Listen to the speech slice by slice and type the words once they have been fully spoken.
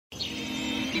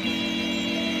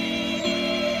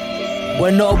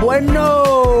Bueno.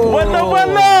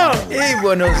 Hey,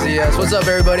 buenos dias. What's up,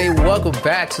 everybody? Welcome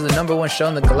back to the number one show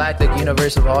in the galactic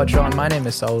universe of Ultron. My name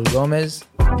is Saul Gomez.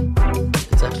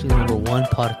 It's actually the number one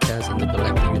podcast in the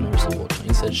galactic universe of Ultron.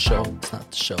 You said show. It's not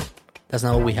the show. That's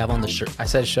not what we have on the shirt. I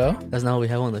said show? That's not what we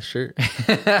have on the shirt.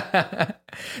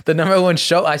 The number one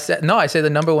show? I said the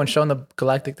number one show in the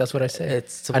galactic. That's what I said.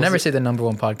 I never say the number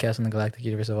one podcast in the galactic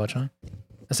universe of Ultron.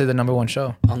 I say the number one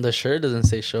show. On the shirt, it doesn't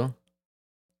say show.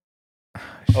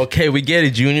 Okay, we get it,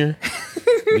 Junior.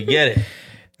 We get it.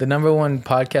 The number one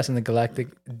podcast in the galactic.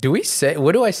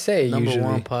 What do I say Number usually?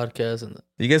 one podcast.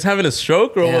 You guys having a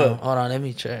stroke or what? Hold on, let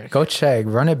me check. Go check.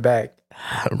 Run it back.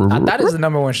 I thought it was the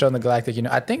number one show in the galactic.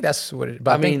 I think that's what it.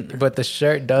 But but the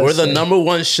shirt does. We're the number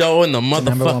one show in the motherfucking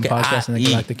number one podcast in the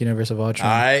galactic universe of Ultron.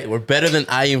 All right, we're better than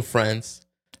I Am Friends.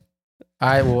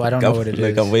 I don't know what it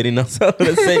is. I'm waiting on something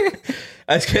to say.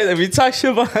 If you talk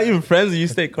shit about I Am Friends and you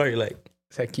stay quiet, you're like,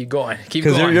 keep going.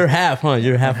 Because you're half, huh?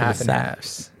 You're half and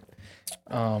halves.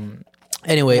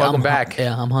 Anyway, welcome back.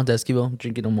 I'm Hans Esquivel. I'm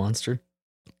drinking a Monster.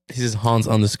 This is Hans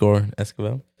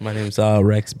 _Esquivel. My name's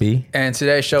Rex B. And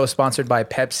today's show is sponsored by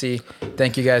Pepsi.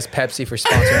 Thank you guys, Pepsi, for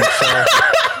sponsoring the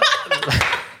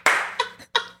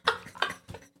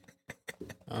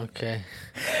show. Okay.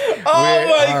 Oh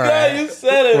my God, you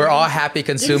said it. We're all happy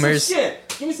consumers.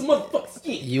 Give me some motherfucking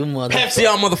shit. You motherfucker. Pepsi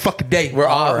all motherfucking day.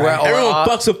 all Everyone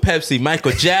fucks with Pepsi.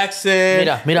 Michael Jackson.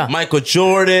 Mira. Michael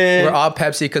Jordan. We're all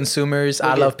Pepsi consumers.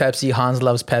 I love Pepsi. Hans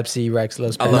loves Pepsi. Rex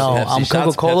loves Pepsi. No, I'm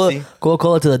Shots Coca-Cola. Pepsi.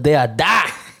 Coca-Cola to the day I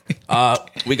die.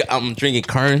 I'm drinking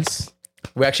Currents.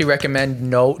 We actually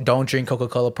recommend don't drink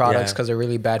Coca-Cola products Yeah. because they're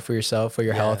really bad for yourself, for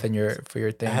your health, and for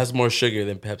your thing. It has more sugar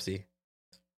than Pepsi.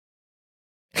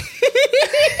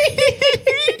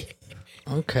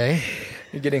 Okay.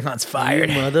 You're getting Hans You fired.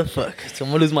 motherfucker. So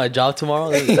I'm gonna lose my job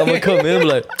tomorrow. I'm gonna come in and be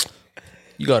like,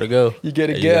 you gotta go. You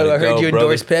gotta You go. gotta I heard go, you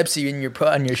brother. endorse Pepsi in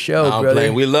your show, I'm brother.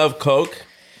 playing. We love Coke.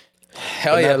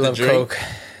 Hell but yeah, I not the love drink. Coke.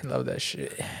 Love that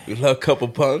shit. We love couple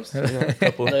pumps.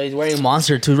 Couple. He's wearing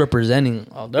Monster too, representing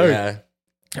all dirt.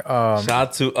 Yeah. Shout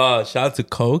out to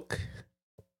Coke.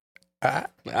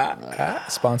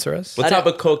 Sponsor us. What type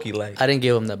of Coke you like? I didn't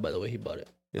give him that, by the way. He bought it.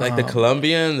 You like the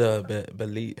Colombian, the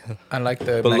I like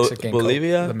the Mexican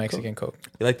Bolivia? Coke. The Mexican Coke.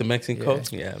 You like the Mexican Yeah. Coke?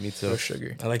 Yeah, me too. No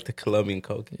sugar. I like the Colombian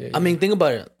Coke. Yeah, I mean, think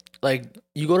about it. Like,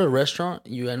 you go to a restaurant,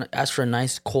 you ask for a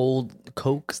nice cold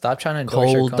Coke. stop trying to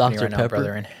endorse your Cold company Dr. right now, Pepper.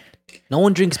 brethren. No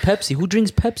one drinks Pepsi. Who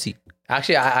drinks Pepsi?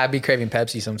 Actually, I be craving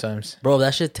Pepsi sometimes. Bro,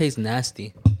 that shit tastes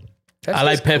nasty. I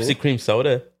like Pepsi's Pepsi cream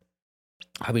soda.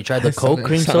 Have you tried the Coke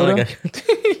cream soda?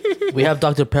 We have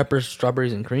Dr. Pepper,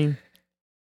 strawberries, and cream.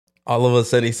 All of a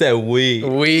sudden, he said we.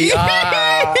 cool. We he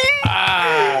said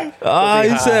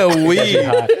we.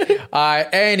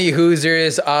 Any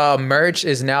Hoosers, merch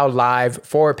is now live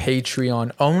for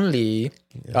Patreon only.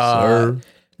 Yes, sir.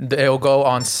 It'll go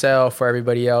on sale for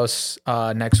everybody else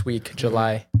next week,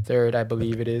 July 3rd, I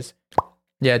believe it is.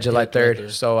 Yeah, July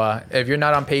 3rd. So if you're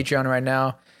not on Patreon right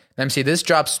now, let me see. This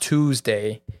drops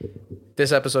Tuesday.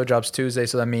 This episode drops Tuesday,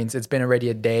 so that means it's been already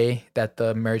a day that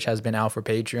the merch has been out for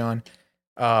Patreon.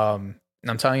 And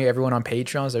I'm telling you, everyone on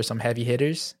Patreons, there's some heavy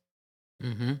hitters.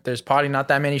 Mm-hmm. There's probably not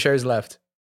that many shirts left.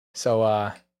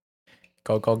 So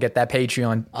go get that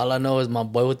Patreon. All I know is my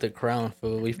boy with the crown,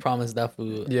 fool. We've promised that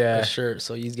fool a shirt,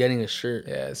 so he's getting a shirt.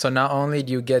 Yeah. So not only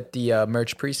do you get the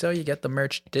merch pre-sale, you get the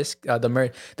merch the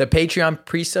Patreon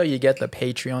pre-sale, you get the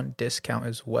Patreon discount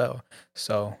as well.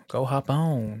 So go hop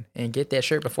on and get that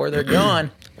shirt before they're gone,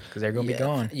 because they're gonna be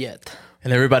gone. Yet.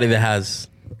 And everybody that has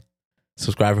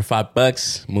subscribed for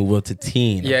 $5, move up to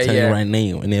 10. Yeah, I'm telling yeah. you right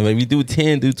now. And then if you do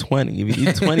 10, do 20. If you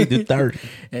do 20, do 30.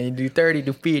 And you do 30,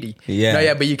 do 50. Yeah. No,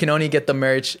 yeah, but you can only get the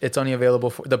merch. It's only available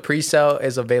for the pre-sale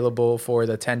is available for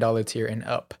the $10 tier and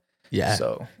up. Yeah.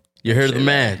 So You heard the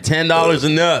man. $10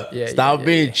 and up. Yeah, Stop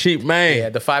being cheap, man. yeah,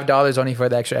 the $5 only for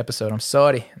the extra episode. I'm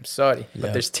sorry. But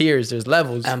Yeah. there's tiers, there's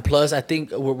levels. And plus, I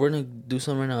think we're gonna do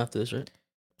something right now after this, right?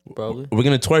 Probably. We're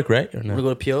going to twerk, right? Or We're no? gonna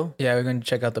go to PO, Yeah, we're gonna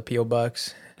check out the PO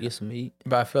box, get some meat.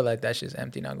 but I feel like that shit's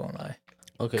empty. Not gonna lie,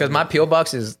 Okay. because my PO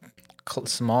box is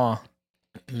small.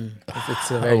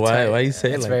 It's a very Why you say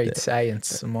it it's like very that? tight and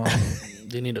small.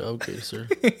 They need to upgrade, sir.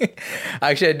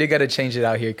 Actually, I did gotta change it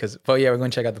out here because. But yeah, we're gonna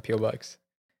check out the PO box.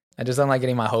 I just don't like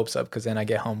getting my hopes up because then I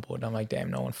get humbled. I'm like, damn,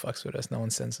 no one fucks with us. No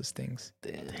one sends us things.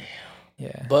 Damn.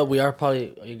 Yeah, But we are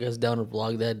probably, are you guys down to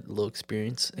vlog that little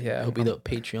experience? Yeah, It'll be the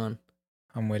Patreon.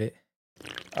 I'm with it.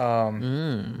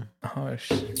 Mm. Oh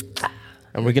shit.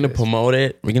 And we're gonna promote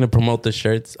it. We're gonna promote the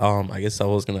shirts. I guess I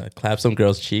was gonna clap some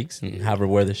girl's cheeks and have her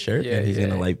wear the shirt. Yeah, and he's yeah.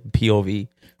 gonna like POV.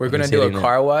 We're gonna do a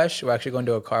car wash. We're actually gonna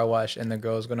do a car wash, and the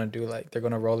girl's gonna do like they're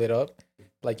gonna roll it up,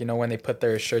 Like, you know, when they put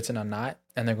their shirts in a knot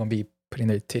and they're gonna be putting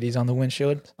their titties on the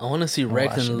windshield. I want to see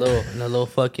Rex in a little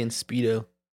fucking Speedo.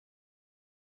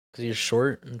 Cause you're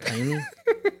short and tiny.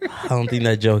 I don't think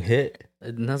that joke hit.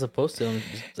 It's not supposed to. I'm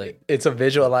just like, It's a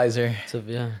visualizer.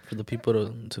 yeah, for the people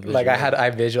to visualize. Like I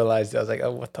visualized it. I was like,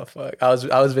 oh, what the fuck? I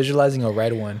was visualizing a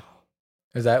red one.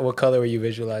 Is that what color were you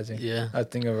visualizing? Yeah, I was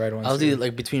thinking of red one. I was either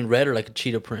like between red or like a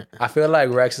cheetah print. I feel like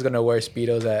Rex is gonna wear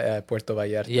Speedos at Puerto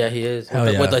Vallarta. Yeah, he is. Hell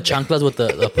With the chanclas, with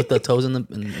the put the toes in the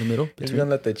middle. He's Between.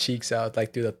 gonna let the cheeks out,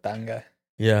 like through the tanga.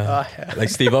 Yeah. Oh, yeah. Like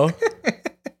Steve-O?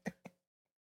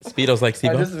 Speedo's like I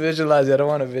Steve-O? just visualize it. I don't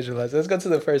want to visualize. Let's go to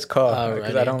the first call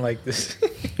because I Alrighty. don't like this.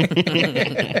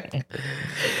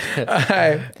 All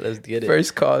right, Let's get it.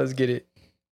 first call. Let's get it.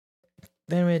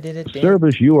 Then we did it.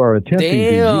 Service you are attempting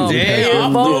Damn, to use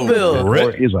damn, phone bill.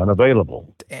 or is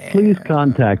unavailable. Please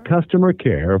contact customer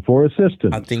care for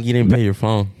assistance. I think you didn't pay your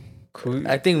phone. Cool.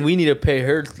 I think we need to pay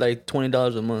her like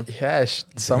 $20 a month, Yeah,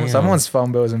 Damn. someone's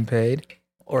phone bill isn't paid.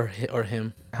 or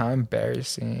him, How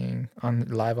embarrassing! On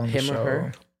live on the him show. or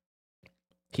her,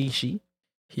 he, she,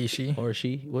 He, she. or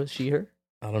she, was she, her?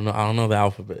 I don't know the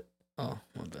alphabet. Oh,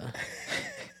 my bad,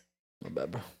 my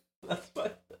bad, bro. That's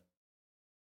fine.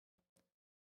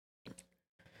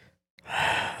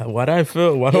 Why do I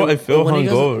feel When are you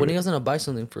hungover? guys gonna buy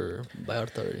something for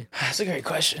Vallarta already? That's a great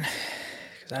question.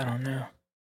 Because I don't know.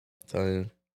 Tell you.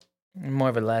 I'm more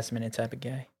of a last minute type of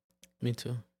guy. Me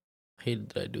too. I hate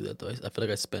that I do that though. I feel like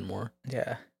I spend more.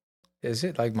 Yeah. Is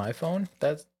it like my phone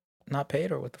that's not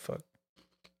paid or what the fuck?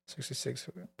 66.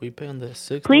 We pay on the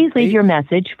 6th. Please leave your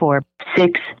message for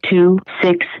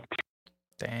 626.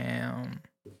 Damn.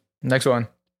 Next one.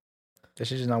 This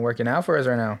shit just not working out for us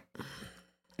right now.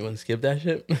 You want to skip that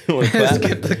shit? You wanna clap?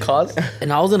 Skip the calls.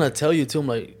 And I was gonna tell you too. I'm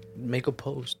like, make a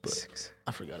post, but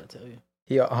I forgot to tell you.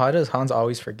 How does Hans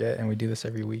always forget and we do this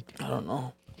every week? I don't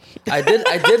know. I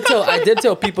did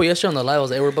tell people yesterday on the live. I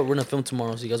was like, hey, we're gonna film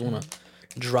tomorrow, so you guys wanna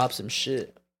drop some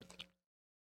shit.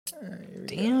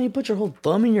 Damn, you put your whole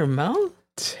thumb in your mouth?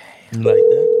 You like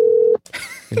that?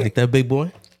 You like that, big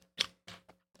boy?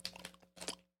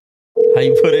 How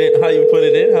you put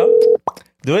it in? How?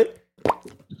 Do it.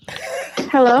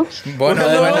 Hello? Bueno.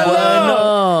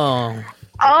 No.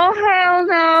 Oh, hell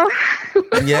no.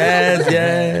 Yes,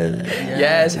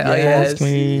 hell yes.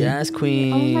 queen. Yes, Oh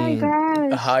queen. my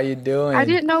gosh. How you doing? I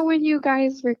didn't know when you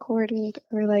guys recorded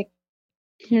or like,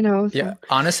 you know. So. Yeah,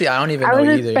 honestly, I don't even I know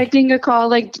was either. expecting a call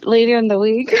like later in the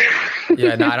week.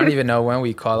 Yeah, no, I don't even know when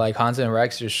we call. Like Hans and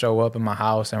Rex just show up in my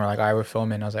house and we're like, all right, we're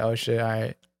filming. I was like, oh shit, all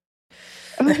right.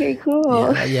 Okay,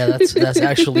 cool. Yeah, that's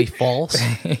actually false.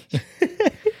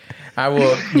 I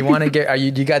will. You want to get?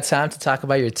 You got time to talk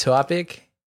about your topic?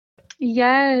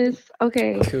 Yes.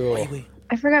 Okay. Cool. Wait.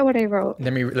 I forgot what I wrote.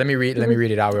 Let me read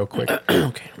it out real quick.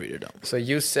 Okay, read it out. So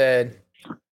you said,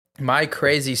 my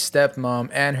crazy stepmom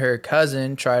and her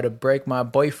cousin tried to break my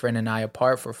boyfriend and I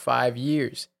apart for 5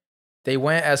 years. They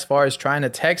went as far as trying to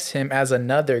text him as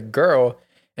another girl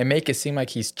and make it seem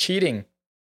like he's cheating.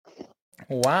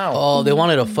 Wow. Oh, they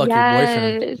wanted to fuck your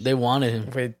boyfriend. Yes. They wanted him.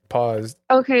 Wait, pause.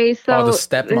 Okay, so the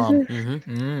stepmom. this is-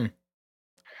 Mm-hmm. Mm.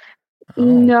 Oh.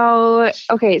 No.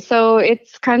 Okay, so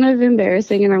it's kind of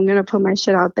embarrassing and I'm gonna put my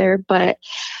shit out there, but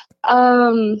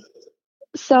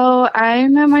so I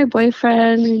met my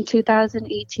boyfriend in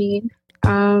 2018.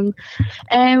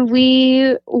 And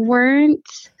we weren't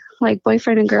like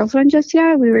boyfriend and girlfriend just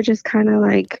yet. We were just kind of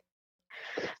like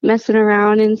messing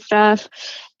around and stuff.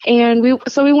 And we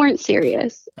weren't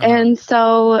serious. And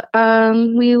so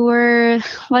we were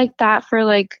like that for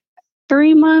like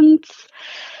 3 months.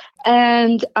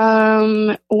 And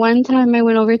one time I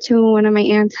went over to one of my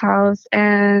aunt's house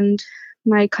and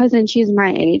my cousin, she's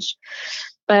my age,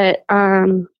 but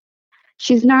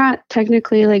she's not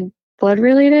technically like blood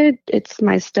related. It's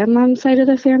my stepmom's side of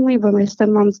the family, but my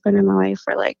stepmom's been in my life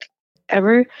for like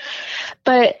ever.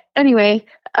 But anyway,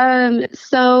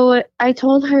 so I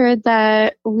told her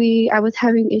that I was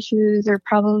having issues or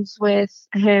problems with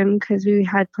him because we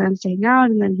had plans to hang out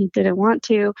and then he didn't want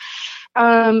to.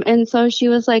 And so she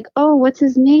was like, oh, what's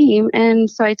his name? And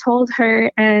so I told her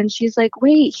and she's like,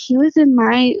 wait, he was in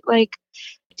my like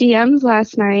DMs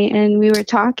last night and we were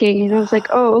talking and I was like,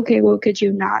 oh, okay, well, could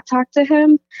you not talk to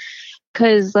him?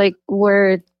 Cause like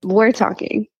we're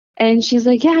talking. And she's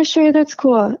like, yeah, sure, that's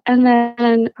cool. And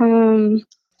then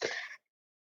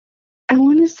I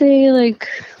want to say like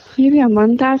maybe a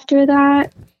month after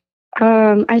that,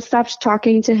 I stopped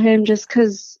talking to him just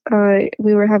because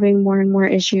we were having more and more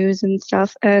issues and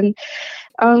stuff. And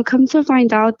come to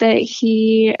find out that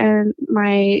he and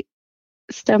my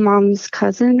stepmom's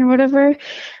cousin or whatever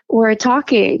were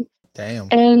talking. Damn.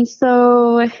 And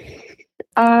so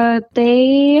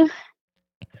They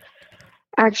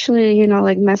actually,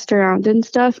 like messed around and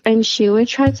stuff, and she would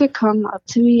try to come up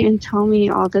to me and tell me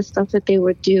all the stuff that they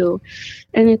would do.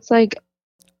 And it's like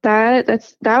that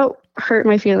hurt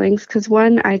my feelings because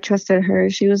one, I trusted her.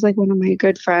 She was like one of my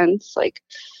good friends, like,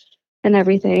 and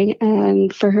everything.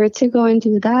 And for her to go and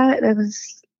do that,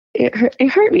 it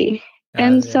hurt me.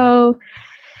 And yeah. so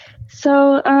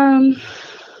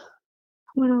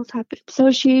what else happened? So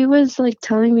she was like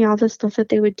telling me all the stuff that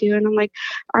they would do, and I'm like,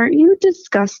 aren't you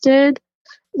disgusted?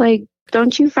 Like,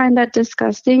 don't you find that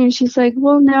disgusting? And she's like,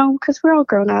 well, no, because we're all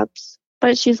grown ups.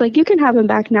 But she's like, you can have him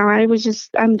back now.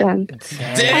 I'm done. Damn.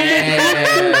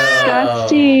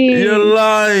 Disgusting. You're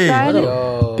lying.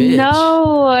 Yo.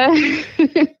 No.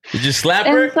 Did you slap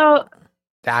her? And so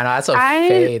Nah, no, that's a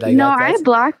fade. Like, I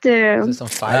blocked him. Those are some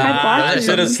fighting. I blocked I him.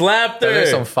 should have slapped her. Those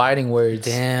are some fighting words.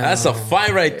 Damn. That's a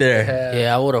fight right there.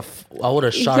 Yeah, I would have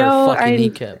shot Yo, her fucking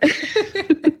kneecap. Been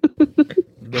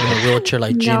in a wheelchair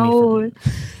like Jimmy. No.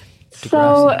 From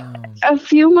So Degrassi. a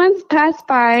few months passed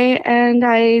by, and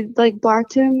I like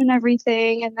blocked him and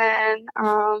everything, and then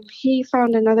he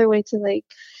found another way to like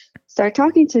start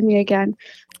talking to me again.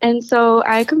 And so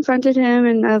I confronted him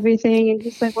and everything, and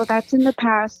he's like, well, that's in the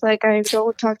past. Like, I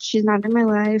don't talk, she's not in my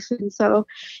life. And so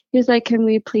he was like, can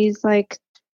we please like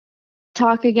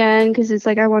talk again? Because it's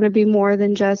like, I want to be more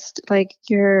than just like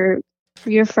your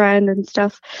friend and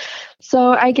stuff.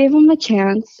 So I gave him a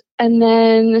chance. And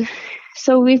then,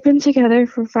 so we've been together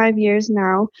for 5 years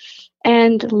now.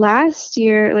 And last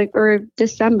year, like, or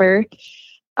December,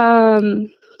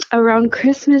 around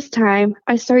Christmas time,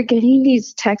 I started getting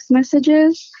these text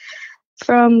messages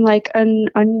from like an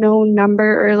unknown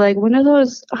number, or like one of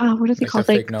those what are they called,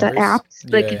 like the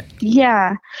apps, like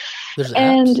yeah. There's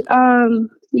and apps?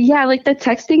 Yeah, like the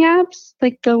texting apps,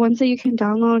 like the ones that you can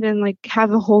download and like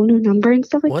have a whole new number and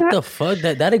stuff like that. What the fuck?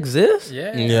 That exists?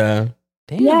 Yeah.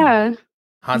 Damn. Yeah.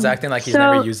 Han's acting like he's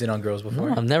never used it on girls before.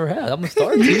 No, I've never had. I'm gonna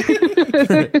start.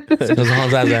 Because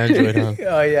Hans has Android, huh?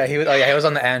 Oh yeah, he was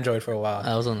on the Android for a while.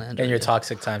 I was on the Android. In your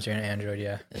toxic times, you're in Android,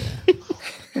 yeah.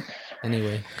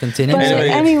 Anyway, continue. But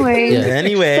anyways, Yeah.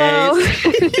 Anyways.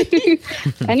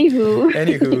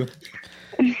 Anywho.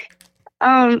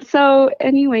 So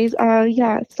anyways,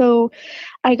 yeah. So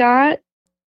I got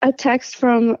a text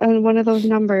from one of those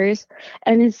numbers,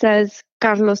 and it says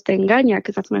Carlos te engaña,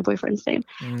 because that's my boyfriend's name.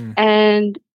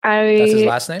 And That's his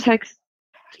last name?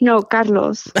 No,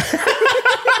 Carlos.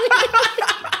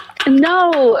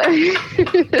 No.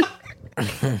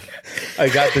 I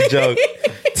got the joke.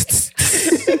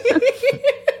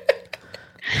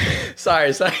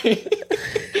 Sorry.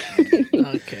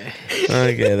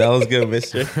 Okay, that was good,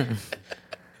 Mr.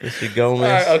 Gomez.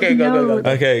 Right, okay, go.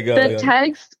 Okay, go. The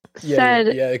text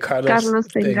said Carlos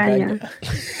te engaña.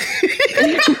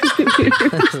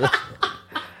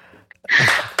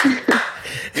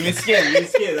 Give me skin.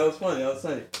 That was funny.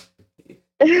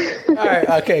 All right,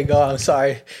 okay, go on.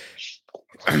 Sorry.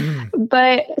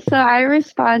 But so I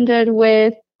responded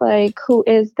with like, who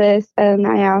is this? And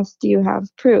I asked, do you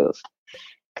have proof?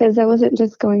 Because I wasn't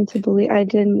just going to I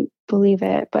didn't believe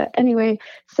it. But anyway,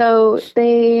 so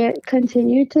they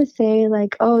continued to say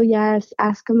like, oh yes,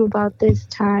 ask him about this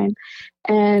time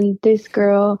and this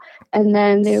girl. And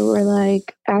then they were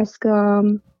like, ask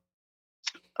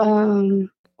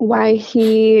why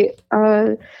he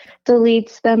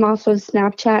deletes them off of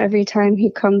Snapchat every time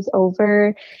he comes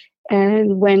over.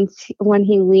 And when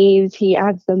he leaves, he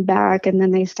adds them back, and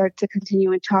then they start to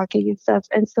continue and talking and stuff.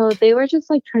 And so they were just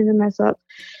like trying to mess up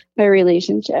my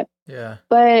relationship. Yeah.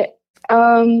 But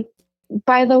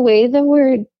by the way they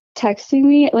were texting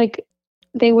me, like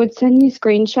they would send me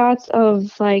screenshots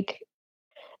of like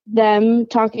them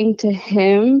talking to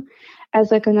him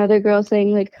as like another girl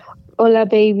saying like, "Hola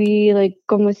baby, like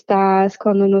 ¿cómo estás?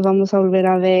 ¿Cuándo nos vamos a volver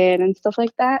a ver?" and stuff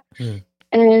like that.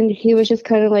 And he was just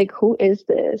kind of like, who is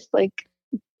this? Like,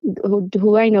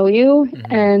 who I know you? Mm-hmm.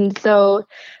 And so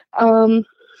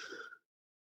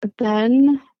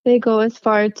then they go as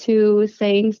far to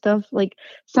saying stuff like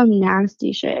some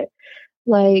nasty shit.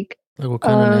 Like what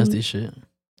kind of nasty shit?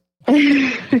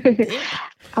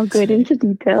 I'll go into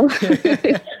detail.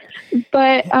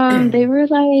 But they were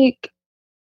like,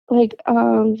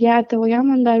 yeah, te voy a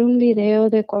mandar un video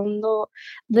de cómo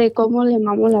le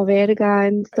mamo la verga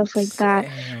and stuff like that.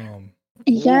 Damn.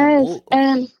 Yes,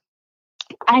 and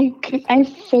I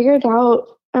figured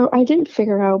out, or I didn't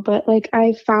figure out, but like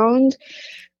I found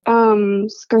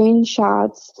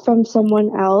screenshots from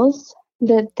someone else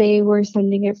that they were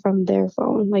sending it from their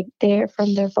phone,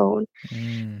 from their phone.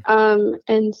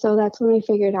 And so that's when I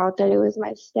figured out that it was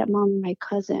my stepmom and my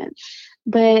cousin.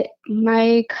 But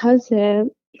my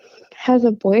cousin has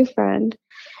a boyfriend,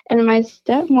 And my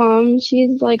stepmom,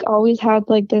 she's like always had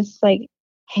like this like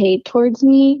hate towards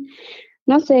me.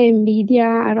 Not say media,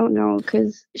 I don't know,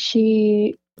 because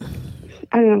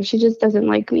I don't know, she just doesn't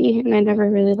like me, and I never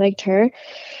really liked her.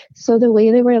 So the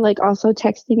way they were like also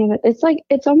texting, and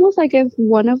it's almost like if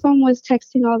one of them was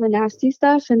texting all the nasty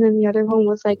stuff, and then the other one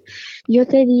was like, "Yo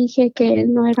te dije que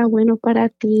no era bueno para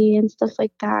ti," and stuff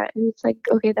like that. And it's like,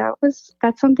 okay, that's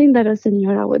something that a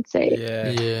señora would say.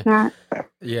 Yeah. Not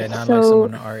Not like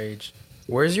someone our age.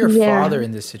 Where's your father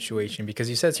in this situation? Because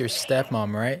you said it's your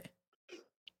stepmom, right?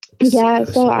 Yeah,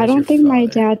 so I don't think my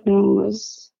dad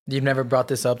knows. You've never brought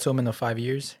this up to him in the 5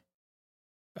 years?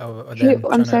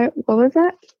 I'm sorry, what was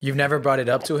that? You've never brought it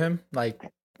up to him? Like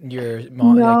your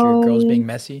mom, like your girls being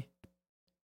messy?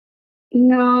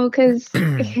 No, because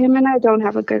him and I don't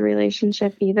have a good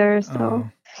relationship either. So,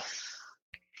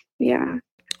 yeah.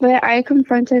 But I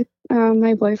confronted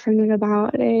my boyfriend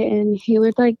about it, and he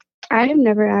would like, I have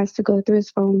never asked to go through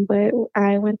his phone, but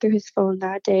I went through his phone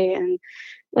that day, and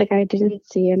like I didn't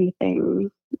see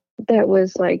anything that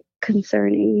was like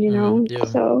concerning, you know? Yeah.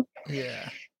 So, yeah.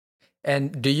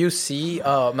 And do you see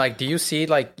like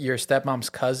your stepmom's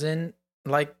cousin,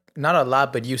 like not a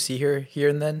lot, but you see her here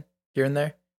and there?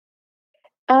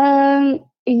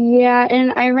 Yeah,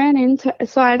 and I ran into,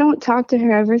 so I don't talk to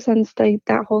her ever since like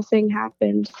that whole thing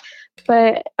happened.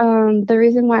 But the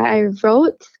reason why I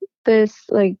wrote this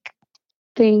like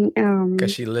thing,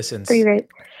 Because she listens. right?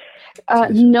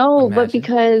 No, but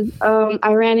because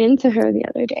I ran into her the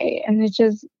other day, and it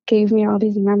just gave me all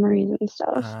these memories and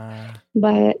stuff.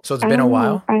 But so it's been a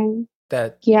while.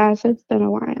 Yeah, so it's been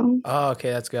a while. Oh,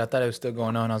 okay, that's good. I thought it was still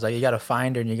going on. I was like, you gotta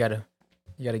find her and you gotta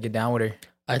get down with her.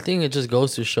 I think it just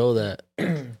goes to show that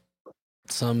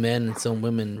some men and some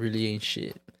women really ain't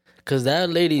shit. Cause that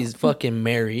lady's fucking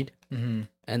married, and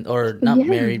or not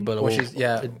married, but she's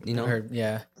you know, her,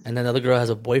 and then the other girl has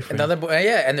a boyfriend.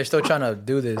 And they're still trying to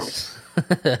do this.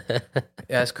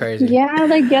 That's crazy. Yeah,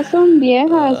 like get some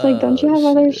viejas. Like, don't you have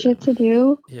other shit to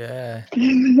do? Yeah,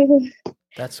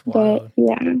 that's wild. But,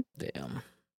 yeah. Damn.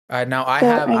 All right, now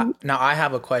I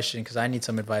have a question because I need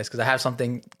some advice because I have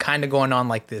something kind of going on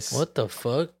like this. What the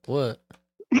fuck? What?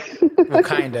 Well,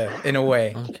 kind of, in a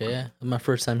way. Okay, my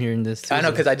first time hearing this too. I know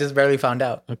because I just barely found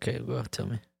out. Okay, well, tell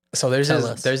me. So there's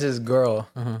this girl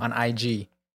on IG.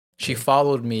 She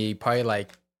followed me probably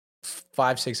like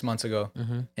 5-6 months ago,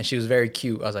 and she was very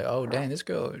cute. I was like, oh dang, this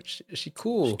girl, she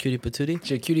cool. She cutie patootie.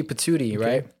 She's a cutie patootie,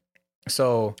 right?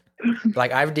 So,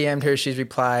 like I've DM'd her, she's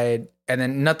replied, and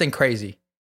then nothing crazy.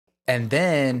 And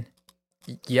then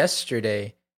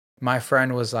yesterday, my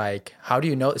friend was like, how do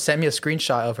you know? Sent me a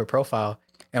screenshot of her profile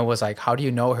and was like, how do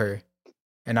you know her?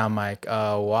 And I'm like,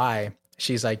 why?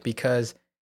 She's like, because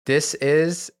this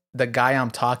is the guy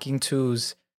I'm talking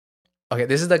to's. Okay,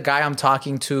 this is the guy I'm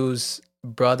talking to's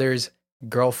brother's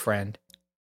girlfriend,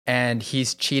 and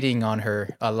he's cheating on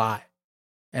her a lot.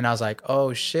 And I was like,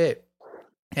 oh shit.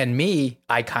 And me,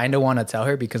 I kind of want to tell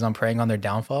her because I'm preying on their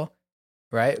downfall,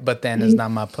 right? But then it's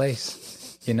not my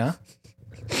place, you know?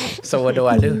 So what do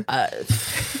I do?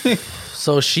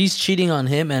 So she's cheating on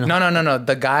him and... No.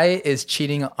 The guy is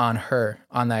cheating on her,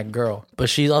 on that girl. But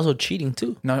she's also cheating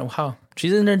too. No, how?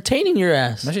 She's entertaining your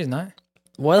ass. No, she's not.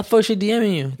 Why the fuck is she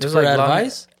DMing you? There's for like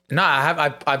advice? No,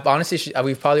 I honestly,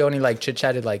 we've probably only like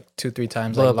chit-chatted like 2-3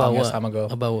 times like long ass time ago.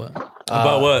 About what?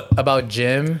 About what? About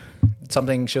gym.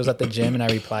 Something, she was at the gym and I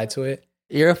replied to it.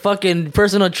 You're a fucking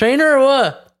personal trainer or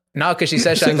what? No, because she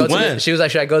said, she was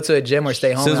like, should I go to a gym or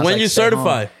stay home? Since when you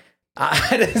certified?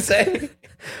 I didn't say.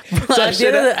 So at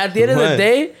the end of the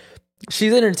day,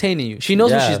 she's entertaining you. She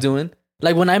knows what she's doing.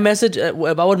 Like when I message,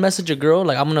 if I would message a girl,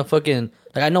 like I'm gonna fucking,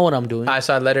 like I know what I'm doing.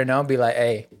 So I'd let her know, be like,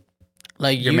 hey,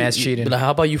 like your man's cheating. Like,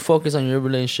 how about you focus on your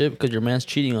relationship because your man's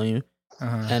cheating on you?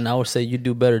 And I would say you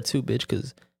do better too, bitch,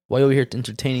 because why are you over here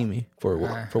entertaining me for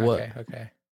what?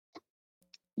 Okay.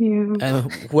 Yeah.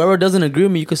 And whoever doesn't agree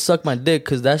with me, you could suck my dick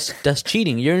because that's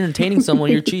cheating. You're entertaining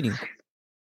someone, you're cheating.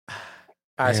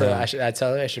 All right, so I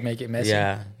tell her I should make it messy.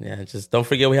 Yeah. Just don't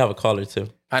forget we have a caller too.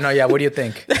 I know. Yeah. What do you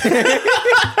think?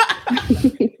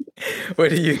 What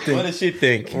do you think? What does she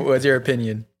think? What's your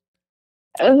opinion?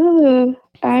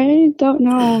 I don't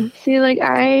know. See, like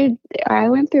I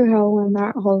went through hell when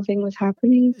that whole thing was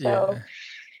happening, so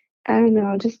I don't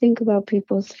know. Just think about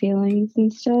people's feelings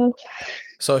and stuff.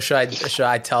 So should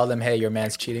I tell them, hey, your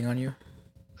man's cheating on you?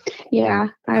 Yeah,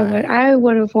 I would. I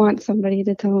would have want somebody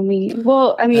to tell me.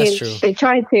 Well, I mean, they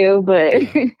tried to, but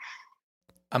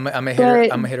I'm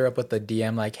gonna hit her up with the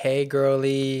DM like, hey,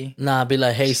 girly. Nah, be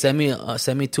like, hey, send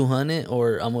me 200,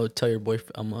 or I'm gonna tell your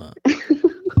boyfriend.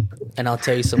 And I'll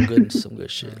tell you some good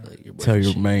shit. Like your tell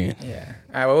your man. Yeah.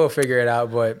 All right, well, we'll figure it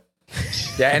out, but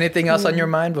Yeah. Anything else on your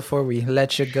mind before we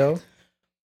let you go?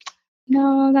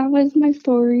 No, that was my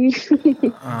story.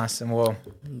 Awesome. Well,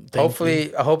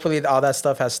 Thank hopefully all that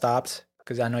stuff has stopped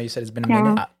because I know you said it's been a Yeah.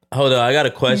 minute. Hold on, I got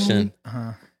a question.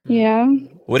 Yeah.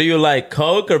 What do you like,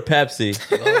 Coke or Pepsi?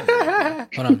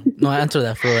 Hold on. No, answer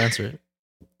that. Answer it.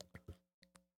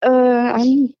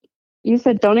 You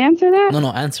said don't answer that?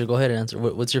 No, answer. Go ahead and answer.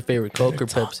 What's your favorite, Coke or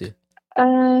Pepsi?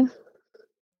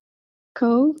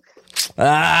 Coke.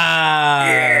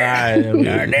 I'm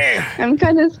I'm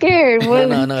kind of scared. What,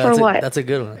 No. for what? That's a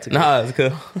good one. That's a good Nah, it's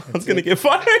good. I was gonna get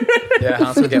fired. Yeah,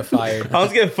 Hans will get fired. I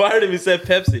was getting fired if you said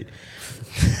Pepsi.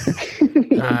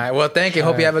 All right. Well, thank you.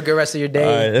 Hope you have a good rest of your day.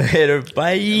 All right, later.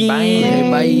 Bye.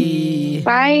 Bye.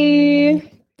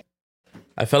 Bye.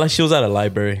 I felt like she was at a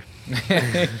library. She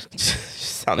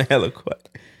sounded hella quiet.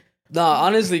 Nah,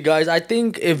 honestly, guys, I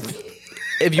think if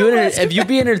you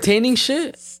be entertaining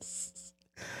shit,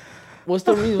 what's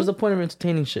the reason? What's the point of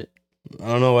entertaining shit? I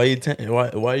don't know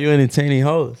why are you entertaining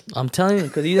hoes? I'm telling you,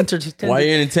 because he's entertaining. Why are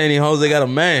you entertaining hoes? They got a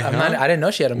man. I didn't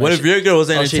know she had a man. What if your girl was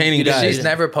she- entertaining guys? She's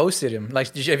never posted him.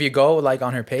 Like, if you go like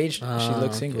on her page, she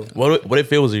looks single. What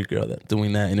if it was your girl that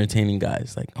doing that, entertaining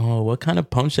guys? Like, oh, what kind of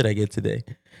pump should I get today?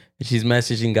 And she's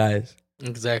messaging guys.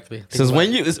 Exactly. Since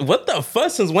when what the fuck?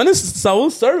 Since when is Saul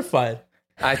certified?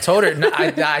 I told her.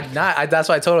 That's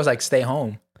why I told her. I was like, stay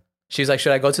home. She's like,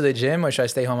 should I go to the gym or should I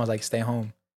stay home? I was like, stay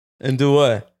home. And do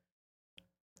what?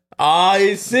 Oh,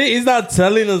 you see, he's not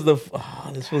telling us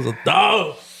this was a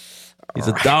dog. He's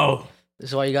a dog. This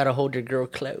is why you gotta hold your girl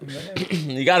close.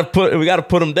 We gotta put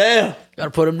him down.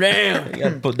 Gotta put him down. You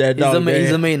gotta put that dog down.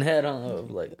 He's the main head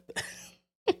of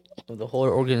the whole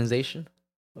organization.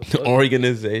 The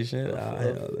organization.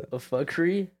 A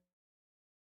fuckery.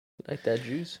 Like that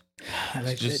juice. I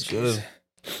like Just that good.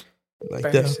 Like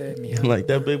Bang that. said me. You like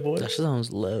that, big boy? That shit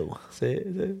sounds low. Say it.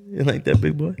 You like that,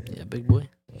 big boy? Yeah, big boy.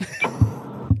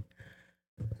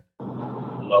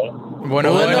 Hello.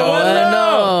 Bueno.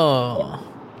 No.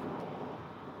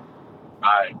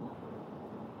 Hi.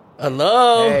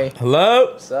 Hello. Hey, Hello?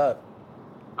 what's up?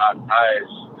 Hi. Is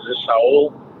this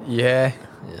Saul? Yeah.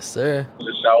 Yes, sir. Is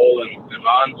this Saul and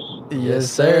Vance?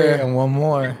 Yes, sir. And one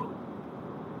more.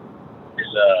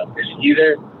 Is he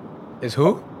there? Is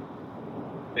who?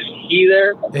 Is he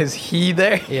there? Is he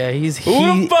there? Yeah, he's Who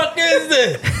the fuck is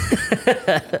this?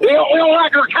 We don't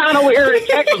like her kind of here in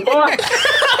Texas, boy.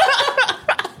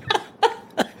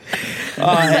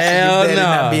 Oh, hell You better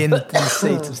not be no. in the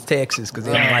states of Texas because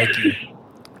they don't like you.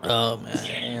 Oh man.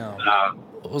 Damn.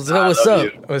 What's I up? love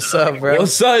you. What's up, bro?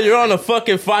 What's up? You're on the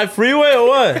fucking 5 freeway or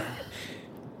what?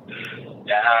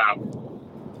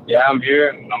 Yeah, I'm here.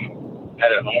 I'm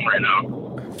headed home right now.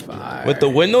 With the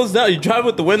windows down? You drive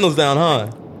with the windows down,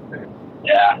 huh?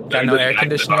 Yeah. Got no air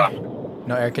conditioning?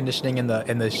 No air conditioning in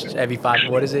the Chevy 5.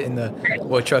 What is it?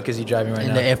 What truck is he driving right In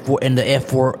now? the F4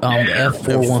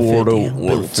 F4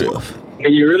 150.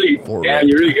 Can you really? Forward. Yeah,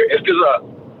 you really. It's because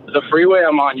the freeway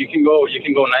I'm on. You can go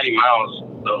 90 miles.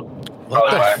 So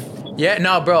probably why. Yeah,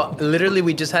 no, bro. Literally,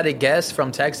 we just had a guest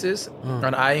from Texas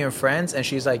on I and Friends, and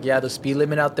she's like, yeah, the speed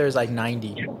limit out there is like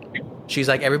 90. She's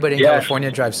like, everybody in Yeah.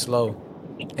 California drives slow.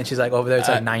 And she's like, over there, it's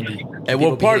like 90. And People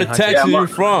what be part of hitting 100. Texas Yeah, you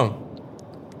from?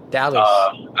 Dallas.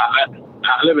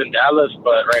 I live in Dallas,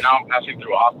 but right now I'm passing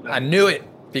through Austin. I knew it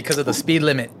because of the speed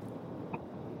limit.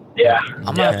 Yeah. I'm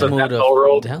gonna have to move that toll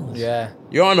road. to Dallas. Yeah.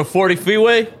 You're on the 40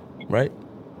 freeway, right?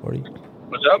 40.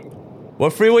 What's up?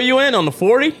 What freeway you in? On the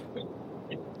 40?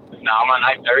 Now I'm on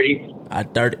I-30.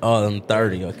 At 30. Oh, I'm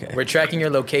 30. Okay. We're tracking your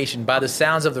location. By the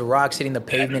sounds of the rocks hitting the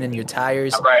pavement and your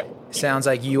tires, All right. sounds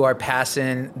like you are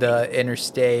passing the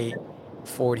Interstate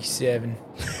 47.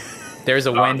 There's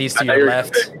a Wendy's to I thought your you were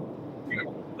left. gonna say-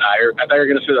 I thought you were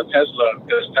going to say the Tesla,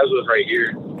 because Tesla's right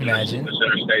here. Imagine. This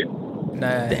interstate.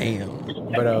 Nah. Damn.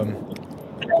 But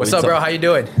what's up, bro? How you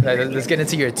doing? Let's get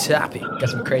into your topic. Got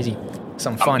some I'm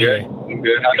fun good. here. I'm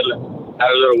good.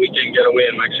 Had a little weekend getaway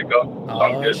in Mexico. So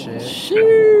I'm Oh good. shit!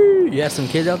 Shoo. You have some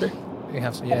kids out there? You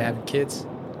have having kids.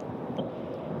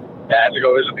 Yeah, I had to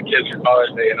go visit the kids for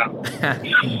Father's Day, you know.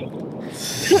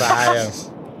 Fire.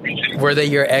 Were they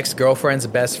your ex-girlfriend's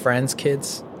best friend's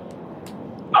kids?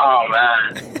 Oh,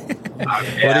 man.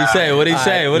 What do you say? What do you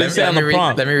say? What do you say on the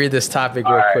prompt? Let me read this topic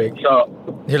All real right. quick.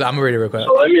 So Here, I'm gonna read it real quick.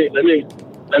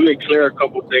 let me clear a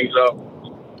couple things up.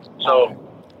 So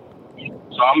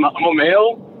I'm a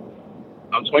male.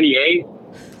 I'm 28.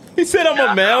 He said I'm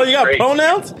a male. You got Great.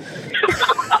 pronouns?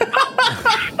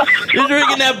 You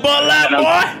drinking that Bud Light,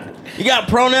 boy? You got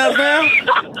pronouns now?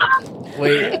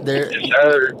 Wait, there. Yes,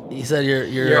 sir. You said you're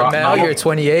You're a male. You're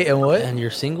 28, and what? and you're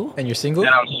single. And you're single?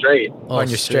 And I'm straight. Oh, and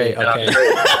you're straight. And I'm Okay.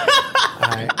 straight. All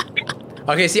right.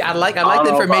 Okay, see, I like the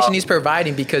information he's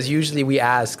providing because usually we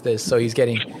ask this, so he's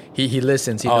getting he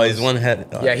listens. He knows. He's one head.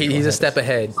 Yeah, he's a step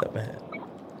ahead. Step ahead.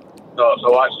 So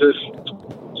watch this.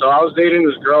 So I was dating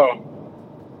this girl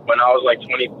when I was like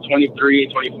 23,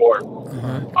 24.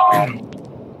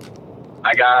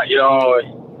 I got, you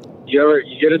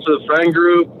get into the friend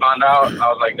group, found out, I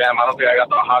was like, damn, I don't think I got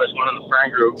the hottest one in the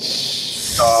friend group.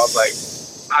 So I was like,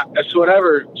 it's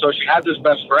whatever. So she had this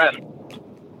best friend,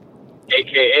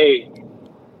 AKA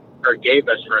her gay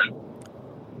best friend.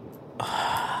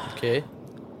 Okay.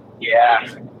 Yeah.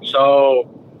 So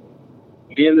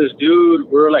me and this dude,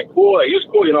 we were like, cool. Like, he was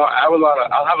cool.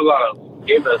 I'll have a lot of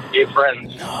gay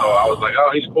friends. So I was like, oh,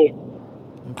 he's cool.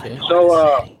 Okay.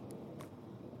 So,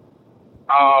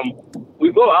 we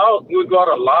would go out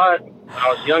a lot. When I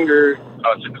was younger,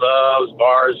 to clubs,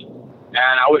 bars, and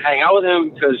I would hang out with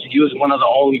him because he was one of the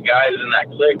only guys in that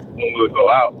clique when we would go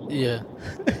out. Yeah.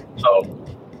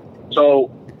 So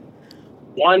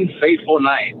one fateful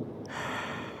night,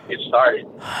 it started.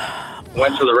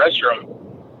 Went to the restroom,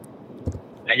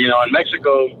 and in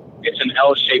Mexico, it's an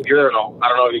L-shaped urinal. I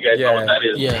don't know if you guys know what that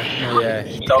is. Yeah.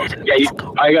 So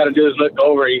all you gotta do is look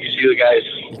over, and you can see the guys.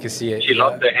 You can see it. She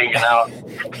loved it hanging out.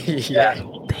 Yeah.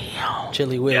 Damn.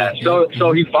 Chili Willy. Yeah.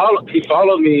 So he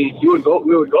followed me. We would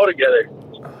go together.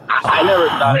 I never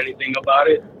thought anything about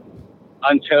it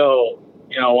until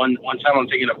one time I'm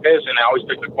taking a piss, and I always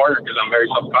pick the corner because I'm very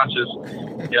self-conscious.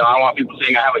 I don't want people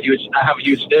saying I have a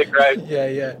huge dick, right?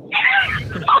 Yeah.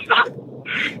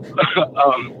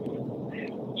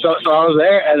 So I was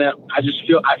there, and then I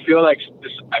feel like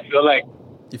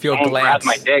You feel someone grabbed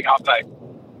my dick.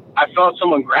 I felt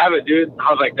someone grab it, dude.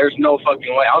 I was like, there's no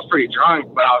fucking way. I was pretty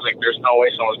drunk, but I was like, there's no way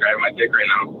someone's grabbing my dick right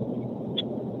now.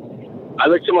 I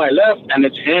looked to my left, and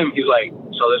it's him. He's like,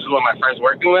 so this is what my friend's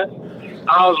working with?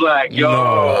 I was like, yo.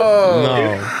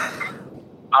 No.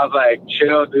 I was like,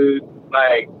 chill, dude.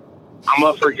 Like, I'm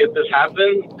going to forget this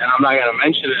happened, and I'm not going to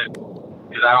mention it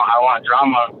because I want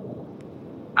drama.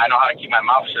 I know how to keep my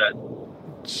mouth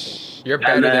shut. You're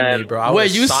better than me, bro.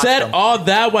 Wait, you said all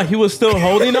that while he was still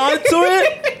holding on to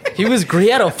it? He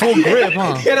had a full grip,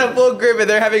 huh? He had a full grip, and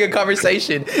they're having a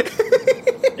conversation.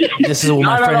 This is what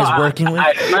my friend is working with?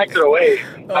 I smacked it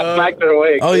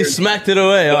away. Oh, he smacked it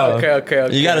away. Oh. Okay.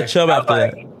 You got to chub after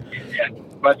that. Yeah.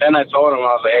 But then I told him, I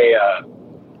was like, hey,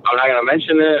 I'm not going to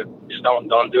mention it. Just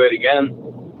don't do it again.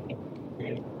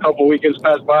 A couple weekends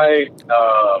passed by.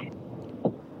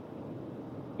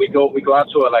 We go out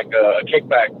to a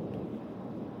kickback.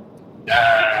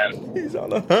 And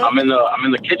I'm in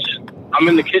the kitchen. I'm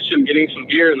in the kitchen getting some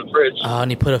beer in the fridge. Oh, and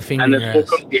he put a finger and in this your fool ass.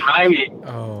 comes behind me.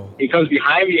 Oh. He comes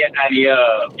behind me and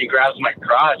he grabs my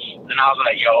crotch. And I was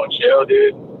like, yo, chill,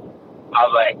 dude. I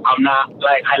was like, I'm not,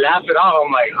 like, I laugh it off.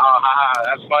 I'm like, oh, haha,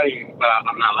 that's funny. But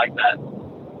I'm not like that.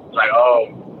 It's like, oh,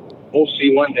 we'll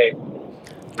see one day.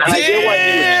 And I get why he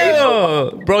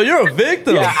would chase him. Bro, you're a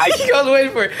victim. Yeah, I was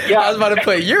waiting for it. Yeah. I was about to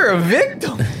put, you're a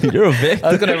victim. You're a victim.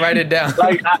 I was going to write it down.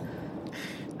 Like,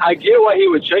 I get why he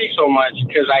would chase so much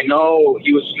because I know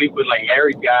he would sleep with like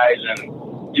married guys and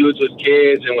dudes with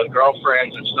kids and with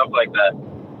girlfriends and stuff like that.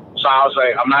 So I was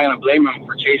like, I'm not gonna blame him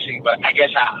for chasing, but I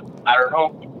guess I don't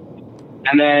know.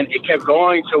 And then it kept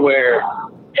going to where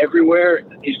everywhere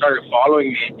he started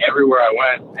following me everywhere I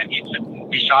went, and he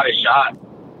shot his shot.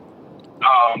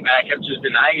 And I kept just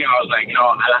denying him. I was like,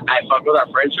 I fuck with our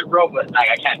friendship, bro, but like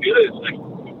I can't do this. Like,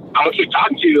 I'm gonna keep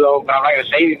talking to you though, but I'm not gonna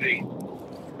say anything.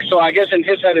 So I guess in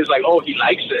his head is like, oh, he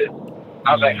likes it.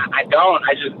 I was like, I don't.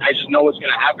 I just know what's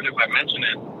gonna happen if I mention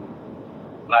it.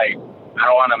 Like, I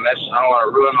don't want to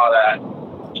ruin all that.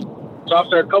 So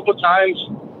after a couple times,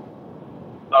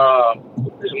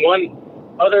 there's one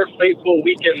other fateful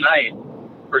weekend night.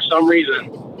 For some reason,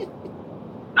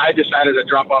 I decided to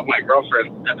drop off my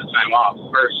girlfriend at the time off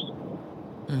first,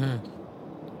 and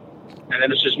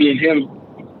then it's just me and him.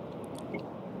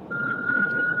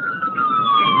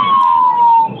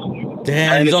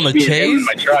 Damn, he's on the Me and him in chase?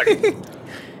 my truck.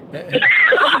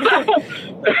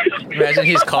 Imagine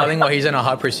he's calling while he's in a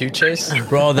hot pursuit chase.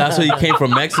 Bro, that's why he came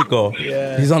from Mexico.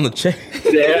 Yeah. He's on the chase.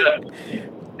 Yeah.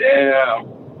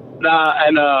 Nah,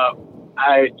 and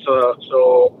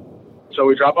so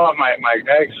we drop off my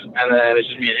ex, and then it's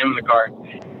just me and him in the car.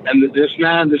 And this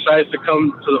man decides to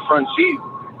come to the front seat.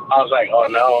 I was like, oh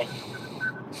no.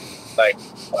 Like,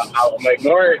 I'm like,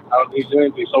 ignore it. I don't think he's doing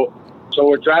anything. So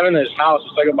we're driving to his house.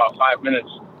 It's like about 5 minutes.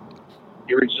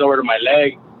 He reaches over to my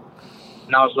leg,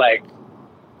 and I was like,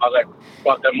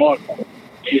 fuck them up. Can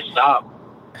you stop?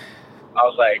 I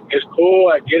was like, it's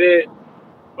cool, I get it,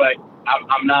 but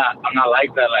I'm not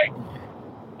like that. Like,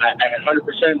 I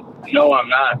 100% know I'm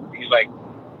not. He's like,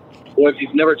 well, if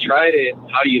you've never tried it,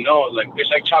 how do you know? Like, it's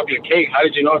like chocolate cake. How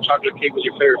did you know chocolate cake was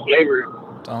your favorite flavor?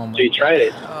 Oh my So you tried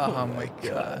it. Oh my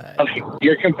god. Like,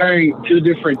 you're comparing two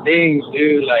different things,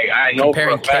 dude. Like, I know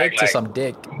Comparing for a fact, cake to like, some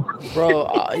dick. Bro,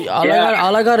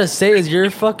 all I gotta say is you're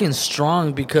fucking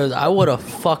strong because I would have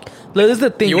fucked. Look, this is the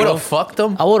thing. You would bro. have fucked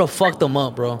him? I would have fucked him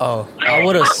up, bro. Oh. I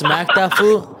would have smacked that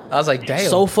fool I was like, damn.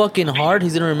 so fucking hard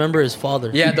he's gonna remember his father.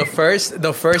 Yeah, the first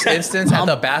instance at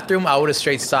the bathroom, I would have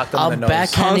straight socked him in the I'm nose.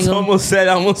 backhanding Hans him. almost said,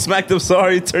 I almost smacked him.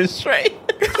 Sorry, turn straight.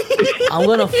 I'm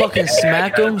gonna fucking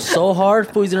smack him so hard,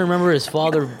 fool, he's gonna remember his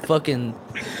father fucking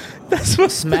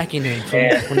smacking him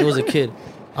when he was a kid.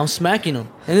 I'm smacking him.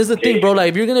 And this is the thing, bro. Like,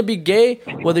 if you're gonna be gay,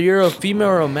 whether you're a female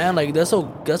or a man, like that's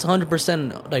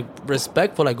 100% like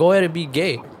respectful. Like, go ahead and be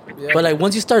gay. Yeah. But like,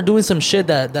 once you start doing some shit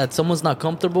that someone's not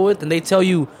comfortable with, and they tell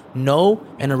you no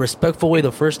in a respectful way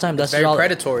the first time, that's very all,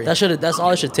 predatory. That's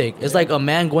all it should take. It's like a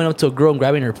man going up to a girl and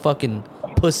grabbing her fucking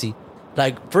pussy.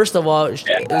 Like, first of all, it's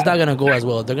not gonna go as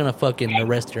well. They're gonna fucking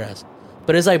arrest your ass.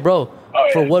 But it's like, bro,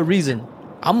 for what reason?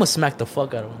 I'm gonna smack the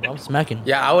fuck out of him. I'm smacking him.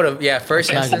 Yeah, I would have. Yeah,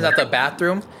 first instance at the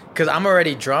bathroom, because I'm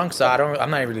already drunk, so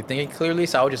I'm not really thinking clearly.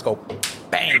 So I would just go,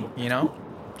 bang, you know,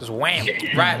 just wham,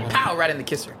 right, pow, right in the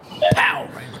kisser, pow,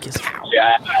 right in the kisser.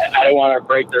 Yeah, I don't want to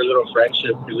break their little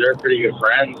friendship because they're pretty good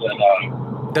friends.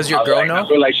 And does your girl know? I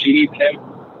feel like she needs him.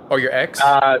 Or your ex?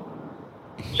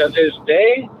 To this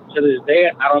day,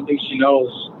 I don't think she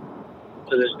knows.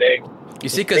 To this day, you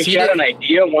see, because he had an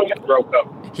idea once it broke up.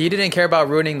 He didn't care about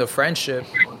ruining the friendship,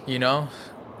 you know.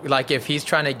 Like, if he's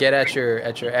trying to get at your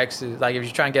ex's, like if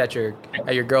you're trying to get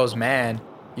at your girl's man,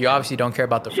 you obviously don't care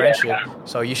about the friendship. Yeah.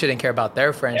 So you shouldn't care about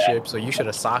their friendship. Yeah. So you should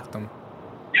have socked them.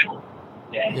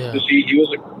 Yeah. See,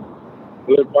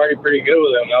 we would party pretty good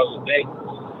with him. That was the thing.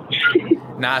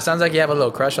 Nah, it sounds like you have a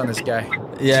little crush on this guy.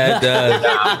 Yeah, it does.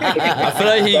 I feel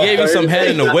like he gave you some head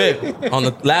in the whip. On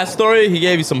the last story, he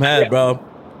gave you some head, bro.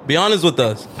 Be honest with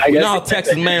us. You know how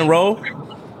Texas man roll?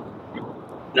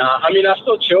 Nah, I mean, I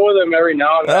still chill with him every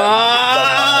now and then.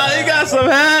 Ah, he got some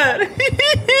head.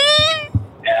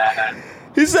 Yeah.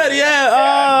 He said,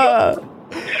 yeah.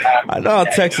 I know how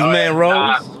Texas man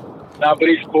rolls. Nah, but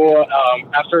he's cool.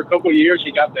 After a couple of years,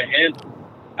 he got the hint.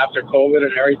 After COVID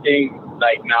and everything,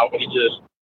 like, now he just...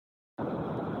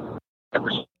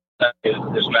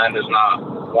 This man does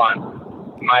not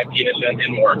want my penis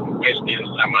anymore. His penis,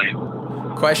 not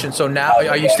mine. Question, so now,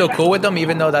 are you still cool with them,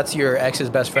 even though that's your ex's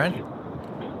best friend?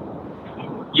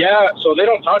 Yeah, so they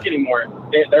don't talk anymore.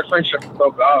 Their friendship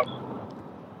broke off.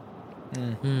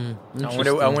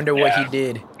 I wonder what he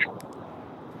did.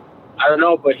 I don't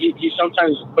know, but he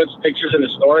sometimes puts pictures in the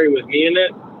story with me in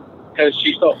it because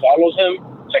she still follows him.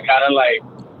 So kind of like,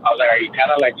 I was like, are you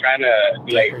kind of like trying to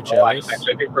be like, oh, I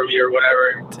took it from you or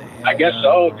whatever? Damn. I guess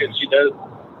so, because he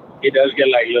does get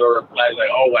like little replies like,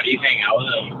 oh, why do you hang out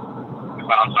with him if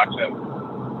I don't talk to him? I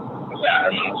was like, I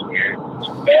don't know, it's weird.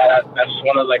 But yeah, that's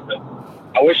one of like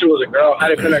I wish it was a girl.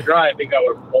 Had it been a girl, I think I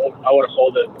would have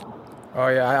folded. Oh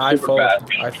yeah, I fold. I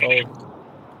fold.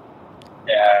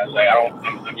 Yeah, like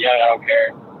I'm young. I don't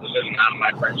care. This is not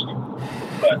my friendship.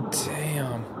 But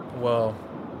damn. Well,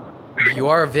 you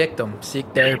are a victim. Seek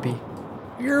therapy.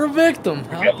 You're a victim.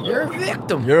 Huh? Yes, you're a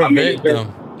victim. You're a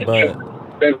victim. But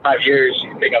it's been 5 years.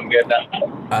 You think I'm good now?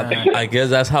 I guess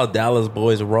that's how Dallas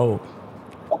boys roll.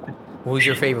 Who's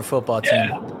your favorite football team?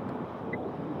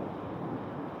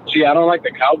 See, I don't like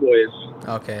the Cowboys.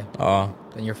 Okay. Oh,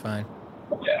 then you're fine.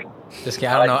 Yeah. Just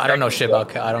kidding. I don't know shit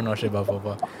about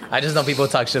football. I just know people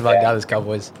talk shit about Dallas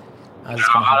Cowboys. All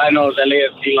I know is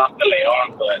LAFC lost to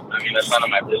Leon, but I mean that's none of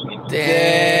my business. Damn.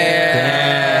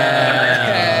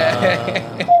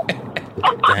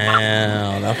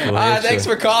 That's thanks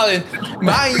for calling.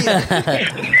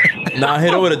 Nah,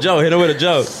 hit her with a joke.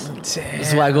 This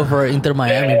is why I go for Inter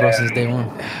Miami, bro, since day one.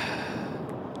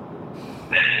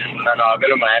 No, I've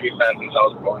been a Miami fan since I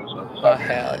was born. So.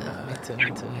 Hell yeah.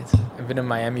 Me too. I've been in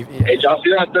Miami. Yeah. Hey, y'all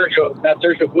see that Sergio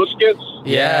Busquets?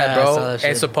 Yeah, bro.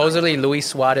 And supposedly Luis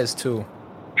Suarez too.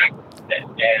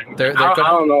 Damn. I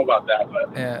don't know about that,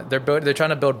 but yeah, they're trying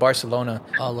to build Barcelona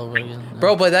all over again. Yeah.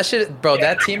 Bro, but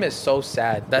that team is so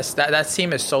sad. That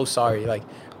team is so sorry. Like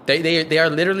they are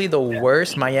literally the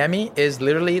worst. Miami is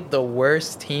literally the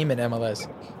worst team in MLS.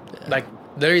 Like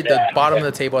literally the bottom of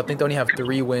the table. I think they only have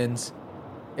 3 wins.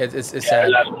 It's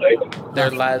sad. They're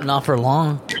not for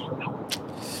long.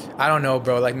 I don't know,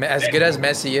 bro. Like as good as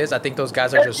Messi is, I think those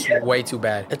guys are just way too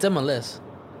bad. It's MLS.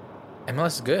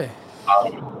 MLS is good.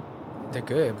 They're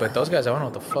good, but those guys, I don't know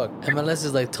what the fuck. MLS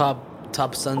is like top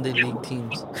Sunday league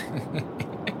teams.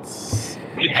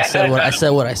 I said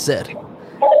what I said.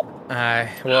 Alright,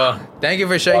 well, thank you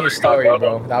for sharing your story,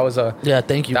 bro. That was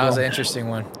thank you. That bro. was an interesting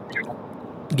one.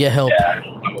 Get help. Yeah,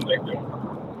 I'm a victim.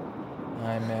 All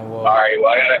right, man. Well, All right,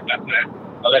 well,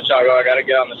 I'll let y'all go. I gotta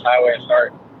get on this highway and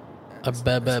start.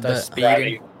 start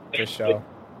speeding. For sure. All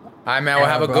right, man. We'll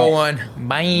have a bro. good one.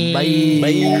 Bye.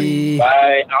 Bye.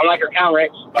 I don't like her count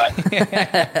rates, but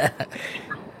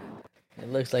It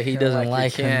looks like he doesn't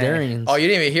like Hondurans. Oh, you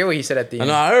didn't even hear what he said at the I end.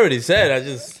 know. I already said.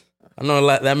 I know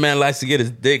that man likes to get his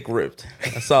dick ripped.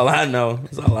 That's all I know.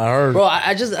 That's all I heard. Bro,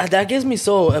 that gets me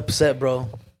so upset, bro.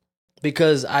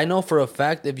 Because I know for a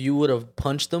fact if you would have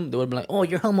punched them, they would have been like, "Oh,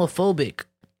 you're homophobic."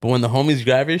 But when the homies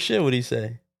grab your shit, what'd he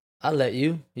say? I let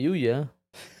you. Yeah.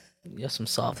 You have some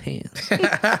soft hands.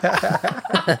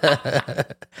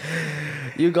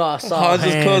 You got soft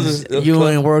hands. You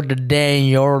ain't worked a day in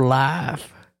your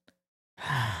life.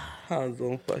 How's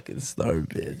don't fucking start,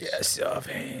 bitch. Yeah, soft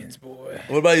hands, boy.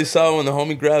 What about you saw when the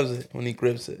homie grabs it, when he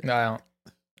grips it? No, I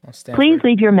don't. Stand Please for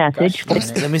it. leave your message. Gosh,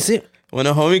 darn it. Let me see. When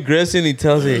the homie grips it and he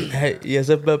tells it, hey, y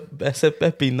ese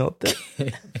pepinote,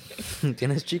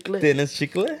 ¿Tienes chicle? ¿tienes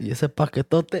chicle? ¿Y ese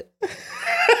paquetote?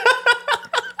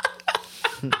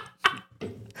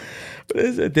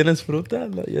 ¿Tienes fruta?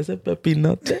 ¿Y ese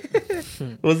pepinote?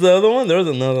 What's the other one? There was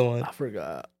another one. I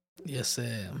forgot. Yes,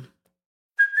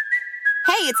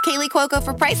 Hey, it's Kaylee Cuoco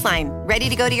for Priceline. Ready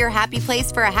to go to your happy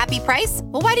place for a happy price?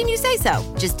 Well, why didn't you say so?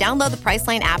 Just download the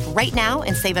Priceline app right now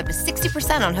and save up to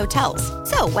 60% on hotels.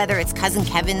 So whether it's Cousin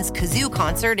Kevin's Kazoo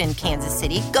Concert in Kansas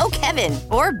City, go Kevin,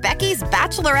 or Becky's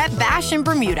Bachelorette Bash in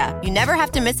Bermuda, you never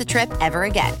have to miss a trip ever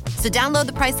again. So download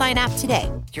the Priceline app today.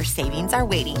 Your savings are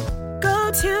waiting.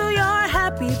 Go to your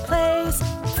happy place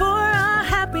for a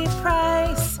happy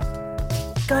price.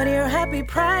 Go to your happy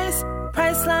price,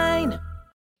 Priceline.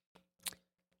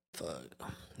 Fuck.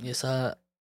 Yes, I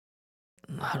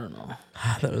don't know.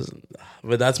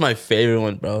 But that's my favorite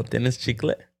one, bro. ¿Tienes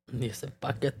chicle? ¿Y ese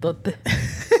paquetote?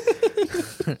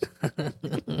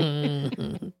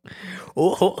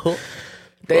 Oh.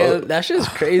 Damn, that shit's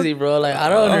crazy, bro. Like, I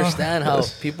don't understand how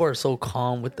people are so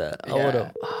calm with that. I would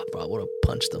have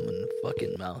punched them in the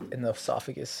fucking mouth. In the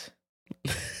esophagus.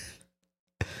 That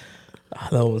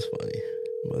was funny.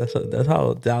 But that's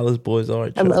how Dallas boys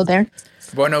are. Hello there.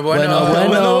 Bueno.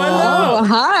 Oh,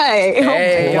 hi.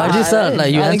 Hey, Why'd you sound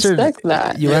like you I answered? expect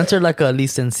that. You answered like a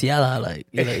licenciada, like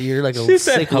you're like a She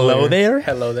said sick hello lawyer. there.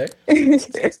 Hello there.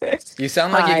 You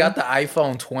sound like Hi. you got the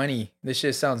iPhone 20. This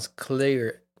shit sounds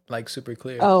clear, like super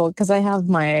clear. Oh, because I have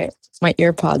my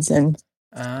earpods in.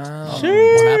 Oh.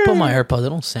 When I put my AirPods, they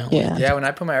don't sound. Yeah. Yeah, when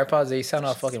I put my AirPods, they sound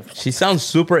all fucking. She sounds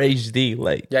super HD.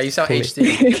 Like Yeah, you sound clear.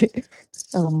 HD.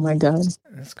 Oh my god.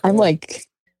 That's cool. I'm like,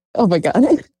 oh my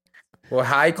god. Well,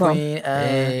 hi, Queen.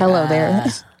 Hey, Hello there.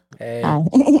 Hey. Hi.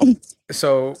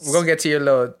 So we're gonna get to your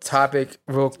little topic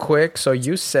real quick. So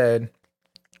you said,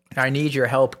 "I need your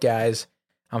help, guys.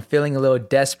 I'm feeling a little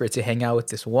desperate to hang out with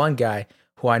this one guy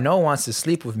who I know wants to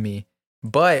sleep with me,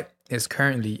 but is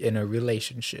currently in a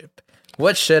relationship.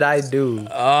 What should I do?"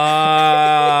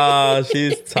 Ah,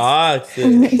 she's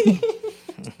toxic.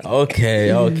 Okay.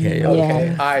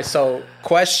 Yeah. All right. So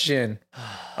question: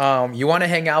 you want to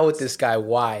hang out with this guy?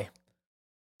 Why?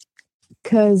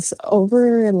 Because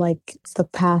over like the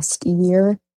past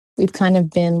year, we've kind of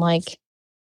been like,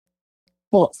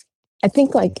 well, I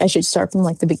think like I should start from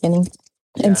like the beginning.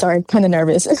 Yeah. And sorry, kind of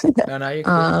nervous. No, you're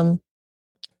cool.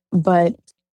 But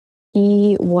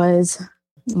he was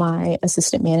my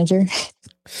assistant manager.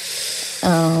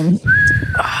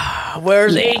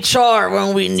 Where's HR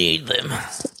when we need them?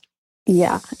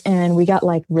 Yeah, and we got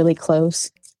like really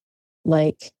close,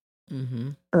 like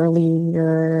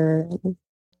earlier,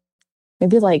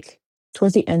 maybe like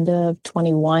towards the end of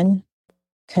 21,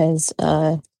 because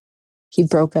he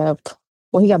broke up.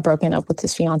 Well, he got broken up with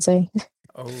his fiance.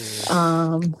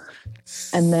 Oh.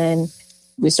 And then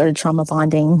we started trauma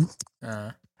bonding,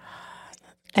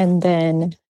 and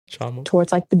then Trauma.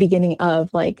 towards like the beginning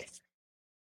of like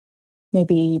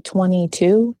maybe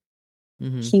 22.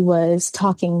 He was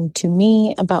talking to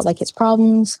me about like his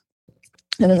problems,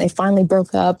 and then they finally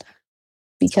broke up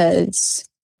because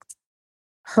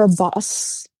her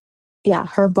boss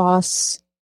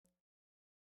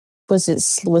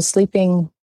was sleeping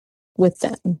with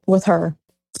her,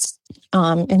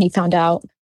 and he found out,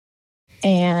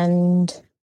 and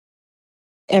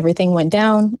everything went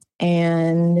down,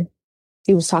 and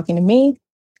he was talking to me,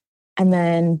 and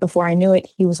then before I knew it,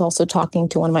 he was also talking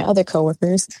to one of my other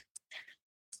coworkers.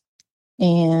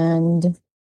 And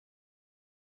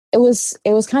it was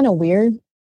kind of weird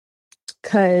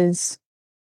because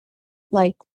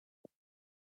like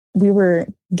we were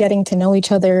getting to know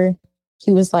each other.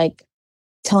 He was like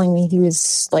telling me he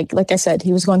was like I said,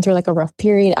 he was going through like a rough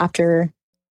period after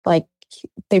like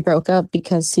they broke up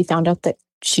because he found out that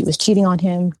she was cheating on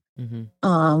him.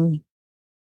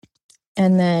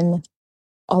 And then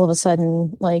all of a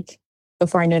sudden, like,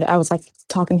 before I knew it, I was like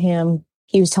talking to him.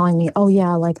 He was telling me, oh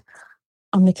yeah, like,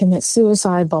 I'm gonna commit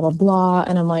suicide, blah, blah, blah.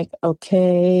 And I'm like,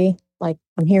 okay, like,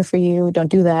 I'm here for you. Don't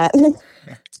do that.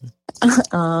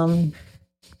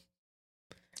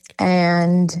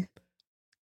 And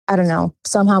I don't know,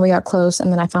 somehow we got close.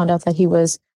 And then I found out that he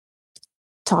was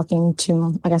talking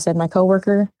to, like I said, my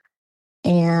coworker.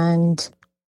 And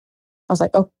I was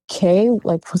like, okay,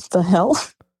 like, what the hell?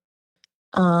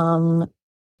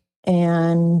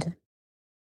 And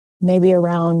maybe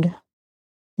around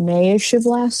May-ish of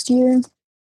last year,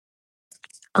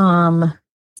 what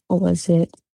was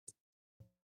it?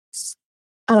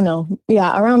 I don't know.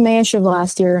 Yeah, around May-ish of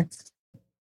last year,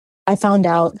 I found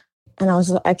out, and I was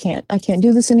like, I can't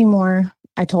do this anymore.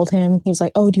 I told him. He was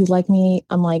like, oh, do you like me?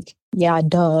 I'm like, yeah,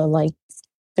 duh. Like,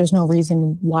 there's no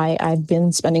reason why I've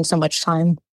been spending so much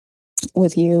time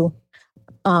with you.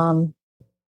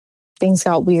 Things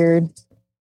got weird.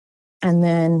 And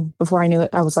then before I knew it,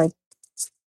 I was like,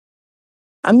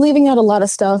 I'm leaving out a lot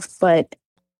of stuff, but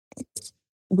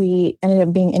we ended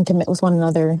up being intimate with one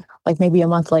another, like maybe a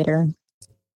month later.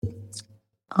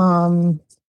 And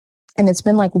it's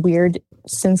been like weird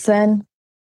since then.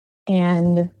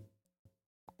 And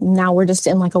now we're just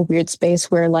in like a weird space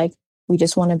where like we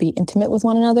just want to be intimate with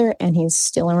one another, and he's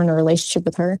still in a relationship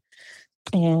with her.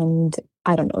 And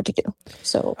I don't know what to do.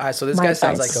 So, all right, so this guy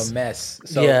sounds like a mess.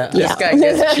 So this guy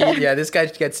gets cheated. This guy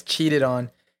gets cheated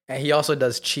on, and he also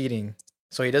does cheating.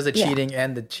 So he does the cheating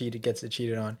and the gets it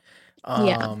cheated on.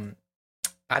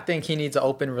 I think he needs an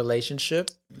open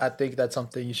relationship. I think that's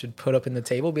something you should put up in the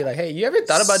table. Be like, hey, you ever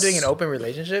thought about doing an open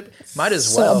relationship? Might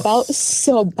as well. About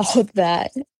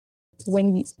that,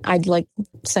 when I'd like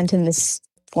sent in this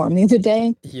form the other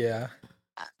day. Yeah.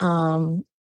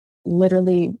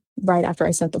 Literally right after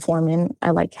I sent the form in,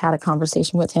 I like had a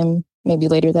conversation with him maybe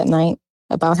later that night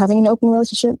about having an open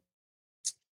relationship.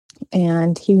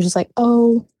 And he was just like,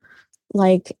 oh,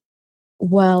 like,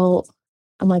 well,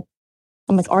 I'm like,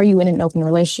 are you in an open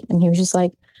relationship? And he was just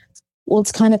like, well,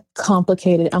 it's kind of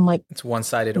complicated. I'm like, it's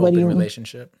one-sided open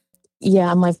relationship. Yeah.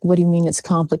 I'm like, what do you mean it's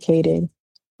complicated?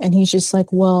 And he's just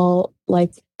like, well,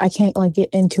 like, I can't like get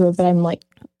into it, but I'm like,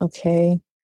 okay.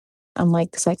 I'm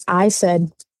like, 'cause like I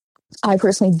said, I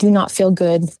personally do not feel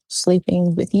good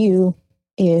sleeping with you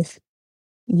if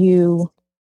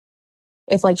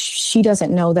like she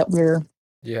doesn't know that we're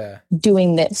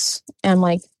doing this. And I'm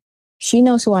like, she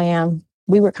knows who I am.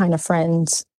 We were kind of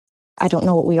friends. I don't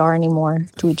know what we are anymore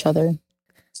to each other.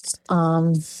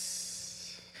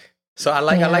 So I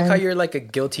like how you're like a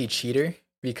guilty cheater,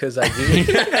 because like,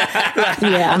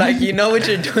 like you know what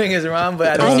you're doing is wrong, but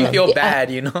at least you feel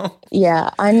bad, you know?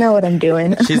 Yeah, I know what I'm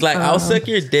doing. She's like, I'll suck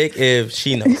your dick if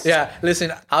she knows. Yeah,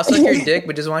 listen, I'll suck your dick,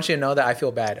 but just want you to know that I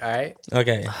feel bad, all right?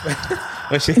 Okay.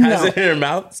 When she has it in her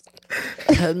mouth,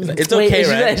 it's okay,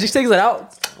 right? She takes it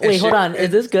out. Wait, hold on. Is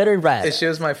this good or bad? It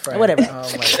shows my friend. Whatever.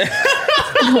 Oh my god.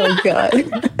 Oh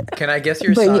god. Can I guess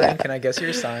your sign? Yeah. Can I guess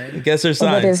your sign? Guess her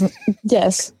sign.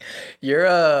 Yes. You're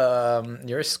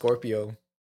a Scorpio.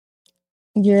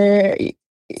 You're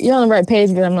on the right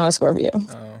page, but I'm not a Scorpio.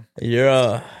 Oh. You're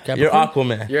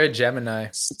Aquaman. You're a Gemini.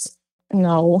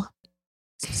 No.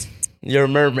 You're a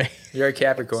mermaid. You're a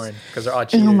Capricorn, because they're all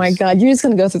cheaters. Oh my god, you're just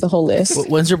gonna go through the whole list.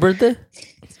 When's your birthday?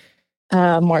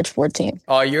 March 14th.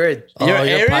 Oh, you're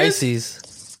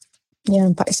Pisces. Yeah,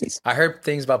 I'm Pisces. I heard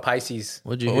things about Pisces.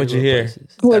 What'd you hear?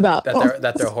 What about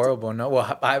that they're horrible? No,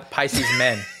 well, Pisces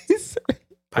men.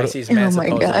 Pisces men. Oh my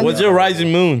god. What's your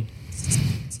rising moon?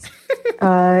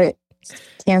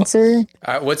 Cancer.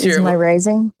 What's my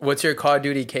rising? What's your Call of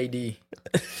Duty KD?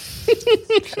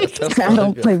 I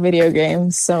don't play video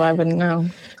games, so I wouldn't know.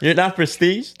 You're not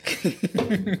Prestige?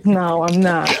 No, I'm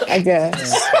not. I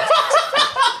guess.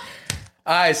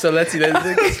 All right, so let's see.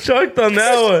 Choked on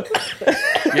that one.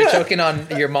 You're choking on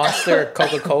your Monster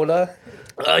Coca-Cola.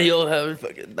 Oh, you'll have it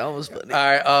fucking. That was funny.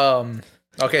 All right.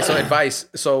 Okay. So advice.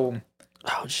 So.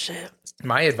 Oh shit.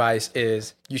 My advice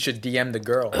is you should DM the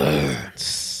girl.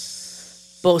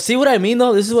 But see what I mean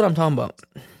though? This is what I'm talking about.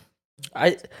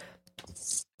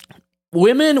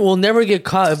 Women will never get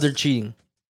caught if they're cheating,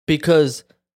 because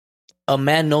a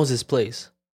man knows his place.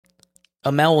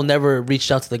 A man will never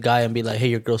reach out to the guy and be like, hey,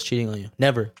 your girl's cheating on you.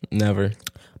 Never.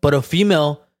 But a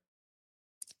female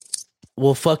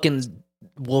will fucking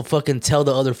tell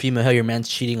the other female, hey, your man's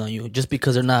cheating on you, just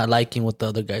because they're not liking what the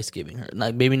other guy's giving her.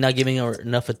 Like, maybe not giving her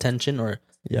enough attention, or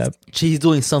she's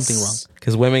doing something wrong.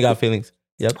 Because women got feelings.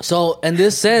 Yep. So in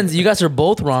this sense, you guys are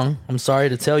both wrong. I'm sorry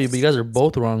to tell you, but you guys are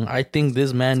both wrong. I think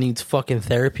this man needs fucking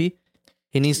therapy.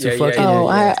 He needs to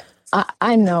fucking...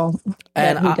 I know.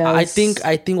 And that he does.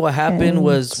 I think what happened And-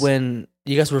 was when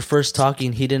you guys were first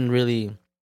talking, he didn't really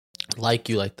like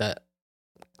you like that.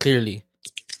 Clearly,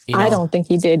 you know? I don't think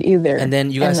he did either. And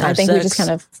then you guys and had I think sex. we just kind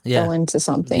of Yeah. fell into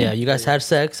something. Yeah, you guys had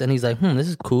sex, and he's like, "This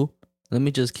is cool. Let me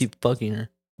just keep fucking her,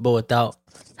 but without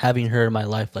having her in my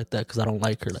life like that, because I don't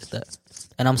like her like that."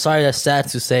 And I'm sorry, that's sad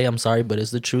to say. I'm sorry, but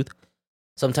it's the truth.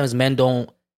 Sometimes men don't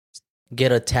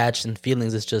get attached in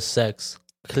feelings. It's just sex,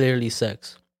 clearly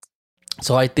sex.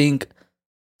 So I think,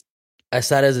 as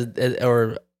sad as it,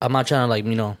 or I'm not trying to like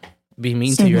be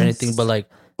mean to you or anything, but like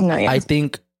No, yeah. I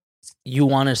think you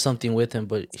wanted something with him,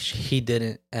 but he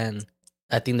didn't, and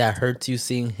I think that hurts you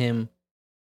seeing him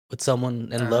with someone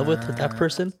in love with that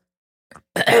person.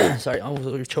 Sorry,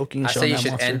 you're choking. I Sean, say you that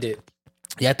should monster. end it.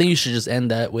 Yeah, I think you should just end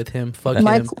that with him. Fuck him.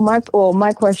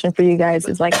 My question for you guys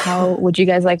is like, how would you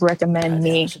guys like recommend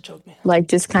me, like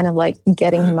just kind of like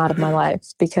getting him out of my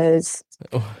life, because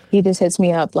he just hits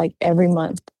me up like every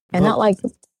month, and not like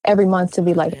every month to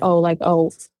be like, oh,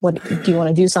 what do you want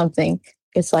to do something?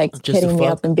 It's like Just to hitting me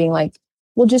fuck? up and being like,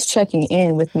 well, just checking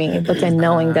in with me, but then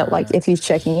knowing that like if he's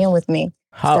checking in with me,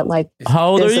 that like How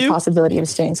old there's are the you? possibility of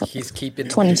staying something. He's keeping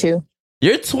 22.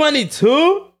 You're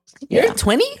 22 You're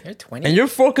 20? You're 20. and you're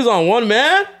focused on one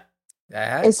man.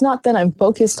 It's not that I'm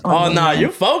focused on. Oh him, no, man. you're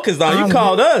focused on. You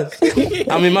called us.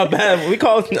 I mean, my bad. We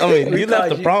called. I mean, you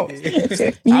left the problem.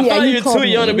 I Yeah, thought you you're called too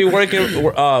young to me. be working,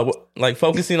 like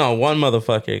focusing on one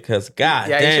motherfucker. Cause god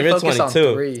Yeah, damn, you you're should focus on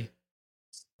 22. 3.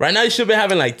 Right now, you should be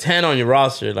having like 10 on your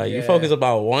roster. Like you Yeah. focus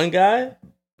about one guy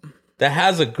that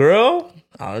has a girl.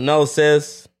 I don't know,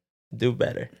 sis. Do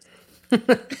better.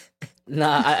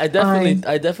 Nah, I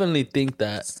definitely think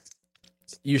that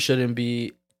you shouldn't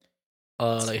be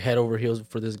like head over heels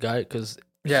for this guy, because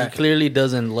Yeah. he clearly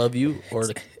doesn't love you or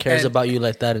cares And- about you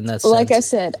like that in that sense. Like I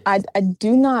said, I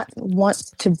do not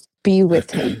want to be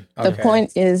with him. The Okay.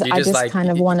 point is, You I just just like- kind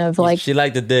of want to like, She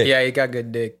liked the dick. Yeah, you got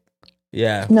good dick.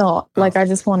 Yeah. no, like I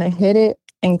just want to hit it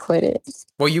and quit it.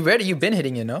 Well, you ready? You've been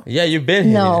hitting it, no? Yeah, you've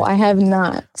been. No, here. I have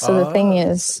not. So the thing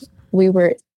is, we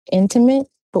were intimate,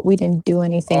 but we didn't do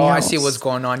anything Oh, else. I see what's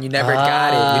going on. You never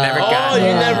got it. You never got Oh, it.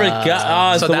 you never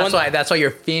got. So the that's one- why you're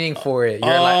fiending for it.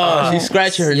 You're Oh, like, she's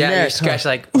scratching her yeah, neck. you scratch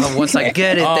like, oh, once I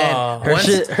get it, then her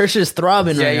once, shit's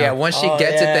throbbing yeah, right yeah. now. Once she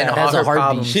gets it, then yeah. all Has a her heartbeat.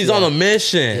 problems. She's yeah. on a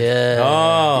mission. Yeah.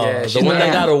 Oh, Yeah, the she's one that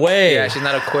not- got away. Yeah, she's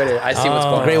not a quitter. I see what's Oh.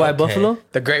 going Great on. White Buffalo?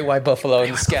 The great white buffalo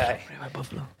in the sky. Great White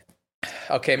Buffalo.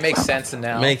 Okay, makes sense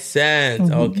now. Makes sense.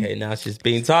 Mm-hmm. Okay, now she's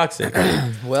being toxic.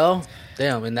 Well,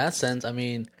 damn, in that sense, I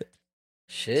mean,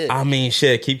 shit. I mean,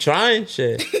 shit. Keep trying.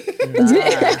 Shit.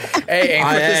 Hey, aim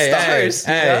for the stars.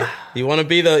 you know? You want to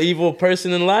be the evil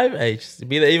person in life? Hey, just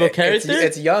be the evil character.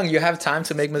 It's young. You have time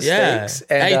to make yeah. mistakes.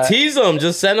 And, hey, tease them.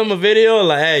 Just send them a video.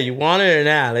 Like, hey, you want it or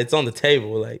not? It's on the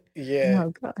table. Like, yeah.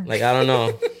 Oh god, I don't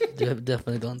know.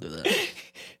 Definitely don't do that.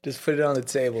 Just put it on the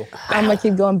table. I'm gonna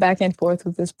keep going back and forth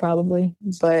with this probably,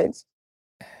 but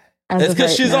as It's of 'cause right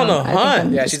she's now, on the I think hunt.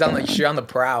 I'm Yeah, just she's on the gonna- she's on the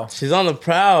prowl. She's on the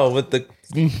prowl with the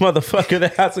motherfucker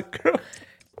that has a girl.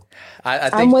 I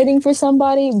I'm think waiting for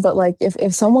somebody, but like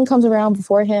if someone comes around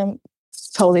before him,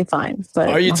 totally fine. But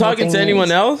Are you my whole talking to thing anyone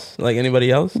is, else? Like anybody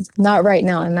else? Not right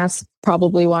now, and that's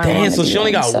probably why. I Damn, wanna so do she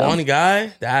only it, got so- one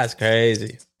guy? That's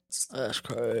crazy. That's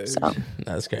crazy. So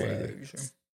That's crazy.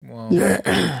 well,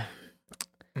 yeah,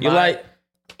 You like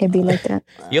it'd be like that.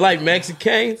 you like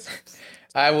Mexicans?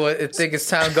 I think it's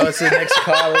time to go to the next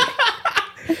caller.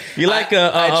 You like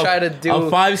I try to do-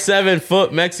 a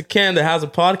 5'7" Mexican that has a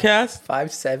podcast?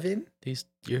 5'7"?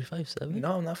 You're 5'7"?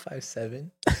 No, I'm not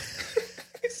 5'7".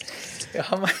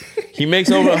 How am I? He makes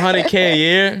over 100K a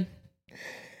year.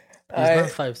 He's not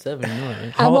 5'7", you know,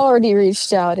 right? I've already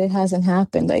reached out. It hasn't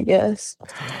happened, I guess.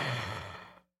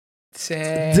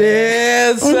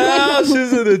 Damn, Sal,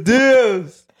 she's in the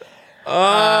dibs.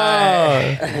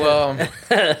 Oh, Well,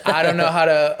 I don't know how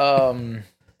to.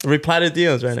 reply to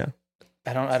DMs right now.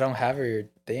 I don't have her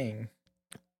thing,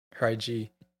 her IG.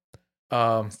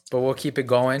 But we'll keep it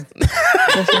going.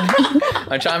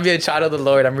 I'm trying to be a child of the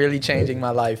Lord. I'm really changing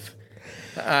my life.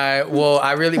 Well,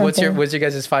 I really. What's your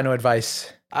guys' final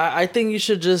advice? I think you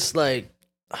should just like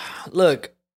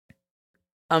look.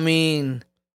 I mean,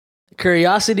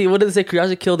 curiosity. What did it say?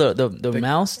 Curiosity killed the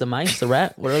mouse, the mice, the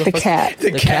rat, whatever. The fuck. cat.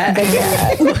 The cat.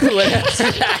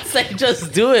 I say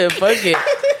just do it. Fuck it.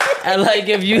 And like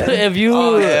if you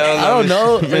I don't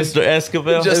know. Mr.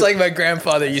 Escobar. Just like my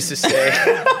grandfather used to say,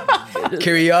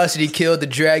 curiosity killed the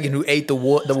dragon who ate the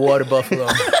water buffalo.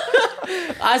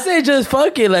 I say just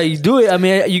fuck it. Like do it. I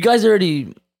mean, you guys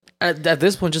already at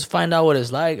this point just find out what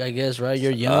it's like. I guess right.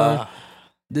 You're young.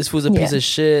 this fool's a piece of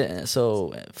shit.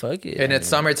 So fuck it. And it's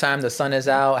summertime. The sun is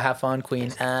out. Have fun,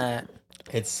 queen.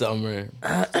 It's summer.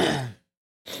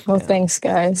 Well, thanks,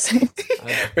 guys.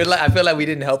 I feel like we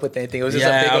didn't help with anything. It was just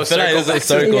a big old circle. It was a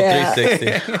circle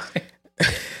 360.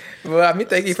 Well, I mean,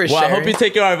 thank you for sharing. I hope you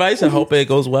take our advice. I hope it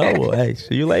goes well. Well, hey,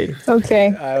 see you later. Okay.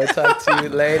 I will talk to you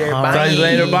later. Bye. Talk to you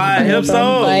later. Bye. Hit up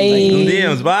so. Bye.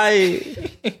 DMs. Bye.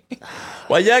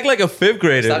 Why you act like a fifth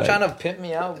grader? Stop trying to pimp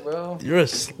me out, bro. You're a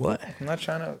slut. I'm not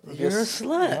trying to. You're a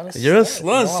slut. You're a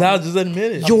slut. Sal just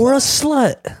admitted. You're a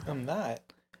slut. I'm not.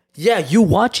 Yeah, you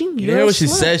watching? You hear what she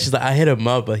said? She's like, I hit him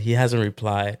up, but he hasn't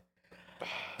replied.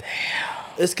 Damn.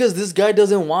 It's because this guy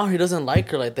doesn't want her. He doesn't like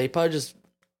her. Like, they probably just...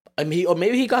 I mean, or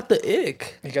maybe he got the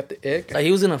ick. He got the ick? Like,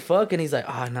 he was gonna fuck, and he's like,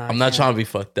 nah. I'm not trying to be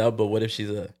fucked up, but what if she's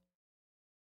a...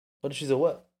 What if she's a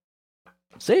what?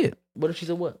 Say it. What if she's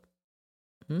a what?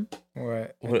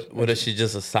 What if she's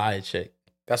just a side chick?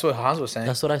 That's what Hans was saying.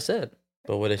 That's what I said.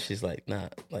 But what if she's like,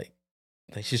 not like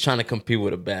she's trying to compete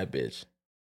with a bad bitch?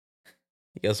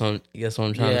 You guess what I'm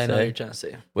trying to say? Yeah, I know what you're trying to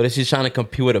say. What if she's trying to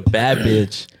compete with a bad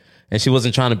bitch and she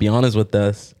wasn't trying to be honest with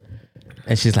us?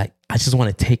 And she's like, I just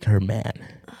want to take her man.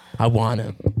 I want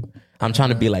him. I'm trying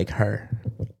to be like her.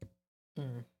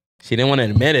 She didn't want to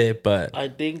admit it, but I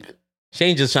think she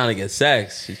ain't just trying to get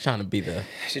sex. She's trying to be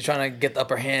She's trying to get the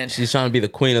upper hand. She's trying to be the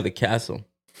queen of the castle.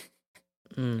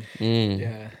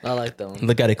 Yeah, I like that one.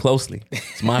 Look at it closely.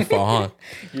 It's my fault,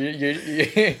 huh?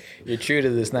 You're true to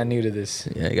this, not new to this.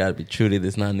 Yeah, you gotta be true to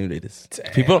this, not new to this.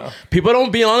 Damn. People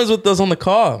don't be honest with us on the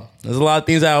call. There's a lot of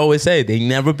things I always say. They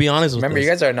never be honest with us. Remember, you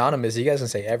guys are anonymous. You guys can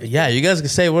say everything. Yeah, you guys can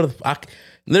say what the fuck.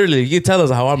 Literally, you can tell us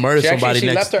how I murdered somebody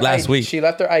last week. She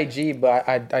left her IG, but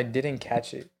I didn't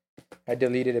catch it. I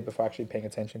deleted it before actually paying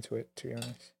attention to it, to be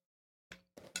honest.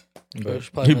 But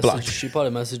she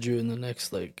probably messaged you in the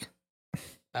next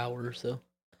hour or so.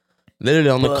 Literally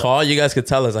on the call, you guys could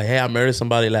tell us like, "Hey, I murdered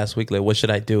somebody last week. Like, what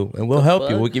should I do?" And we'll help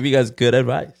you. We'll give you guys good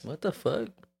advice. What the fuck?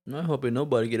 I'm not helping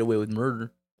nobody get away with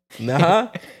murder. Nah.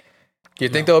 Do you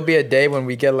think there'll be a day when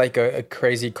we get like a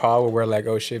crazy call where we're like,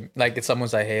 "Oh shit!" Like if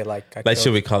someone's like, "Hey, like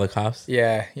should we call the cops?"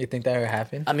 Yeah, you think that would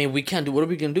happen? I mean, we can't do. What are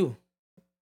we gonna do?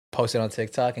 Post it on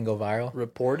TikTok and go viral.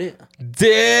 Report it.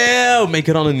 Damn, make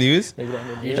it on the news.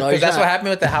 Because that's what happened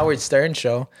with the Howard Stern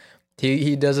show.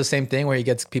 He does the same thing where he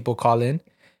gets people call in,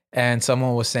 and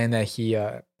someone was saying that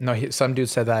some dude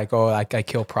said that I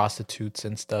kill prostitutes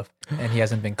and stuff, and he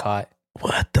hasn't been caught.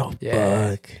 What the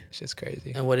fuck? It's just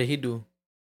crazy. And what did he do?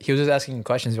 He was just asking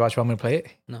questions. You want me to play it?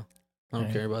 No, I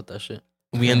don't care about that shit.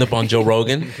 We end up on Joe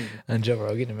Rogan. On Joe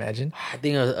Rogan, imagine. I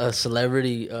think a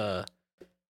celebrity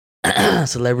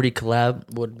celebrity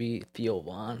collab would be Theo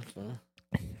Von.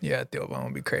 Yeah, Theo Von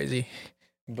would be crazy.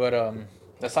 But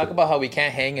let's talk about how we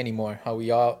can't hang anymore. How we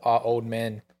all are old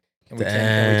men. And we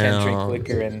can't drink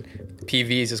liquor, and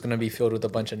PVs is gonna be filled with a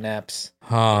bunch of naps.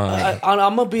 I'm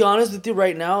gonna be honest with you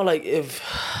right now. Like, if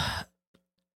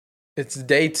it's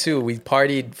day 2, we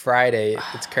partied Friday.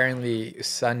 It's currently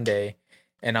Sunday,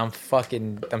 and I'm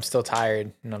still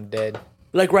tired and I'm dead.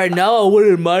 Like right now, I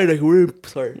wouldn't mind. Like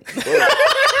sorry.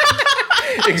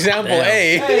 Example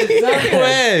A. Example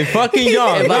A. Fucking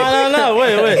yawn. No.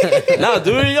 Wait. No,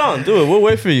 do your yawn. Do it. We'll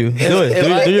wait for you. Do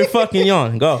it. Do your fucking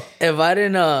yawn. Go. If I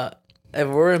didn't, if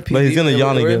we're in PV, but he's gonna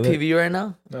yawn we're again. in PV right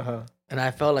now, and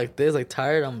I felt like this, like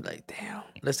tired. I'm like, damn.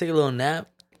 Let's take a little nap.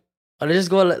 Or let's just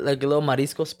go like a little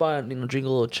marisco spot and drink a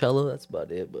little cello. That's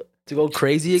about it. But to go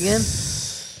crazy again,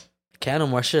 can't no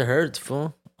more. Shit hurts,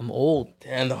 fool. I'm old.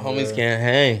 Damn, the homies can't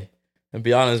hang. And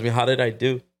be honest with me, how did I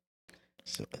do?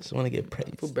 So I just want to get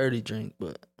praised. People barely drink,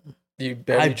 but you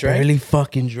barely drink? barely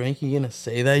fucking drink. You gonna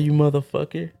say that, you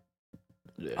motherfucker?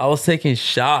 Yeah. I was taking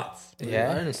shots.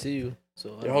 Yeah, I didn't see you.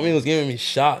 So your homie was giving me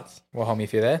shots. What homie?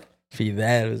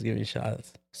 Fidel was giving me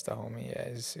shots. It's the homie. Yeah.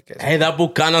 Hey, that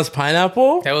Bucana's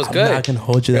pineapple. That was good. I'm not gonna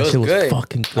hold you. That shit was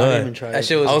fucking good. I didn't even try that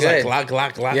shit was good. I was like,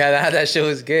 glock. Yeah, that shit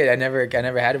was good. I never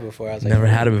had it before. I was like, never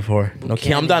had it before. No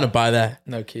key. I'm down to buy that.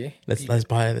 No key. Let's buy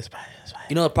it. Let's buy it.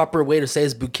 You know the proper way to say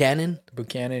is Buchanan?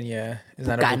 Buchanan, yeah. It's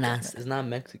not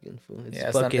Mexican food.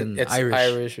 It's fucking it's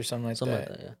Irish or something like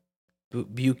that. Yeah.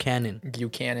 Buchanan.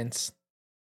 Buchanan's.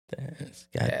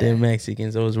 Goddamn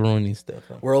Mexicans always ruining stuff.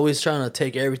 Huh? We're always trying to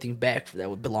take everything back that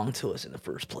would belong to us in the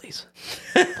first place.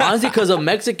 Honestly, because of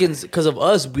Mexicans, because of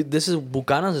us,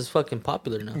 Bucana's is fucking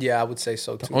popular now. Yeah, I would say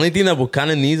so too. The only thing that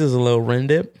Buchanan needs is a little rim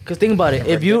dip. Because think about it.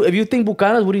 If you think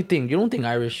Bucana's, what do you think? You don't think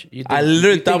Irish. I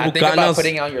literally thought Bucana's. I think about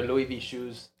putting on your Louis V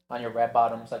shoes on your red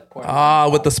bottoms, like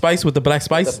with the spice, with the black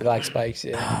spice. With the black spikes,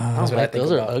 yeah. That's what I think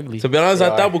those about. Are ugly. To be honest,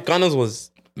 I thought Bucana's was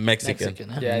Mexican.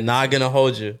 Yeah, not gonna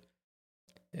hold you.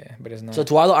 Yeah, but it's not. So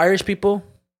to all the Irish people,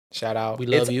 shout out. We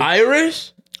love you.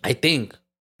 Irish? I think.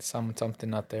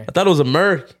 something out there. I thought it was a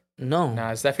Merc. No.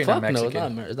 Nah, it's definitely not Fuck no,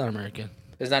 Mexican. it's not American.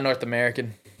 It's not North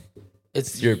American.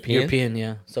 It's European? European,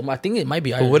 yeah. So I think it might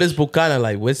be But Irish. what is Bucana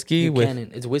like? Whiskey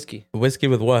Buchanan. It's whiskey. with whiskey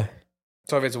with what?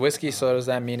 So if it's whiskey, so does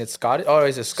that mean it's Scottish? Oh,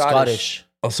 is it Scottish?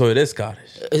 Oh, so it is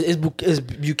Scottish. Is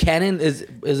Buchanan is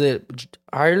it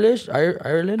Irish?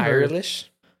 Ireland? Or Irish?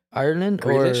 Or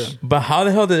But how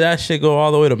the hell did that shit go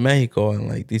all the way to Mexico and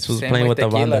like these was Same playing way with the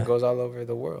tequila banda? goes all over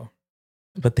the world.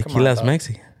 But Come on, tequila's dog.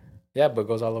 Mexican. Yeah, but it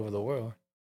goes all over the world.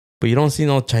 But you don't see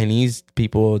no Chinese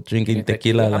people drinking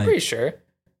tequila I'm like pretty sure.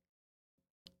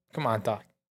 Come on, Doc.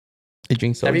 they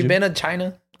drink soju. Have you been to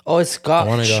China? oh, it's I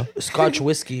wanna Scotch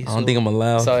whiskey. I don't think I'm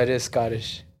allowed. So it is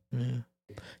Scottish.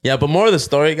 Yeah, but more of the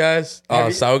story, guys. Have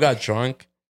you- Sao got drunk.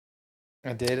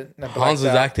 I did. I Hans was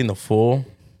blacked out. acting the fool.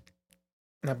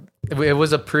 It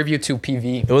was a preview to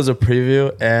PV. It was a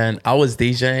preview, and I was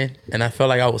DJing, and I felt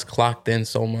like I was clocked in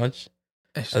so much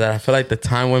that I feel like the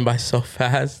time went by so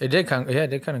fast. It did kind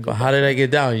of, go. But how did I get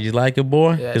down? You like it,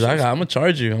 boy? Yeah, Because she I'm was- gonna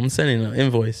charge you. I'm sending an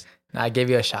invoice. I gave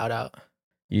you a shout out.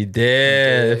 You did.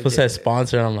 did, If it said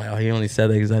sponsor, I'm like, oh, he only said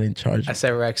that because I didn't charge I you.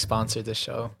 said Rex sponsored the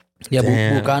show. Yeah,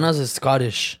 Damn. Bucana's is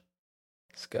Scottish.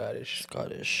 Scottish.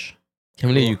 Scottish.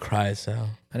 Can't believe you cried, Sal.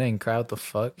 I didn't cry. What the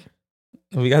fuck?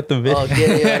 We got the video. Oh, get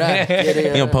it, yeah, get it,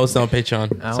 You gonna post it on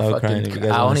Patreon. I Sal don't crying. If you fucking.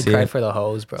 guys I wanna only see cried it. for the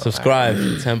hoes, bro. Subscribe.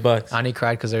 $10. I only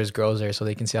cried because there's girls there, so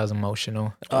they can see I was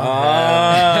emotional.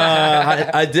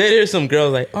 I did hear some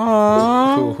girls like,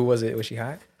 oh, Who was it? Was she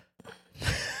hot?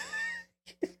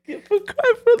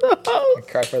 cry for the house. I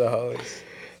cried for the hoes.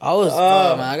 I was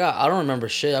fuck, man. I don't remember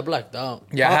shit. I blacked out.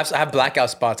 Yeah, I have blackout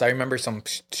spots. I remember some.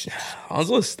 Hans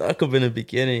was stuck up in the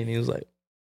beginning. He was like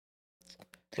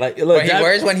look,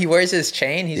 When he wears his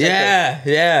chain, he's yeah,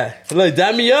 yeah. Look,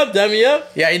 dab me up.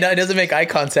 yeah. He doesn't make eye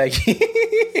contact.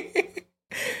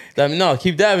 No,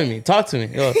 keep dabbing me. Talk to me.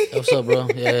 Go. What's up, bro?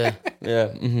 Yeah.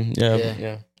 Yeah,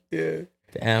 Yeah. Yeah.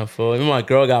 Damn, fool. Even my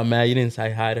girl got mad. You didn't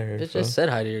say hi to her. It fool. just said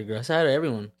hi to your girl. I said hi to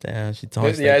everyone. Damn, she told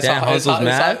us. Yeah, Like, damn, Hans was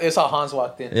mad. It's how Hans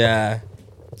walked in. Yeah.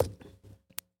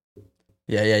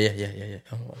 Yeah.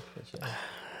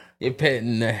 You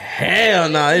paying the hell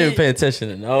no. I didn't pay attention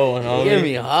to no one. You get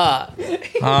me hot.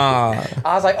 Ah.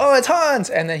 I was like, oh, it's Hans.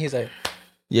 And then he's like,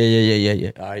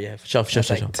 Yeah. All right, yeah. For sure.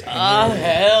 Oh,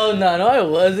 hell no. No, I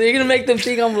wasn't. You're going to make them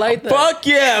think I'm like that. Fuck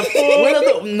yeah,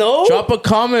 fool. No. Drop a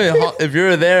comment if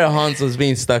you're there. Hans was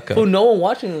being stuck up. Who? No one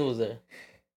watching this was there.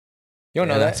 you don't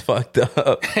know That's that? fucked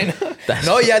up.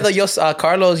 No, yeah, the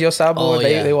Carlos, Yosabo, Oh,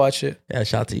 yeah. they watch it. Yeah,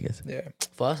 shout out to you guys. Yeah.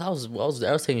 Fuck, I was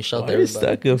taking shots Why there. are you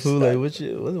stuck up, fool? Like,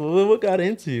 what got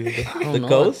into you? The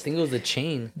ghost? I think it was the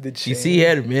chain. You see, he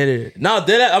had admitted it. No,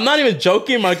 I'm not even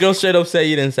joking. My girl straight up said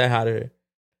you didn't say hi to her.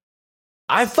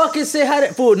 I fucking say hi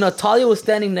to... Fool, Natalia was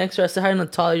standing next to her. I said hi to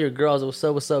Natalia, your girl. I was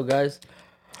like, what's up, guys?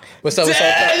 What's up?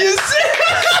 Damn, you see?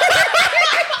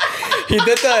 He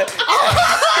did that.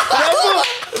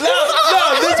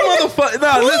 No, this motherfucker.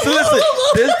 No, listen.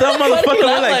 This dumb motherfucker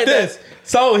went like this.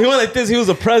 So he went like this. He was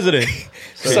a president.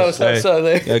 So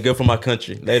there. Yeah, good for my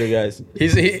country. Later, guys.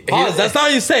 He's That's not how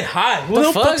you say hi. Who The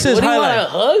the fuck? fuck says What do you hi? want, a Like?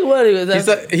 hug? What is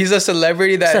that? he's a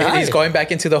celebrity Say that hi. he's going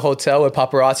back into the hotel with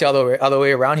paparazzi all the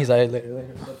way around. He's like, later.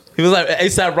 He was like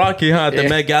ASAP Rocky, huh? At the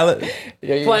Met Gala.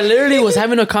 Yeah, Well, I literally was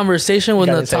having a conversation with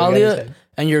Gotta say, Natalia gotta say.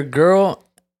 and your girl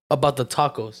about the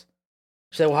tacos.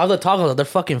 She said, well, how's the tacos? They're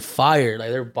fucking fire. Like,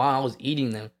 they're bomb. I was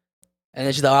eating them. And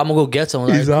then she's like, I'm going to go get some.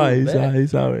 He's like, high. cool, bet.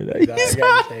 He's high right now. You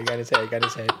gotta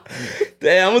say.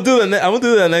 Damn, I'm gonna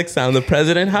do that next time. The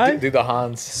president high. Do the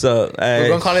Hans. So We're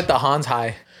gonna call it the Hans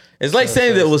high. It's like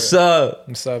saying that what's up.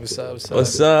 What's up?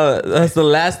 What's up? That's the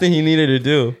last thing he needed to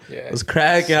do. Yeah. What's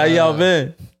cracking? How y'all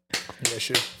been? Yeah,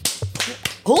 shoot.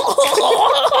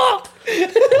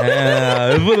 Yeah,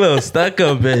 it's a little stuck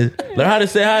up, bitch. Learn how to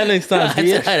say hi next time, I said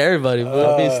bitch. hi to everybody,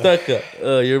 bro. Be stuck up.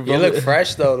 You look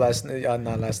fresh though. Last night,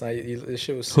 this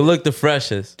shit was. Who looked the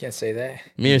freshest? Can't say that.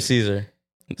 Me or Caesar?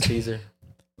 Caesar.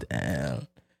 Damn.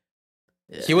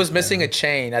 He was missing a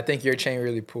chain. I think your chain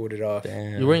really pulled it off.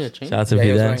 Damn. You wearing a chain? Shout out to Yeah,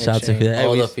 he was Fidel. wearing a Shout out to chain. Fidel. Hey,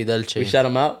 Oh, we, the Fidel chain. we shout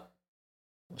him out.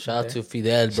 Shout out to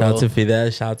Fidel, bro. Shout out to Fidel.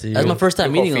 Shout out to you. That's my first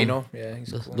time meeting him. Fino. Yeah,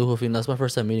 he's cool. Lujo Fino. That's my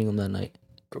first time meeting him that night.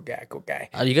 Good guy.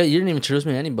 You didn't even introduce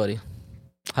me to anybody.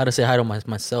 How to say hi to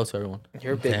myself to everyone.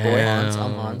 You're a big boy, Hans.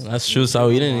 I'm Hans. That's true. So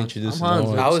you didn't I'm introduce Hans. no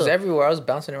one. I was What's up? everywhere. I was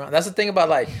bouncing around. That's the thing about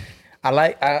like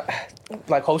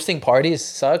hosting parties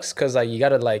sucks because like you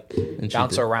gotta like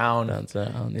bounce around. Bounce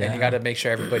around, And you gotta make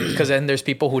sure everybody, because then there's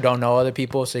people who don't know other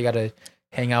people, so you gotta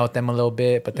hang out with them a little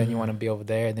bit. But then you want to be over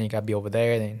there, and then you gotta be over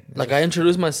there. Then Like, I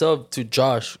introduced myself to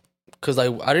Josh because I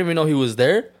didn't even know he was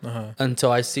there Uh-huh.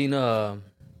 until I seen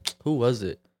who was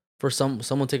it? For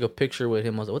someone take a picture with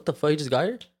him. I was like, what the fuck? He just got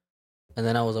here? And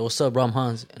then I was like, "What's up, bro? I'm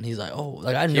Hans." And he's like, "Oh,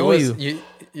 like I know you."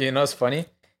 You know, it's funny.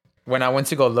 When I went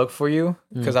to go look for you,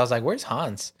 because I was like, "Where's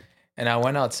Hans?" And I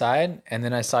went outside, and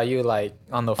then I saw you like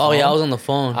on the phone. Oh yeah, I was on the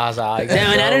phone. I was like,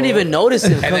 damn, and I didn't even notice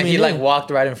him. And then he like in.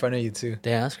 walked right in front of you too.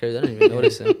 Damn, that's crazy. I didn't even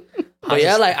notice him. But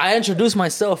yeah, like I introduced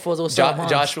myself. What's up, Hans?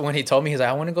 Josh, when he told me, he's like,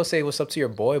 "I want to go say what's up to your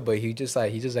boy," but he just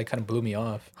kind of blew me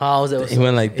off. How was it? He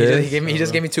went like this. He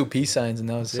just gave me 2 peace signs, and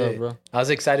that was What's it. up, bro? I was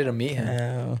excited to meet him.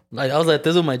 Yeah. Like I was like,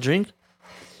 "This is my drink."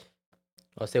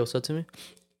 I'll say what's up to me.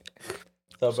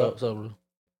 What's up, What's up, bro?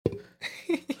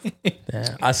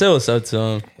 Yeah. I said what's up to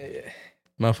him.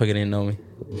 Motherfucker didn't know me.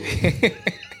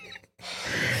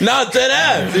 No, to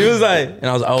that. He was like, and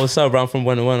I was like, "Oh, what's up, bro? I'm from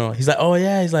Bueno. He's like, "Oh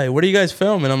yeah." He's like, "Where do you guys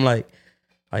film?" And I'm like,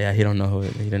 "Oh yeah, he don't know who.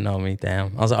 He didn't know me.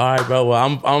 Damn." I was like, "All right, bro.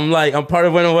 Well, I'm part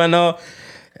of Bueno.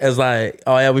 It's like,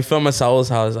 "Oh yeah, we filmed at Saul's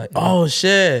house." Like, "Oh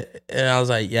shit." And I was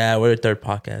like, "Yeah, we're a third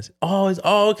podcast."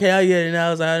 Okay, I get it now.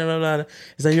 I was like, blah, blah, blah.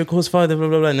 He's like, "You're cool as fuck, blah, blah,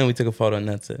 blah." And then we took a photo and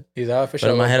that's it. He's out for But sure.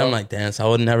 in my head, I'm like, "Damn,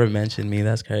 Saul would never mention me.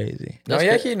 That's crazy." No,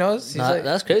 yeah, he knows. He's like,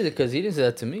 That's crazy because he didn't say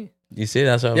that to me. You see,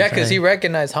 that's what I'm yeah, because he saying.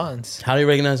 recognized Hans. How do you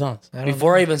recognize Hans?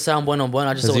 Before I even sound bueno,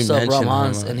 I just said, Because "What's you up, bro? I'm mentioned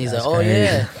Hans," him, and he's that's like, "Oh crazy.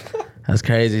 yeah." That's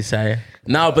crazy, say.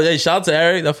 No, but hey, shout out to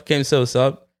Eric. That came say what's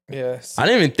up. Yes. I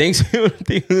didn't even think he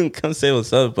would come say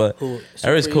what's up, but Who?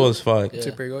 Eric's Super cool Ego? as fuck. Yeah.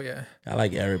 Super ego, yeah. I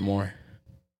like Eric more.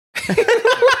 Shout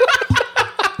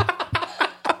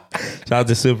out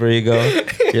to Super Ego.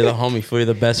 You're the homie, fool. You're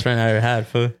the best friend I ever had,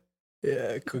 fool.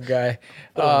 Yeah, cool guy.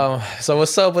 So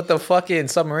what's up with the fucking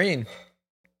submarine?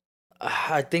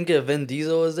 I think Vin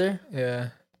Diesel was there. Yeah.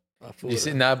 I You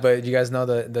see, but you guys know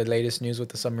the latest news with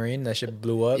the submarine? That shit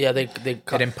blew up. Yeah, It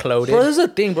imploded. Bro, this is the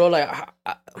thing, bro. Like,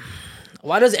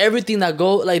 why does everything that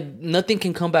go like nothing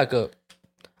can come back up?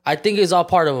 I think it's all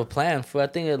part of a plan. I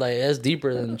think it's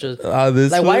deeper than just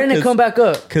like why didn't it come back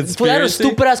up? Fool, that a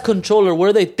stupid ass controller. What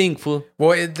do they think, fool?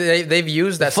 Well, they've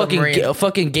used that submarine.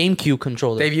 Fucking GameCube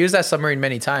controller. They've used that submarine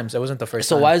many times. It wasn't the first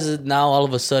So time. why is it now all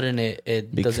of a sudden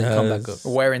it doesn't come back up?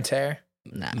 Wear and tear.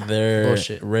 Nah, They're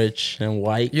bullshit. rich and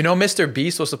white. You know, Mr.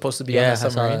 Beast was supposed to be on Yeah, that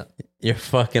submarine. You're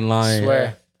fucking lying. I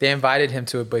swear. They invited him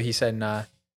to it, but he said nah.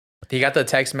 He got the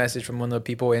text message from one of the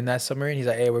people in that submarine. He's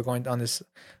like, "Hey, we're going on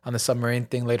the submarine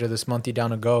thing later this month. You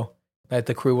down to go? Like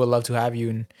the crew would love to have you."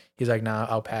 And he's like, "Nah,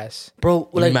 I'll pass." Bro,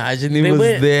 like, Imagine he was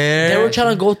there. They were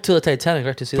trying to go to the Titanic,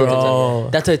 right? To see the Bro.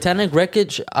 Titanic. That Titanic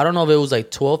wreckage, I don't know if it was like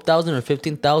 12,000 or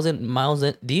 15,000 miles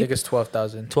I deep. think it's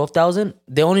 12,000. 12,000?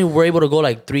 They only were able to go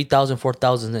like 3,000,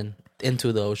 4,000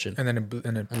 into the ocean. And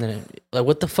then Like,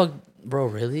 what the fuck? Bro,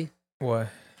 really? what?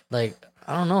 Like,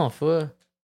 I don't know.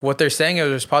 What they're saying is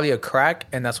there's probably a crack,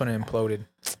 and that's when it imploded.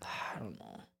 I don't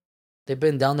know. They've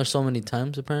been down there so many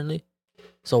times, apparently.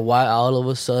 So why all of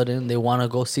a sudden they want to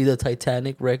go see the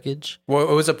Titanic wreckage? Well,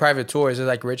 it was a private tour. Is it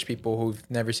like rich people who've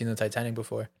never seen the Titanic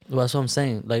before? Well, that's what I'm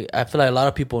saying. Like, I feel like a lot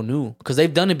of people knew because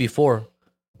they've done it before.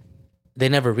 They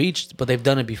never reached, but they've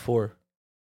done it before.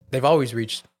 They've always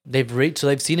reached. They've reached, so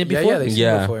they've seen it before. Yeah, they've seen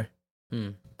it before. Hmm.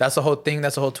 That's the whole thing.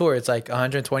 That's the whole tour. It's like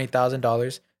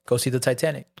 $120,000. Go see the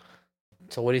Titanic.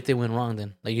 So what do you think went wrong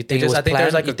then? Like, you think They it was just- I think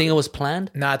there's planned? like You a- think it was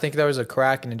planned? Nah, I think there was a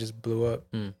crack and it just blew up.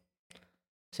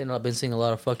 I've been seeing a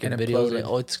lot of fucking And it videos imploded. like,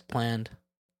 oh, it's planned.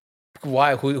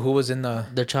 Why? Who was in the?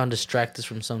 They're trying to distract us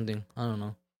from something. I don't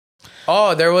know.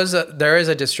 Oh, there is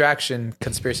a distraction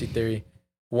conspiracy theory.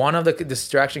 One of the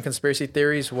distraction conspiracy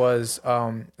theories was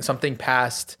something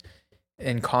passed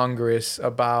in Congress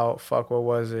about what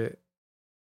was it?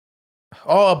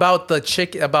 Oh, about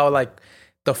about like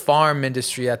the farm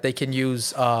industry that they can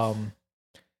use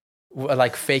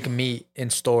like fake meat in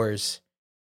stores.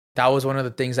 That was one of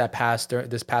the things that passed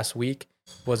this past week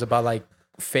was about like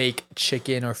fake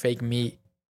chicken or fake meat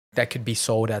that could be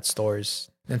sold at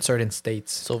stores in certain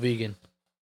states. So vegan.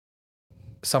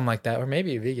 Something like that. Or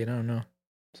maybe vegan. I don't know.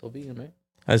 So vegan, right?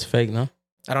 That's fake, no?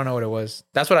 I don't know what it was.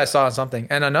 That's what I saw on something.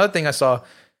 And another thing I saw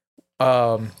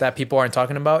that people aren't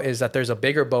talking about is that there's a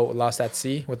bigger boat lost at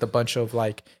sea with a bunch of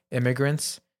like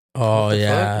immigrants. Oh,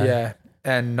 yeah. Yeah.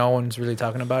 And no one's really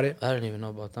talking about it. I didn't even know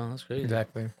about that. That's crazy.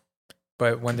 Exactly.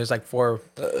 But when there's like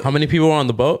How many people were on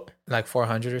the boat? like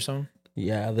 400 or something.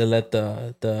 Yeah, they let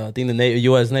the I think the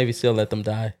U.S. Navy still let them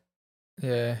die.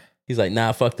 Yeah. He's like,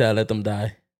 nah, fuck that, let them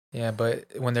die. Yeah. But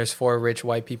when there's 4 rich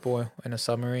white people in a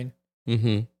submarine,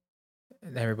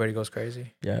 Mm-hmm. everybody goes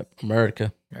crazy. Yeah,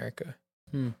 America. America.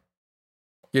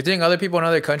 You think other people in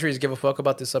other countries give a fuck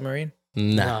about this submarine?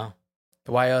 Nah,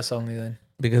 Why us only then?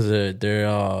 because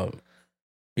they're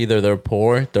either they're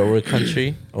poor, third world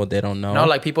country, or they don't know. No,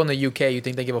 like people in the UK, you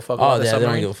think they give a fuck oh about the yeah, they don't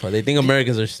submarine? give a fuck. They think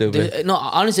Americans are stupid. No,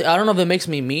 honestly, I don't know if it makes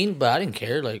me mean, but I didn't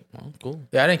care. Like, oh, cool.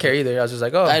 Yeah, I didn't care either. I was just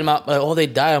like, oh, They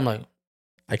die. I'm like,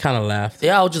 I kind of laughed.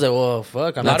 Yeah, I was just like, well,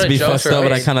 fuck. I'm Not to be fucked up,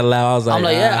 but I kind of laughed. I was like, I'm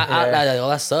like, yeah, yeah. oh,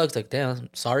 that sucks. Like, damn, I'm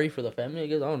sorry for the family. I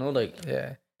guess I don't know. Like,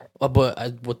 Yeah. but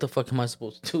what the fuck am I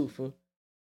supposed to do? Fool?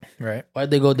 Right.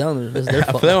 Why'd they go down there? It's their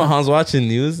I fault. feel like when Hans watching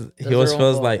news, he their always own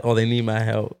feels fault. like, oh, they need my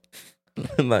help.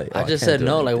 Like, I just can't said do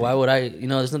no. Like, anything. why would I? You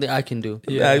know, there's nothing I can do.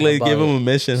 Yeah, like, about give him it. a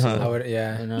mission, I huh? would,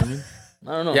 yeah. You know what I mean?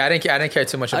 I don't know. Yeah, I didn't care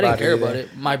too much I about didn't care it. about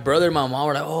it. My brother and my mom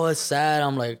were like, "Oh, it's sad."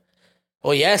 I'm like,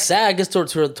 "Oh yeah, it's sad. I guess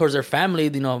towards their family,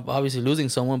 you know, obviously losing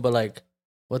someone, but like,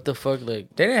 what the fuck,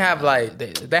 like." They didn't have like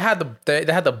they had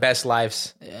the best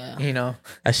lives. Yeah. You know,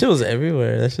 That shit was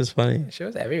everywhere. That's just funny. she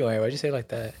was everywhere. Why'd you say it like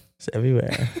that? It's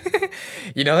everywhere.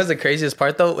 You know what's the craziest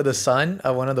part though? With the son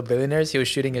of one of the billionaires, he was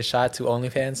shooting a shot to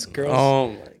OnlyFans girls. Oh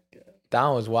my god, That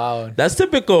one was wild. that's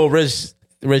typical rich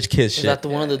kid Is shit. that the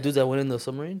one of the dudes that went in the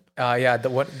submarine? Yeah,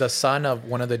 the son of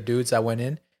one of the dudes that went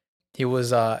in. He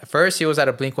was first he was at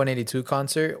a Blink-182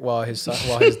 concert while his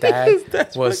dad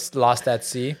was lost at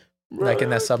sea, like in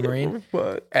that submarine.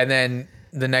 And then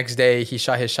the next day he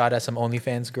shot his shot at some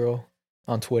OnlyFans girl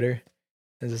on Twitter.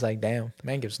 It's just like, damn,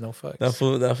 man gives no fucks. That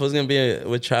fool's gonna be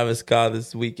with Travis Scott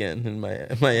this weekend in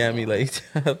Miami. Like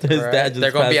after his dad just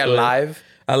they're gonna be passed at away. Live.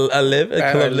 I live at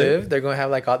I Club live. They're gonna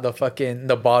have like all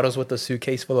the bottles with the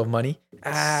suitcase full of money.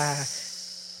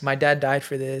 My dad died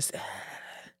for this.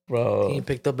 bro. He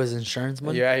picked up his insurance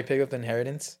money. Yeah, he picked up the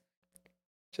inheritance.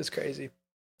 Just crazy.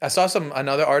 I saw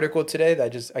another article today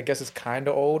that I guess it's kind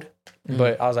of old,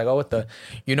 but I was like, oh,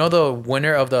 the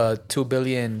winner of the $2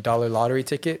 billion lottery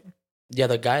ticket? Yeah,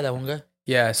 that one guy.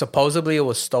 Yeah, supposedly it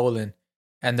was stolen,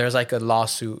 and there's like a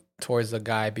lawsuit towards the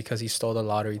guy because he stole the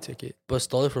lottery ticket. But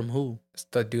stole it from who? It's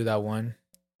the dude that won.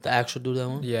 The actual dude that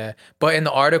won? Yeah, but in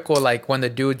the article, like when the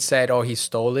dude said, "Oh, he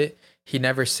stole it," he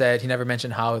never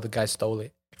mentioned how the guy stole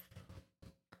it.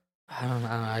 I don't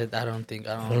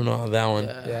know how that one.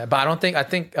 Yeah, but I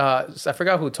think I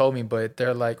forgot who told me, but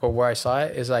they're like, or where I saw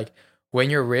it is like, when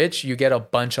you're rich, you get a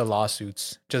bunch of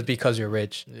lawsuits just because you're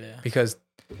rich. Yeah. Because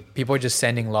people are just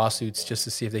sending lawsuits just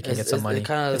to see if they can get some money.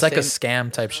 kinda It's the like a same-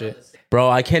 scam type shit. Bro,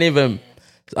 I can't even.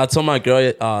 I told my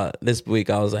girl this week,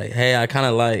 I was like, hey, I kind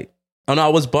of like. Oh no, I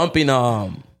was bumping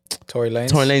Tory Lanez.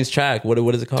 Tory Lane's track. What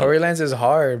is it called? Tory Lanez is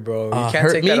hard, bro. You can't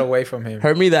Hurt take Me? that away from him.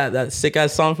 Heard me that sick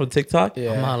ass song from TikTok.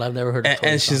 Yeah. Come on, I've never heard of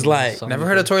Tory And she's song- like, song Never before.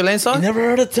 heard a Tory Lanez song? You never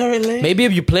heard of Tory Lane? Maybe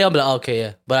if you play, I'll be like, okay,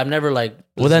 yeah. But I've never like.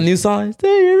 With that new song, do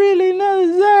you really not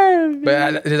deserve me?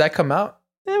 But did that come out?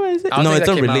 No, think it's that came out,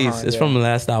 unreleased. huh? It's Yeah. from the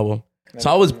last album. So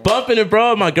I was bumping it,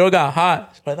 bro. My girl got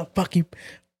hot. She's like, the fuck you?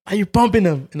 Why you bumping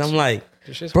him? And I'm like,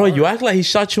 This shit's bro, hard. you act like he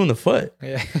shot you in the foot.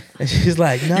 Yeah. And she's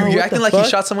like, no. You what acting the like fuck?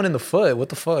 he shot someone in the foot. What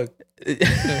the fuck? You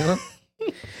know?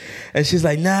 And she's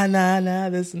like, nah,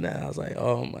 this and that. I was like,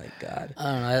 oh my God. I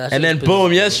don't know. that And then shit's boom,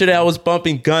 been- yesterday I was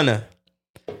bumping Gunna.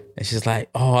 And she's like,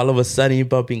 oh, all of a sudden you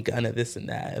bumping Gunna, this and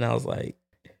that. And I was like,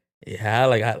 yeah,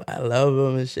 like I love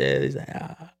him and shit. He's like,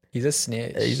 He's a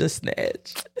snitch. he's a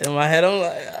snitch. In my head, I'm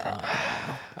like,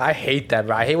 I hate that,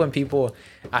 bro. I hate when people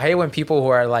who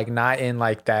are like not in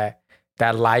like that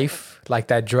life, like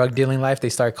that drug dealing life, they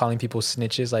start calling people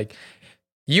snitches. Like,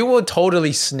 you would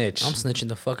totally snitch. I'm snitching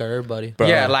the fuck out of everybody. Bro.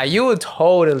 Yeah, like you would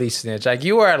totally snitch. Like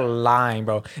you are lying,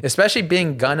 bro. Especially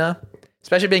being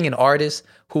an artist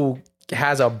who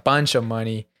has a bunch of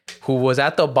money, who was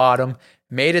at the bottom,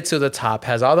 made it to the top,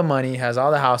 has all the money, has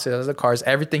all the houses, has the cars,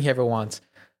 everything he ever wants.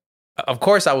 Of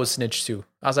course I was snitched too.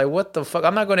 I was like, what the fuck?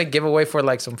 I'm not gonna give away for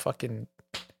like some of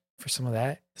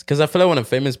that. because I feel like when a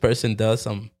famous person does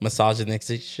some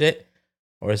misogynistic shit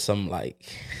or some like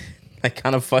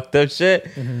kind of fucked up shit,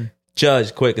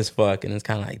 judge quick as fuck. And it's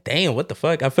kind of like, damn, what the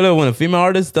fuck? I feel like when a female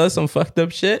artist does some fucked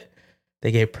up shit,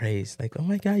 they get praised. Like, oh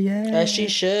my God, yeah. As she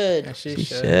should. She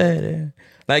should. Yeah.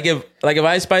 Like if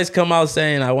Ice Spice come out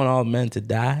saying I want all men to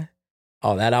die,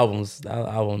 oh, that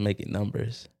album making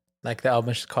numbers. Like the album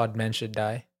is called Men Should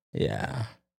Die. Yeah.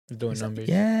 It's doing numbers.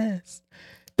 Yes.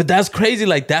 But that's crazy.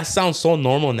 Like that sounds so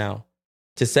normal now.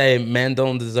 To say men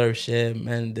don't deserve shit,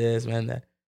 men this, men that.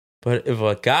 But if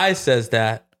a guy says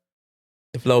that,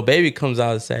 if Lil Baby comes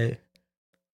out and say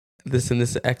this and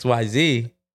this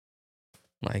XYZ,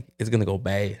 like it's gonna go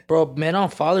bad. Bro, men on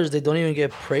Father's Day don't even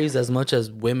get praised as much as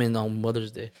women on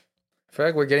Mother's Day. I feel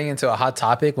like we're getting into a hot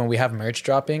topic when we have merch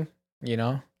dropping, you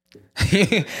know?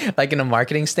 Like in a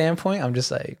marketing standpoint, I'm just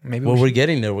like, maybe Well, we're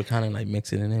getting there. We're kind of like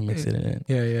mixing it in.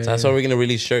 Yeah. So that's why we're gonna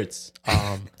release shirts.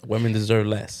 Women deserve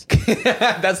less.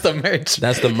 That's the merch.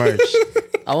 That's the merch.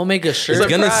 I'm gonna make a shirt. It's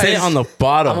gonna say on the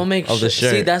bottom I'm gonna make of the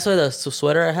shirt. See, that's why the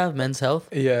sweater I have, Men's Health.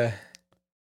 Yeah.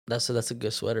 That's a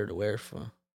good sweater to wear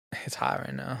for. It's hot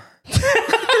right now.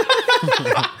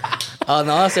 Oh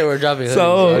no, I say we're dropping hoodies.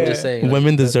 So I'm just saying.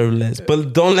 women deserve less,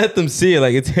 but don't let them see it.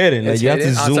 Like it's hidden. Like It's you have to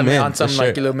hidden zoom in on some for sure.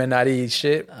 like Illuminati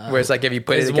shit, where it's like if you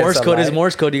put it It's against Morse a code. It's light,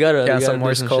 Morse code. You gotta. Yeah, you some gotta do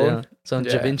Morse shit, code. Some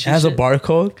Yeah. Da Vinci. It has a shit.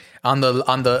 barcode.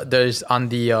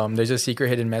 there's a secret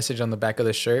hidden message on the back of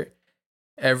the shirt.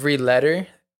 Every letter,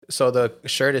 so the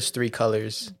shirt is 3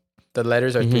 colors. The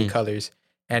letters are 3 colors,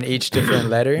 and each different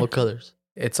letter, What colors?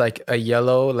 it's like a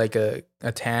yellow, like a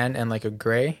tan, and like a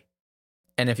gray.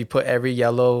 And if you put every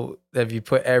yellow letter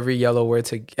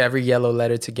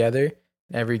together,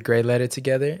 every gray letter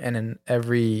together, and then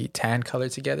every tan color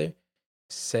together,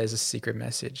 says a secret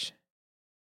message.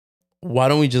 Why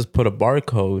don't we just put a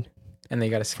barcode And they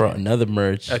got to for another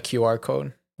merch? a QR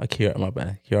code. A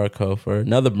QR code for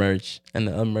another merch, and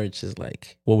the other merch is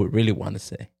like what we really want to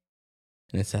say,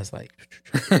 and it says like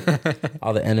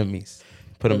all the enemies.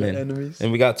 Put them in, Enemies.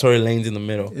 and we got Tory Lanez in the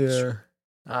middle. Yeah.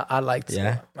 I like this.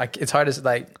 Yeah. Like it's hard to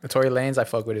like Tory Lanez. I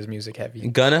fuck with his music heavy.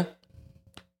 Gunna.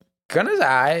 Gunna's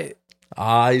alright.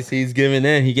 He's giving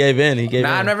in. He gave in.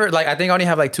 I never like. I think I only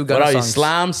have like 2 Gunna What are you,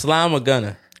 songs. Slime or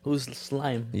Gunna? Who's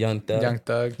slime? Young Thug. Young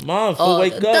Thug. Mom, fool,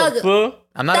 wake up, Thug. fool.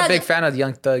 I'm not a big fan of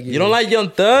Young Thug. You don't like Young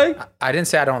Thug? I didn't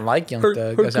say I don't like Young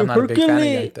Thug. I said I'm not a big fan of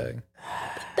Young Thug.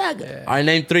 Yeah. All right,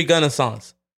 name 3 Gunna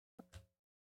songs.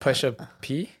 Pusha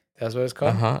P. That's what it's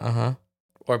called. Uh-huh.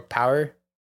 Or Power.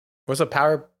 What's a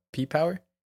Power? P Power.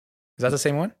 Is that the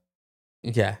same one?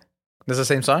 Yeah. That's the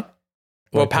same song.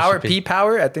 Or Well, Power Pusha P. P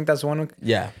Power. I think that's one.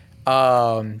 Yeah.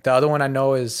 The other one I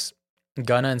know is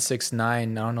Gunna and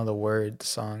 6ix9ine. I don't know the word, the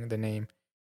song, the name.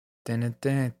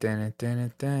 Okay.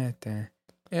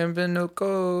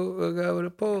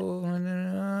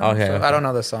 So I don't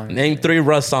know the song. Name 3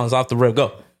 Russ songs off the rip.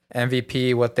 Go.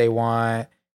 MVP, What They Want,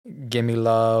 Give Me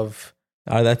Love,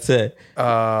 All right, that's it.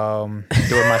 Do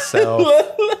It Myself,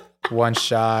 One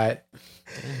Shot.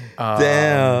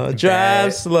 Damn.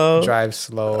 Drive slow. Drive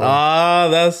Slow.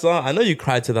 That song. I know you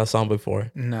cried to that song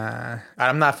before. Nah,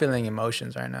 I'm not feeling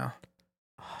emotions right now.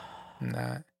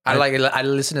 Nah, I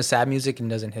listen to sad music and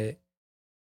it doesn't hit.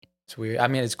 It's weird. I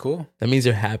mean, it's cool. That means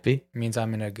you're happy. It means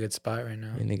I'm in a good spot right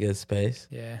now. In a good space.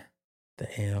 Yeah.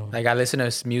 Damn. Like I listen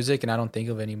to music and I don't think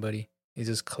of anybody. It's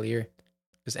just clear,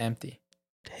 just empty.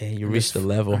 Hey, you I'm reached just- the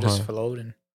level, I'm huh? just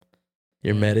floating,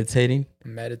 You're meditating?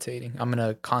 meditating. I'm in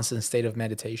a constant state of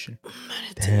meditation.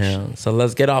 Damn. So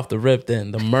let's get off the rip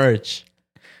then. The merch.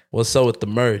 What's up with the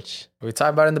merch? We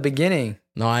talked about it in the beginning.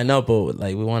 No, I know, but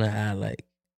like we want to add like,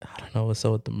 I don't know what's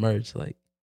up with the merch. Like,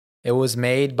 It was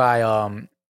made by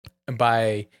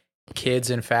kids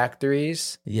in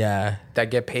factories yeah.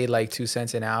 that get paid like 2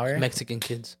 cents an hour. Mexican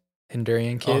kids.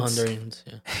 Honduran Oh, kids. Hondurans.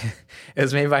 Yeah. It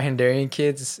was made by Honduran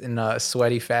kids in a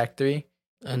sweaty factory.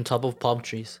 On top of palm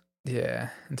trees. Yeah,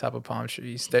 on top of palm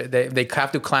trees. They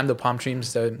have to climb the palm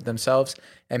trees themselves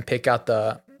and pick out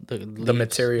the leaves,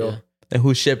 material. Yeah. And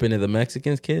who's shipping it? The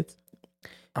Mexicans kids?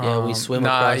 Yeah, we swim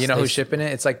Nah, across. you know they- who's shipping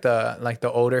it? It's like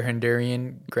the older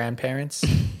Honduran grandparents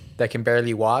that can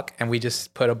barely walk, and we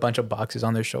just put a bunch of boxes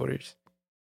on their shoulders.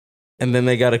 And then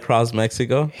they got to cross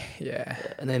Mexico. Yeah.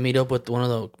 And they meet up with one of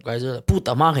the guys there, like,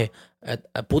 puta madre.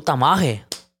 Puta madre.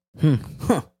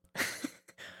 Huh.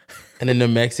 And then the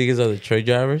Mexicans are the truck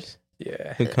drivers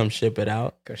Yeah. who come ship it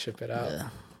out. Go ship it out. Yeah.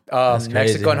 That's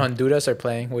Mexico crazy, and huh? Honduras are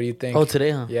playing. What do you think? Oh,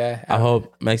 today, huh? Yeah. I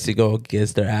hope Mexico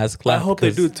gets their ass clapped. I hope they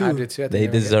 'cause do I too. do too. I think They they're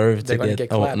gonna deserve they're to gonna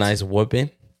get a clapped. nice whooping.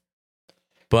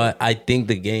 But I think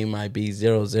the game might be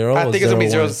 0-0. I or think it's gonna be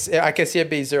 0-1. 0. I can see it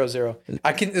be 0-0.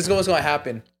 This is what's gonna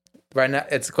happen. Right now,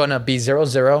 it's gonna be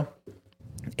 0-0.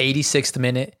 86th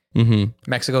minute. Mhm.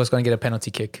 Mexico is gonna get a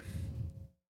penalty kick.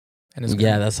 And it's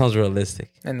Yeah, gonna, that sounds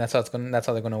realistic. and that's how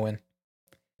they're gonna win.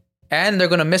 And they're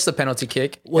gonna miss the penalty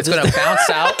kick. What's it's gonna this- bounce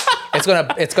out. It's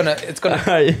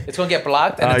gonna get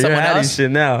blocked, and then You're someone adding else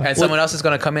shit now. and someone else is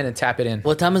gonna come in and tap it in.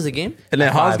 What time is the game? And then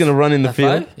At Han's 5. gonna run in the At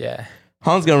field. 5? Yeah,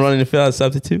 Han's gonna run in the field as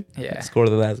substitute. yeah, Score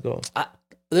the last goal.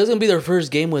 This is gonna be their first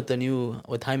game with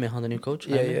Jaime, huh, the new coach.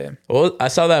 yeah, Jaime? yeah. Well, I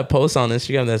saw that post on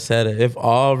Instagram that said if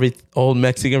all old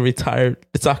Mexican retired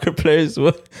soccer players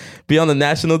would be on the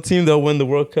national team, they'll win the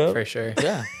World Cup. For sure.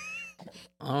 Yeah.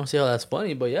 I don't see how that's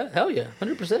funny, but yeah, hell yeah,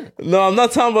 100%. No, I'm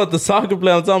not talking about the soccer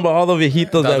player. I'm talking about all the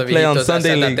viejitos that play on Viejitos that Sunday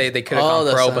said League. that they could have Oh, gone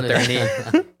the pro, Sunday- but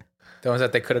they're knee. The ones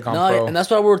that they could have gone No, pro. and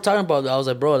that's what we were talking about. I was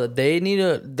like, bro, they need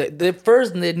they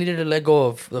first they needed to let go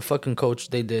of the fucking coach.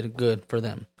 They did good for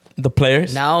them. The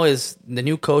players? Now is the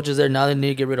new coach is there. Now they need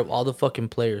to get rid of all the fucking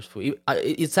players.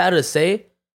 It's sad to say,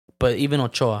 but even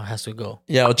Ochoa has to go.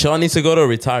 Yeah, Ochoa needs to go to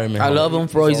retirement. I home. love him,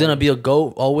 bro. He's gonna be a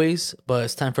GOAT always, but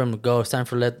it's time for him to go. It's time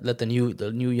for let the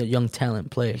new young talent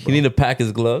play. He Bro. need to pack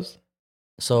his gloves.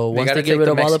 So They once gotta they get take rid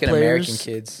the of all the Mexican-American players,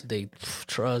 kids. they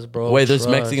trust, bro. Wait, there's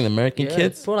trust. Mexican American Yeah,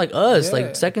 kids? bro, like us, Yeah.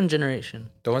 like second generation.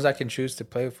 The ones that can choose to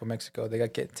play for Mexico, they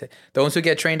got the ones who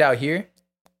get trained out here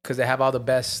because they have all the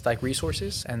best like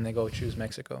resources, and they go choose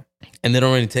Mexico. And they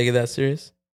don't really take it that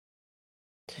serious?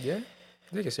 Yeah,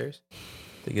 they get serious.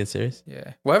 They get serious?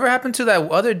 Yeah. Whatever happened to that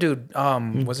other dude?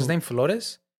 What's his name?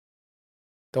 Flores?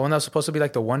 The one that was supposed to be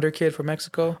like the wonder kid for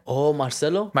Mexico? Oh,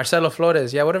 Marcelo? Marcelo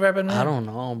Flores. Yeah, whatever happened to him? I don't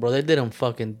know, bro. They did him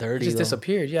fucking dirty. He just though.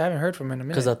 disappeared. Yeah, I haven't heard from him in a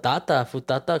minute. Because the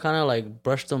Tata kind of like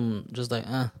brushed him just like,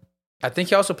 I think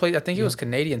he also played, I think he was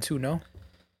Canadian too, no?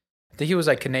 I think he was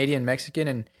like Canadian, Mexican,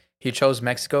 and he chose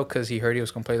Mexico because he heard he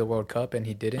was going to play the World Cup, and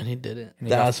he didn't. And he didn't. And he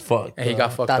That's got, fucked. And he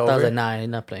got fucked Tata's over. like, nah, he's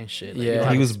not playing shit. Like, Yeah. you don't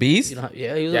He have was to- beast? you don't have-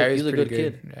 yeah, he was, Yeah, he he was a pretty good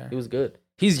kid. Yeah. He was good.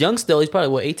 He's young still. He's probably,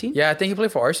 what, 18? Yeah, I think he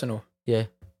played for Arsenal. Yeah.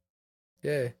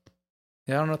 Yeah.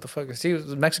 Yeah, I don't know what the fuck. See,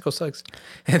 Mexico sucks.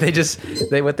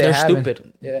 They what they They're have.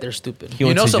 stupid. Yeah. They're stupid. He You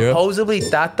went know, to Europe? supposedly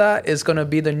Tata is gonna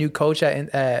be the new coach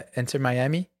at Inter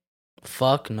Miami,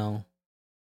 Fuck no.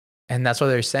 and that's what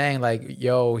they're saying. Like,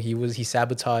 yo, he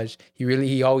sabotaged.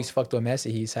 He always fucked with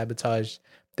Messi. He sabotaged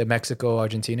the Mexico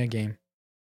Argentina game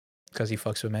because he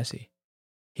fucks with Messi.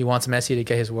 He wants Messi to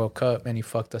get his World Cup, and he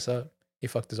fucked us up. He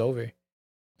fucked us over.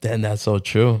 Then that's so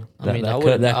true. I mean, that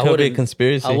could be a wouldn't-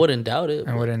 conspiracy. I wouldn't doubt it.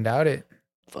 I wouldn't doubt it.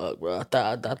 Fuck, bro. I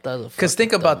thought that was a Because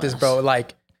think fucking about this, dumbass. bro.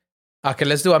 Like, okay,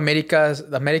 let's do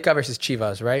America versus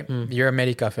Chivas, right? You're an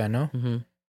America fan, no? Mm-hmm.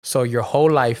 So your whole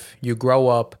life, you grow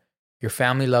up, your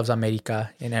family loves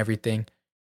America and everything.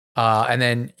 And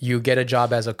then you get a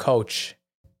job as a coach.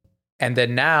 And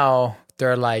then now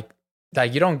they're like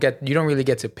you don't really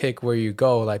get to pick where you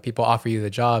go. Like, people offer you the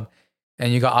job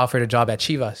and you got offered a job at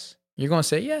Chivas. You're going to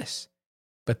say yes.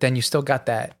 But then you still got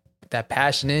that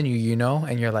passion in you, you know?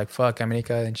 And you're like, fuck,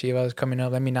 America and Chivas coming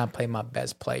up. Let me not play my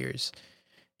best players.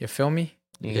 You feel me?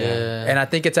 Yeah. And I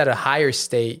think it's at a higher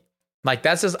state. Like,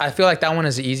 that's just, I feel like that one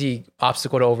is an easy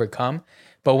obstacle to overcome.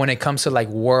 But when it comes to like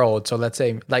world, so let's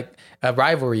say like a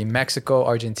rivalry, Mexico,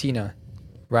 Argentina,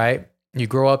 right? You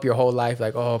grow up your whole life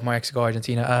like, oh, Mexico,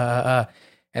 Argentina,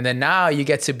 and then now you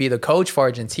get to be the coach for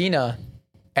Argentina,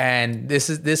 and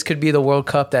this could be the World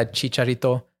Cup that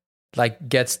Chicharito like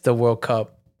gets the World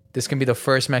Cup. This can be the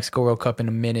first Mexico World Cup in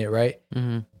a minute, right?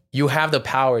 Mm-hmm. You have the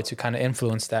power to kind of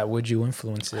influence that. Would you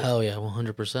influence it? Hell yeah,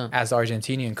 100%. As the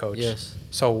Argentinian coach? Yes.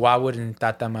 So why wouldn't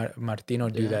Tata Martino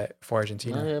do Yeah. that for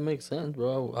Argentina? Yeah, it makes sense,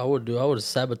 bro. I would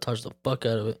sabotage the fuck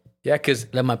out of it. Yeah, because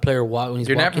Let my player walk when he's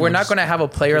walking. we're not going to have a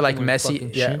player kick like him in the Messi.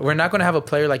 fucking Yeah, shin. we're not going to have a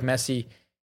player like Messi,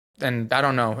 and I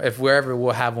don't know if we're ever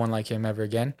will have one like him ever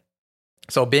again.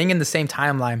 So being in the same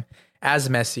timeline as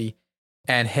Messi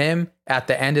and him at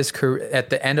the end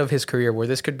of his career, where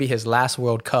this could be his last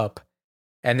World Cup,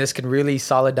 and this could really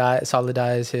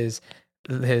solidize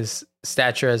his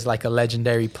stature as like a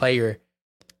legendary player.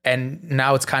 And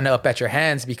now it's kind of up at your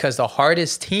hands because the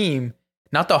hardest team,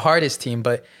 not the hardest team,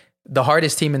 but the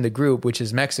hardest team in the group, which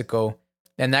is Mexico,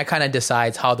 and that kind of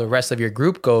decides how the rest of your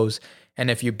group goes. And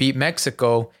if you beat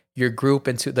Mexico, your group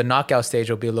into the knockout stage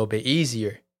will be a little bit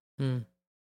easier. Mm.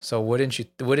 So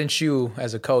wouldn't you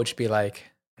as a coach be like,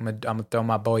 I'm gonna throw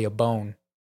my boy a bone,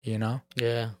 you know?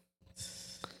 Yeah.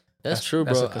 That's true,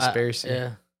 bro. That's a conspiracy.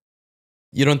 Yeah.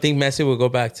 You don't think Messi will go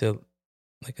back to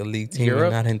like a league team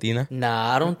Europe? in Argentina?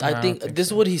 Nah, I don't. No, I I think don't think this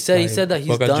so. is what he said. He Like said that he's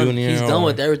Boca done. Junior He's done or-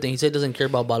 with everything. He said he doesn't care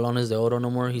about balones de oro no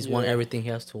more. He's won Yeah. everything he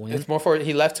has to win. It's more for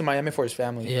he left to Miami for his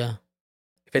family. Yeah.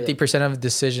 50% of the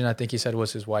decision, I think he said,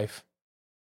 was his wife.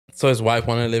 So his wife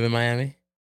wanted to live in Miami?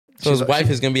 So She's his a- wife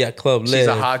she- is going to be at Club She's Live.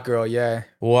 a hot girl, yeah.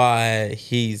 Why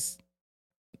he's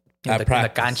In at the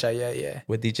practice cancha, yeah.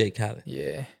 with DJ Khaled.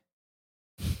 Yeah.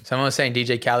 Someone was saying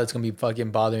DJ Khaled's gonna be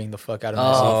fucking bothering the fuck out of Oh,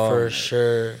 Messi. for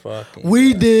sure. Fucking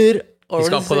We did. Or He's what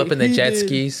gonna did pull he up in say? the He jet did.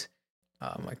 skis.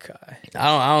 Oh my god.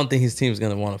 I don't think his team's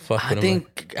going to want to fuck I with him.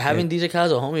 think having DJ Khaled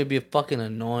as a homie would be fucking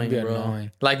annoying, It'd be bro.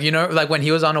 annoying. Like, you know, like when he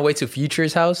was on the way to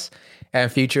Future's house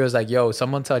and Future was like, yo,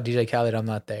 someone tell DJ Khaled I'm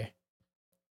not there.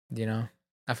 You know?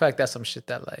 I feel like that's some shit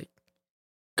that like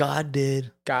God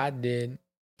did. God did.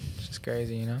 It's just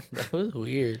crazy, you know? That was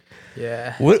weird.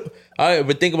 Yeah. What? All right,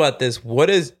 but think about this. What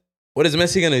is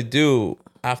Messi going to do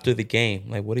after the game?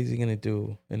 Like, what is he going to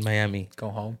do in Miami? Go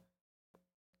home.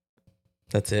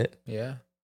 That's it? Yeah.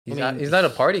 I mean, He's not a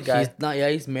party guy. He's not. Yeah,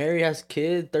 he's married, has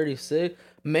kids, 36.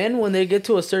 Men, when they get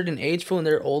to a certain age, when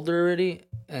they're older already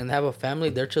and have a family,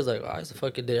 they're just like, I just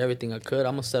fucking did everything I could.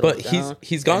 I'm gonna settle But down.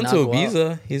 he's gone and to not go out."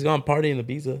 Ibiza. He's gone party in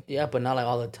Ibiza. Yeah, but not like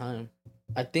all the time.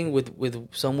 I think with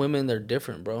some women, they're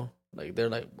different, bro. Like they're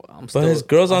like, I'm still. But his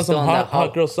girl's I'm on still some that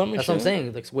hot girl summer That's shit. what I'm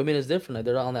saying. Like women is different. Like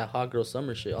they're on that hot girl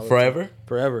summer shit all the Forever? time.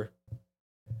 Forever.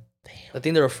 I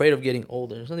think they're afraid of getting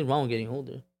older. There's nothing wrong with getting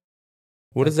older.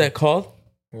 What is that called?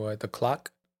 What, the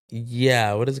clock?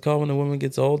 Yeah, what is it called when a woman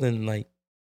gets old and like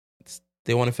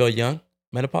they want to feel young?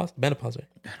 Menopause, right?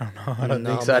 I don't know. I don't No,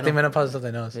 think so. I think menopause is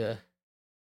something else. Yeah.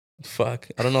 Fuck,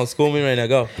 I don't know. School me right now.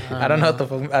 Go. I don't know what the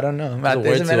fuck. I don't know. There's a word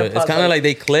Isn't to it. It's menopause kind of like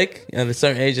they click at a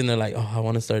certain age and they're like, oh, I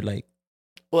want to start like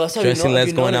Well, that's how dressing less,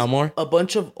 you going out notice more. A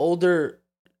bunch of older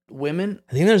women,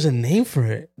 I think there's a name for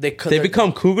it. they cut They their-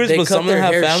 become cougars, they but cut some of them their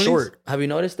have hair families. short. Have you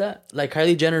noticed that? Like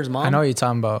Kylie Jenner's mom, I know what you're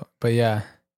talking about, but yeah.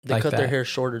 they like cut their that. hair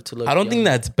shorter to look. I don't think young.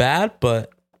 that's bad,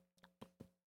 but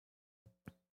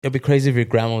it'd be crazy if your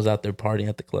grandma was out there partying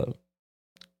at the club.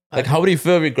 Like, how would you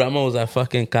feel if your grandma was at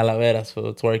fucking Calaveras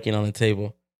for twerking on the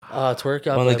table? Twerk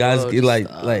out. When the guys bro, get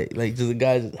just, like just the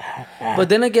guys. But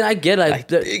then again, I get like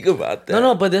think about that.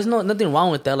 no, but there's nothing wrong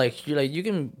with that. Like you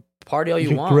can party all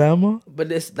you Your want, grandma?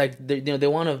 but it's like they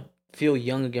want to feel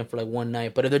young again for like one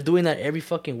night. But if they're doing that every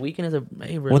fucking weekend, it's a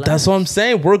hey, Well, that's what I'm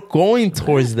saying. We're going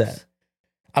towards that.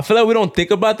 I feel like we don't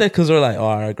think about that because we're like, oh,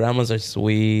 our grandmas are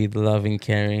sweet, loving,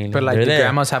 caring. But like they're the there.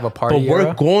 grandmas have a party. But we're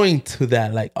era. going to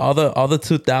that. Like all the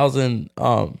 2000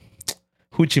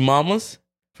 hoochie mamas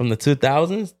from the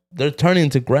 2000s, they're turning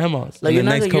into grandmas Like in you're the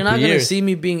not, next you're couple not gonna years. see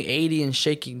me being 80 and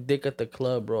shaking dick at the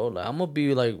club, bro. Like I'm gonna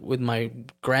be like with my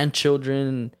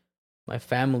grandchildren, my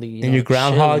family, you And know, your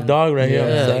groundhog chilling. dog right here,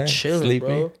 Yeah, on the like side, chilling, sleeping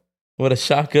bro. with a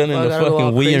shotgun I and a gotta go fucking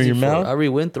all wee in crazy your for it. mouth. I already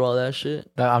went through all that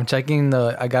shit. I'm checking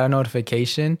I got a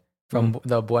notification from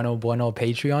the Bueno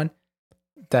Patreon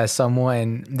that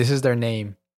someone, this is their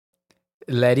name,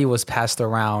 Letty was passed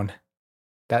around.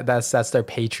 That's their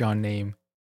Patreon name.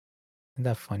 Isn't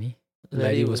that funny?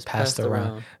 Letty was passed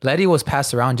around. Letty was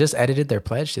passed around. Just edited their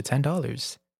pledge to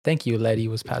 $10. Thank you, Letty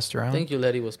was passed around. Thank you,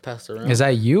 Letty was passed around. Is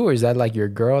that you, or is that like your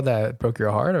girl that broke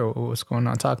your heart, or what's going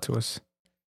on? Talk to us.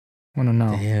 Want to know?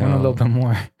 Want a little bit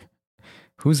more?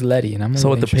 Who's Letty? And I'm So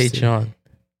with the interested. Patreon.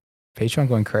 Patreon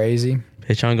going crazy.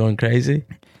 Patreon going crazy.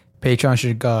 Patreon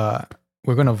should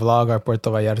we're gonna vlog our Puerto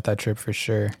Vallarta trip for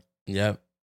sure. Yep.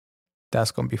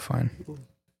 That's gonna be fun.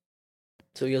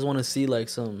 So you guys want to see like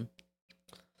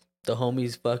the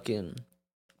homies fucking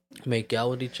make out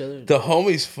with each other? The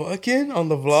homies fucking on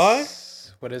the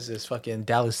vlog. What is this? Fucking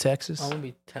Dallas, Texas? I'm gonna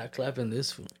be clapping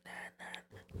this food.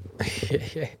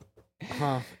 Yeah.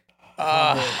 Huh?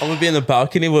 I'm gonna be in the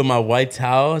balcony with my white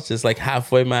towel, just like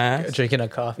halfway my ass, Drinking a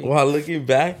coffee. while looking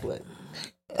back. Like,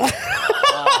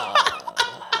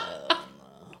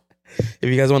 if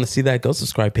you guys want to see that, go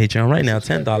subscribe Patreon right now.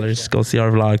 $10. Go see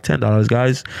our vlog. $10,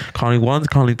 guys. Calling once,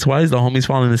 calling twice. The homie's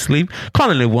falling asleep.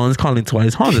 Calling it once, calling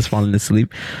twice. Honda's falling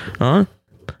asleep. Huh?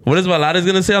 What is Volaris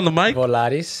gonna say on the mic?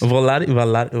 Volaris. Volaris.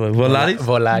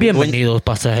 Volaris. Bienvenidos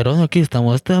pasajeros, aquí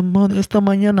estamos esta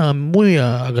mañana muy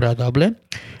agradable.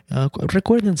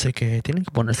 Recuérdense que tienen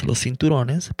que ponerse los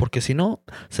cinturones porque si no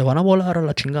se van a volar a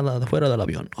la chingada de fuera del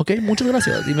avión. Ok, muchas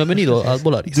gracias y bienvenido a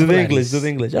Volaris. Do the English. Do the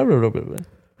English.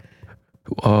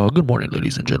 Good morning,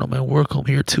 ladies and gentlemen. Welcome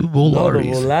here to No, the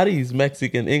Volaris. Volaris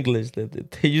Mexican English. They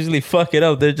usually fuck it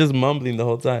up. They're just mumbling the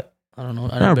whole time. I don't know.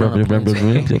 I never been on a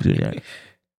plane,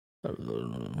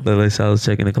 I was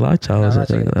checking the clock. I'm not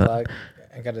checking the clock.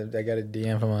 I got a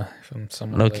DM from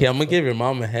someone. Okay, I'm gonna give your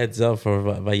mom a heads up for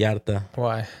Vallarta.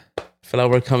 Why? I feel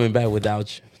like we're coming back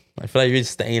without you. I feel like you're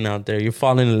staying out there. You're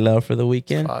falling in love for the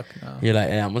weekend. Fuck no. You're like,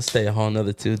 hey, I'm gonna stay a whole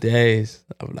another 2 days.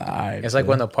 I'm like, all right. It's like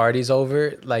when the party's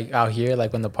over, like out here,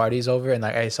 like when the party's over, and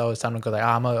like, hey, so it's time to go. Like,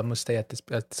 I'm gonna stay at this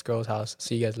girl's house.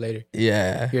 See you guys later.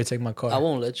 Yeah. Here, take my car. I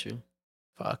won't let you.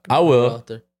 Fuck. I Go will. out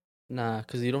there. Nah,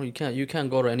 cause you can't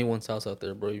go to anyone's house out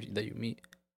there, bro. That you meet.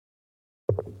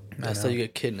 That's how you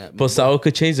get kidnapped. But Saul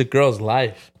could change the girl's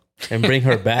life and bring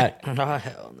her back. Oh,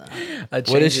 hell no.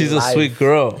 What if she's a sweet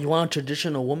girl? You want a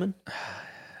traditional woman?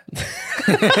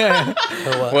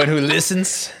 One who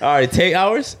listens. All right, take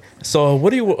ours. So what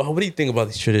do you think about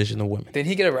these traditional women? Did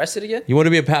he get arrested again? You want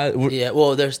to be a Yeah,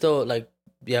 well, they're still like,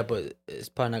 yeah, but it's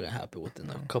probably not gonna happen within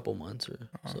like a couple months or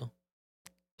so.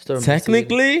 Still investigating.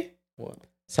 Technically, What?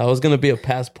 so I was gonna be a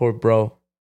passport bro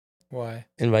Why?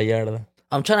 in Vallarta.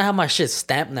 I'm trying to have my shit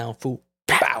stamped now, fool.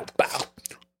 Bow, bow,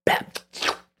 bow,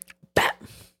 bow.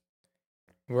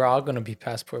 We're all gonna be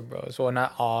passport bros. Well,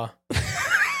 not all.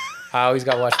 I always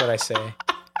gotta watch what I say.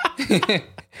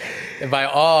 And by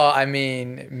all, I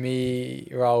mean me,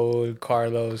 Raul,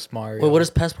 Carlos, Mario. Wait, what does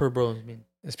passport bros mean?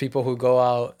 It's people who go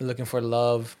out looking for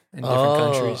love in different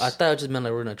countries. I thought it just meant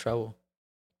like we're gonna travel.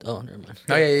 Oh, never mind.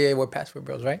 Oh yeah, we're passport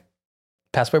bros, right?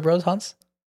 Passport bros, Hans.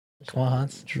 Come on,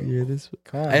 Hans. Yeah, this.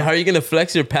 Come on. Hey, how are you gonna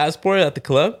flex your passport at the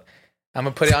club? I'm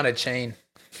gonna put it on a chain.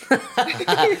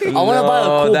 I want to buy a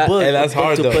cool book. Hey, that's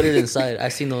hard to though. put it inside. I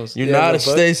seen those. United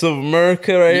States of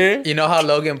America right here. You know how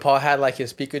Logan Paul had like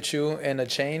his Pikachu in a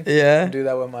chain? Yeah. Do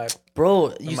that with my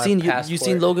Bro, you seen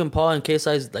passport. Logan Paul and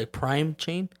KSI's like Prime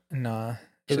chain? Nah.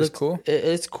 It looks looks cool.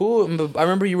 It's cool. But I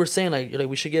remember you were saying like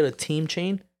we should get a team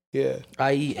chain. Yeah.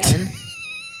 IEN.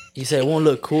 You said it won't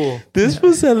look cool. This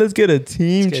was said, let's get a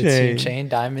team chain. Team chain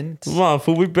diamonds. Come on,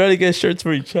 fool. We barely get shirts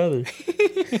for each other.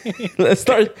 Let's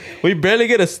start. We barely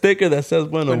get a sticker that says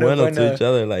bueno to each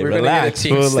other. Like, we're relax,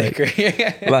 gonna fool. get a team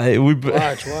sticker. Like we.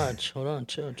 Watch. Hold on,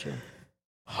 chill.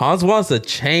 Hans wants a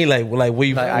chain like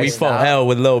we fought hell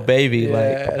with Lil Baby.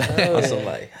 Yeah. Like, also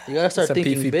like You gotta start Some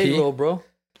thinking PvP. big, bro.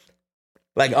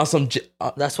 like on some.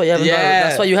 That's why you haven't. Yeah.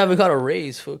 That's why you haven't got a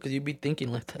raise, fool. Because you be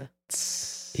thinking like that.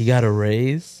 He got a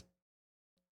raise.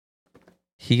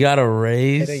 He got a He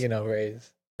raise. didn't get no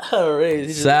raise. A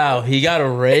raise. Sal, he got a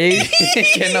raise. He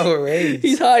didn't get no raise.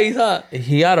 He's hot.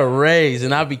 He got a raise,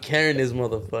 and I be carrying this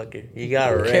motherfucker. He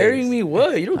got a raise. Carrying me?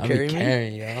 What? You don't I carry be me.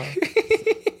 carrying y'all.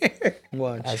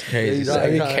 Watch. That's crazy. He's I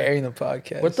be hot. carrying the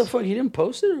podcast. What the fuck? He didn't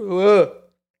post it? Or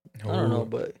what? I don't know,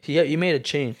 but he made a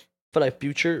chain for like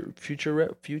future.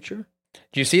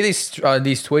 Do you see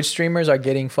these Twitch streamers are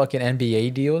getting fucking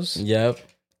NBA deals? Yep.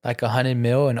 Like 100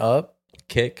 mil and up.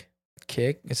 Kick.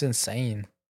 It's insane.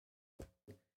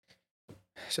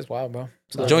 It's just wild, bro.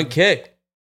 Join Kick.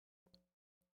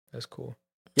 That's cool.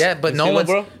 Yeah, but You no see one's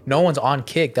that, bro? no one's on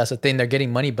Kick. That's the thing. They're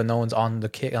getting money, but no one's on the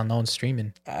Kick. No one's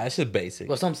streaming. That's just basic.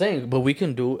 That's what I'm saying. But we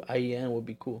can do IEN would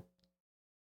be cool.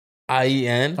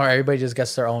 IEN. Or everybody just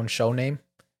gets their own show name.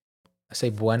 I say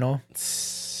Bueno.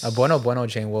 A Bueno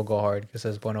chain will go hard. It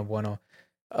says Bueno.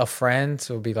 A friend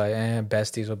will be like,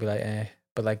 besties will be like,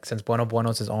 But like since Bueno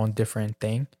is his own different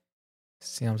thing,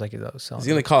 seems like It's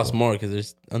gonna cost more because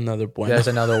there's another Bueno. There's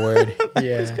another word.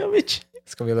 Yeah. It's gonna be cheap.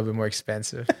 It's gonna be a little bit more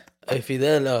expensive. Hey,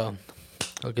 Fidel,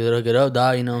 I'll get up,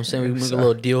 dog. You know what I'm saying? We make a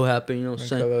little deal happen. You know what I'm Make a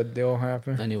saying? little deal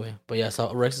happen. Anyway, but yeah,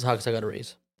 so Rex's Hawks, I got a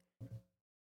raise.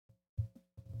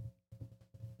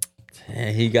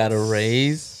 And he got a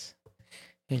raise.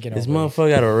 This motherfucker. motherfucker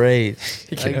got a raise.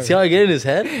 Like, see how I get in his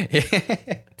head?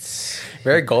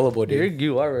 Very gullible, dude.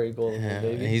 You are very gullible, Yeah,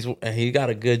 baby. and he got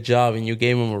a good job, and you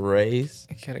gave him a raise.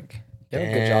 You have a good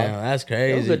Damn, job. that's You have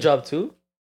a crazy. good job too.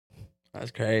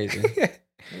 That's crazy. You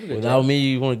have a good Without job. me,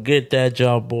 you won't get that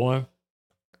job, boy.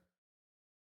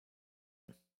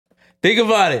 Think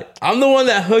about it. I'm the one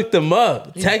that hooked him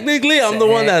up. Technically, I'm the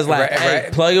one that's like, hey,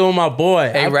 plug in with my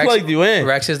boy. I plugged you in.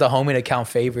 Rex is the homie to count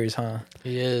favors, huh?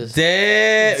 He is.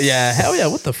 Damn. Yeah, hell yeah.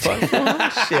 What the fuck?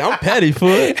 Shit, I'm petty, fool.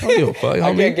 I don't give a fuck.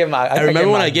 I can't get my. I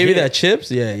remember when I gave you that chips?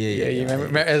 Yeah. You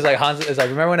remember? It's like Hans. It's like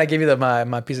remember when I gave you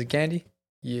my piece of candy?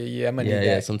 Yeah. I'm gonna need that.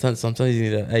 Yeah. Sometimes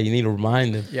you need to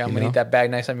remind him. Yeah, I'm gonna need that bag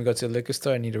next time you go to the liquor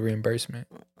store. I need a reimbursement.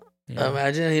 Yeah.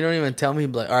 Imagine he don't even tell me.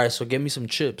 Like, all right, so get me some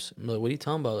chips. I'm like, what are you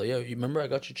talking about? Like, yo, you remember I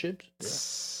got you chips?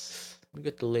 Yeah. We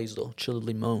get the Lays though, chili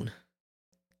limon.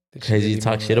 Crazy, you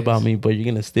talk shit about me, but you're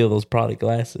gonna steal those product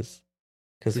glasses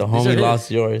because the These are homie his.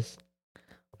 lost yours.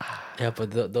 Yeah,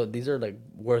 but these are like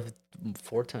worth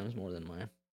 4 times more than mine.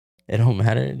 It don't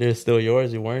matter. They're still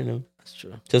yours. You're wearing them. That's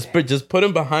true. Just put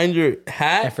them behind your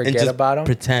hat And forget just about 'em?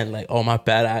 Pretend like, oh my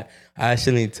bad, I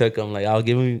actually took them. Like I'll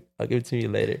give it to you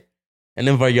later. And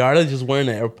then Vallarta just wearing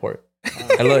the airport.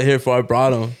 I look here for I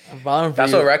brought him. I bought 'em for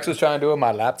That's you. what Rex was trying to do with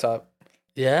my laptop.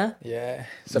 Yeah. Yeah.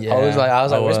 Yeah, I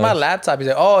was like, where's my was. laptop? He's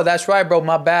like, oh, that's right, bro.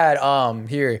 My bad.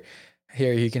 Here,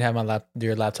 you can have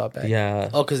your laptop back. Yeah.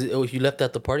 Oh, because you left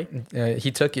at the party. He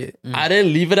took it. I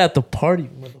didn't leave it at the party.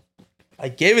 I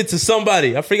gave it to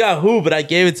somebody. I forgot who, but I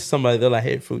gave it to somebody. They're like,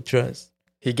 hey, fruit trust.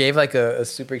 He gave like a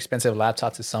super expensive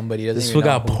laptop to somebody. He doesn't This even fool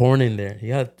got know who. porn in there. He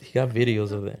got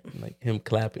videos of it, like him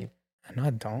clapping. No, I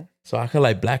don't. So I could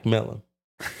like blackmail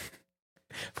him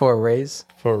For a raise.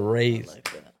 for a raise Like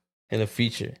that. in the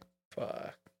future,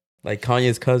 Fuck. like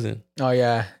Kanye's cousin. Oh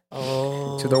yeah.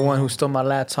 Oh. To the one who stole my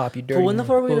laptop, you dirty. But when the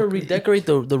fuck are we gonna motherfucker. redecorate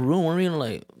the room? When are we gonna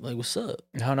like what's up?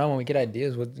 I don't know. When we get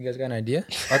ideas, what you guys got an idea?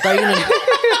 I thought you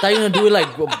were gonna do it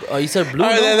like you said blue. All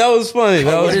right, no? that was funny.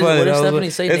 That What was did- funny. what did That was Stephanie funny.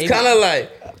 say, It's navy? kind of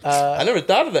like I never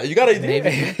thought of that. You got an idea?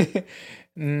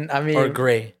 Maybe. I mean, Or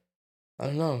gray. I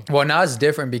don't know. well, now it's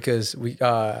different because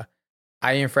I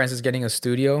and Francis getting a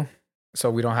studio,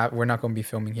 so we're not going to be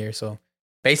filming here. So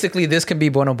basically, this can be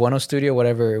Bueno studio,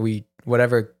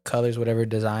 whatever colors, whatever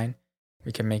design,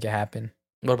 we can make it happen.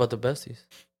 What about the besties?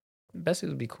 Besties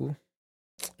would be cool.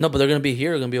 No, but they're gonna be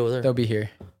here or gonna be over there. They'll be here.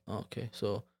 Oh, okay,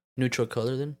 so neutral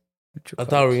color then. I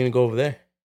thought we were gonna go over there.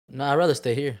 No, I'd rather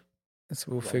stay here.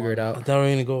 We'll figure it I out. thought we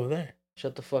were gonna go over there.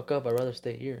 Shut the fuck up. I'd rather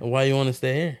stay here. And why you want to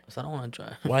stay here? Cause I don't want to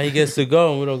drive. Why he gets to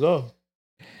go and we don't go?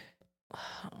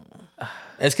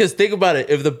 It's because think about it.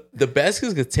 If the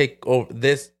Baskets could take over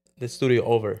this studio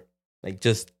over, like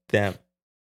just them,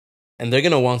 and they're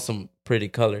gonna want some pretty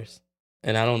colors,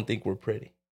 and I don't think we're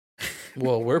pretty.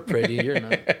 Well, we're pretty. You're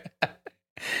not.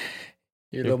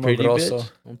 You're a little pretty grosso.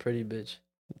 bitch? I'm pretty bitch.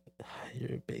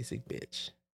 You're a basic bitch.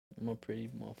 I'm a pretty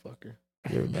motherfucker.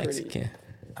 You're a Mexican.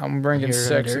 I'm bringing You're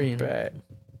sexy Hondurian. back.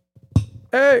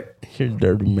 Hey, You're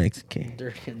dirty Mexican.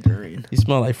 Dirty and dirty. You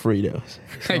smell like Fritos.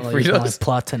 like You smell like Fritos.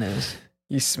 platanes.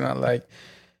 You smell like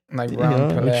Yeah,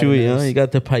 brown. what you eat, huh? platanos. You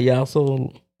got the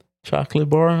payaso chocolate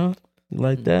bar, huh? You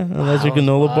like that? That's your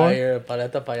granola bar? Fire.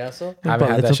 Paleta payaso. I haven't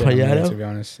had that Paleta shit in a minute, Payado? to be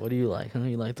honest. What do you like? Huh?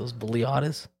 You like those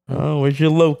baleadas? Oh, where's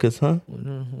your locust, huh? What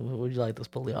do you like those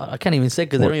baleadas? I can't even say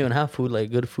because they don't even have food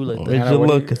like good food like that. Where's your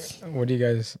locust? What do you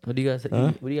guys? What do you guys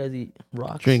Huh? eat? What do you guys eat?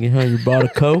 Rocks. Drinking, huh? You bought a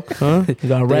Coke, huh? You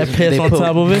got rat They- piss they on put-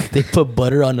 top of it? They put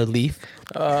butter on the leaf.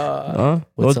 Huh?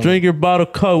 with Well, some- drink your bottle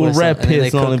of Coke with rat and then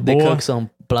piss on it, They boy. cook some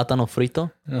plátano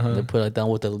frito. Uh-huh. They put it down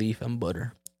with the leaf and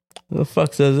butter. What the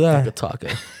fuck says Like a that? taco.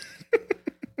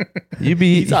 You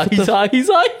be He's hot. He's hot. He's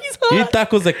hot. He's You hot. eat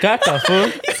tacos de caca,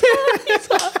 fool.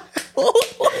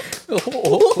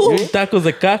 You eat tacos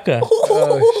de caca.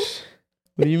 Oh,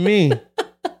 What do you mean?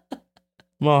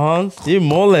 Come on, Hans. You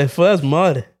mole, fool. That's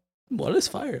mud. Well, it's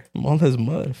fire. Mole is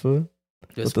mud, fool.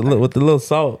 It's With the little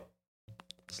salt.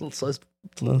 fire.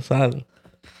 Little salad.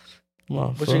 Come on,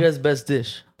 What's fool. your guys' best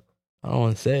dish? I don't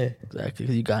want to say it. Exactly,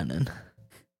 because you got none.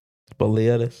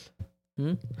 Baleadas.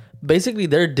 Basically,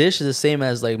 their dish is the same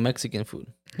as like Mexican food.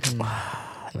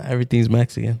 Not everything's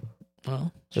Mexican.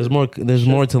 Well, There's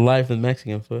more to life than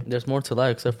Mexican food. there's more to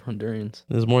life except for Hondurans.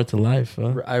 There's more to life,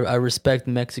 huh? I respect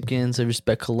Mexicans. I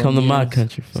respect Colombians. Come to my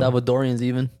country, fool. Salvadorians,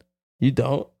 even You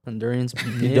don't. Hondurans.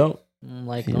 You don't.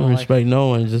 Like, You I don't don't like. respect no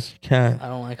one. Just can't. I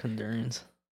don't like Hondurans.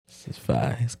 It's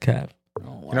fine. It's cap. I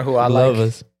don't you know like- who I You like? love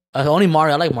us. Only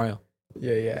Mario. I like Mario.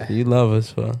 Yeah. You love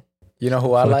us, fool. You know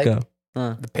who I Fuck like? up.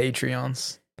 The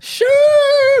Patreons.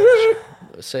 Sure.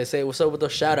 Say what's up with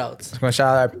those shout outs. I'm gonna shout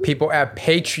out our people at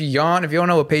Patreon. If you don't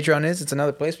know what Patreon is, it's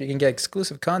another place where you can get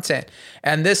exclusive content.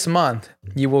 And this month,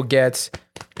 you will get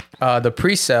the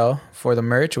pre-sale for the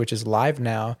merch, which is live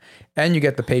now, and you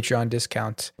get the Patreon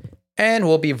discount. And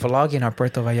we'll be vlogging our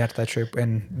Puerto Vallarta trip,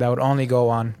 and that would only go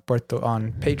on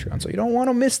Patreon. So you don't want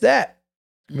to miss that.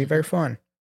 It'll be very fun.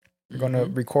 We're gonna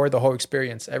record the whole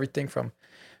experience, everything from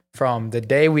the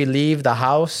day we leave the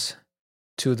house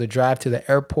to the drive to the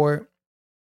airport.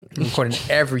 We're recording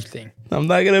everything. I'm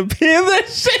not gonna be in that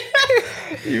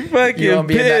shit. You fucking You won't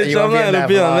be in that- bitch. you I'm won't be not in gonna that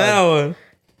be on vlog. that one.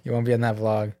 You won't be in that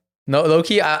vlog. No,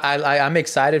 low-key, I'm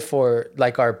excited for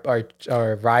like our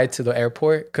ride to the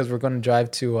airport because we're gonna drive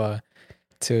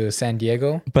to San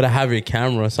Diego. But I have your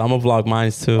camera, so I'm gonna vlog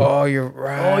mine too. Oh, you're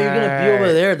right. Oh, you're gonna be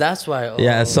over there. That's why. Oh.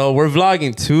 Yeah, so we're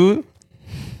vlogging too.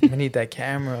 I need that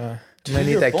camera. I'm gonna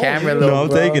need your that phone, camera, dude. little No, I'm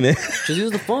bro. taking it. Just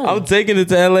use the phone. I'm taking it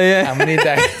to LAX. I'm gonna need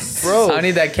that, Bro. I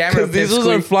need that camera. Because these ones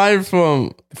are flying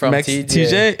from TJ.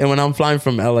 TJ, and when I'm flying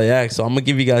from LAX, so I'm gonna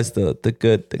give you guys the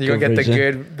good. You're gonna get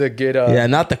version. the good. Yeah,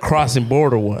 not the crossing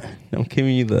border one. I'm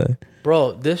giving you the.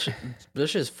 Bro, this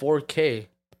is 4K,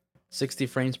 60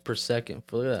 frames per second.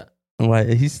 Look at that. Why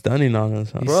he's stunning on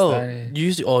us, huh? Bro, stunning.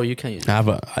 you can't use I have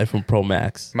an iPhone Pro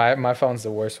Max. My phone's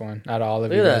the worst one out of all of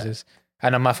Look you at that. guys. I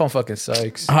know my phone fucking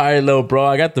sucks. All right, little bro,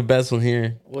 I got the best one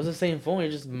here. What's the same phone?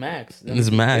 It's just Max.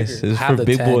 It's Max. bigger. It's I have for the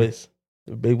big 10. boys.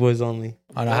 The big boys only.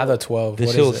 Oh, no, I have the 12. This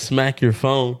What shit will is it? smack your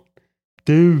phone,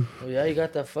 dude. Oh yeah, you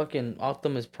got that fucking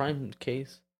Optimus Prime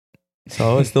case.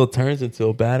 So it still turns into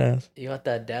a badass. You got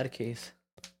that dad case.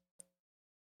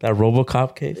 That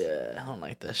RoboCop case. Yeah, I don't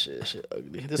like that shit. Shit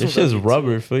ugly. This one's shit's ugly, too.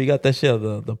 rubber. Fool. You got that shit,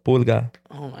 the pulga,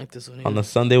 I don't like this one. on the either.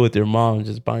 Sunday with your mom,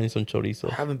 just buying some I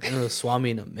chorizo. haven't been to the Swami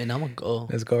in a minute. I'm gonna go.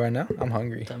 Let's go right now. I'm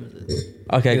hungry. What time is it?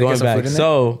 Okay, You going get some back. food in there?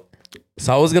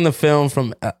 So I was gonna film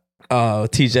from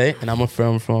TJ, and I'm gonna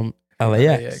film from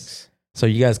LAX. So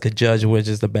you guys could judge which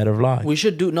is the better vlog. We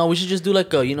should just do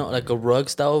like a rug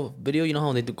style video. You know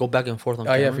how they do go back and forth on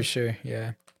Oh camera? yeah, for sure.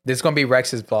 Yeah, this is gonna be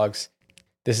Rex's vlogs.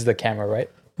 This is the camera, right?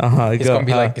 It's It's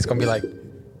gonna be like.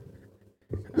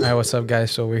 All right, what's up,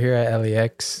 guys? So we're here at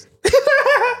LAX.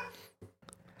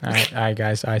 all right,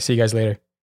 guys. I see you guys later.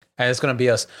 All right, it's gonna be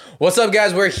us. What's up,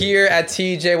 guys? We're here at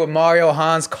TJ with Mario,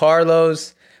 Hans,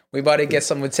 Carlos. We about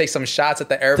to we'll take some shots at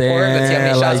the airport. Let's see how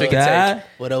many shots we can take.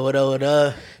 What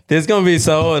up? This is gonna be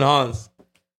Soho and Hans.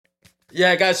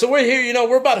 Yeah, guys. So we're here.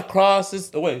 We're about to cross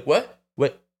this. Wait, what?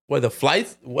 Wait, the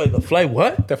flight? Wait, the flight?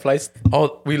 What? The flights.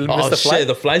 Oh, We missed the flight? Shit,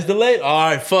 the flight's delayed. All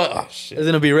right, fuck. Oh shit. It's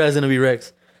gonna be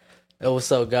Rex. Hey,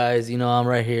 what's up, guys? I'm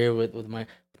right here with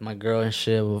my girl and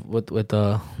shit. With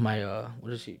my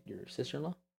what is she? Your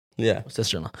sister-in-law? Yeah.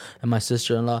 Sister-in-law. And my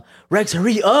sister-in-law, Rex,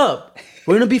 hurry up.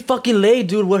 We're going to be fucking late,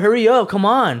 dude. Well, hurry up. Come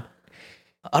on.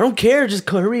 I don't care. Just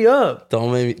hurry up.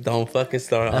 Don't fucking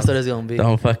start. That's what it's going to be.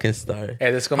 Don't fucking start.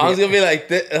 Hey, this Hans gonna be like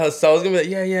this. So I was gonna be like,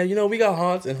 yeah, you know, we got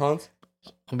Hans and Hans.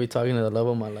 I'm going to be talking to the love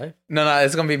of my life. No,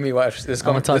 it's gonna be me. Watch. This I'm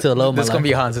gonna talk to the love of my This gonna life.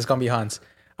 be Hans. This gonna be Hans.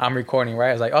 I'm recording, right?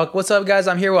 I was like, oh, what's up, guys?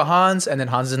 I'm here with Hans, and then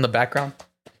Hans is in the background.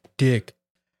 Dick.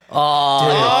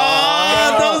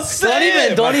 Oh, don't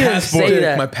say Don't even say Dick,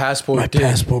 that. my passport. My Dick.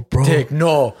 passport, bro. Dick,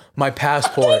 no, my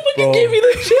passport, bro. You gave me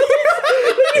the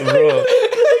shit. Bro.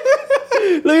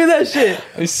 Look at that shit.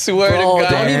 I swear Bro, to God.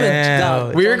 don't even. Damn.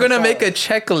 God, We were don't gonna stop. make a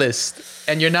checklist,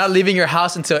 and you're not leaving your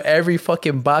house until every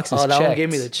fucking box is Oh, that checked. one gave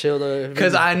me the chill though.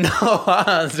 Because I know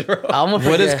Hans, bro. I'm gonna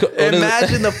What is forget.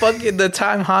 Imagine the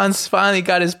time Hans finally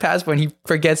got his passport and he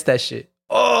forgets that shit.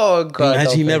 Oh God!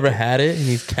 Imagine he don't never think had it and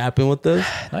he's capping with us.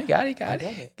 it. No, he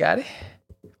got it.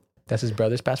 That's his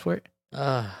brother's passport.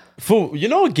 Fool, you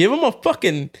know, give him a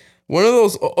fucking one of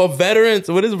those veterans.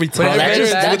 What is it? Retired that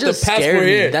veterans just- with the scared passport me.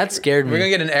 here. That scared me. We're gonna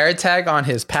get an air tag on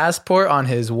his passport, on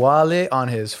his wallet, on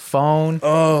his phone,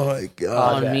 Oh my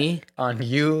god! on that. me. on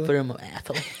you. Put him on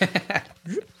asshole.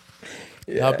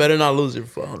 Y'all better not lose your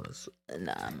phone.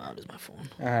 Nah, I'm out. Is my phone.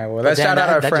 All right, well, let's Damn, shout out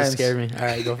that our just friends. scared me. All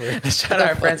right, go for it. Shout out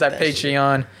our friends at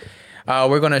Patreon.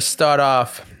 We're gonna start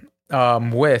off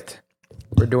with.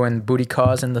 We're doing booty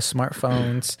calls in the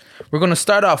smartphones. We're gonna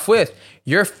start off with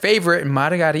your favorite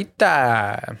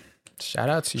margarita. Shout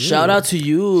out to you. Shout out to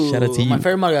you. Shout out to My you.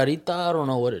 favorite margarita. I don't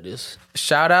know what it is.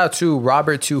 Shout out to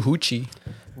Robert Tuhuchi,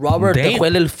 Robert Damn.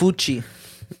 Tejuel el Fuchi.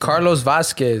 Carlos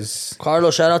Vasquez,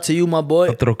 Carlos, shout out to you, my boy.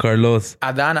 Otro Carlos.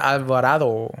 Adan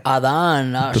Alvarado,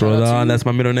 Adan. Shout out Rodan, to that's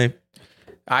my middle name.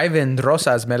 Ivan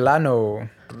Rosas Melano,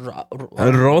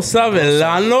 Rosa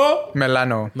Velano.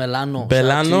 Melano, Melano.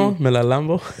 Belano.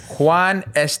 Melalambo. Juan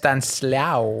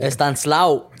Estanciao,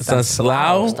 Estanslao.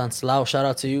 Saslao. Estanslao. Shout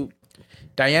out to you.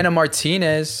 Diana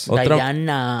Martinez.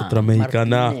 Diana. otra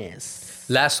mexicana. Martinez.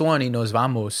 Last one, y nos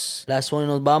vamos. Last one,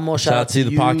 nos vamos. Shout out to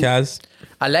the you. podcast.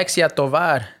 Alexia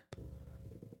Tovar.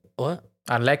 What?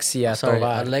 Alexia Sorry,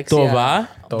 Tovar. Alexia. Tovar.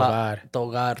 Tovar.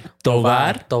 Togar.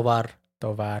 Togar. Tovar.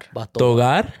 Tovar. Bato.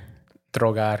 Togar.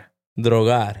 Drogar.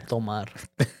 Drogar. Tomar.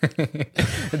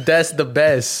 That's the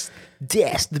best.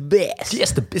 That's the best.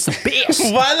 It's the best.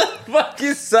 Why the fuck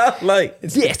you sound like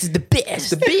This is the best.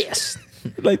 The best.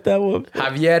 like that one?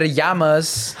 Javier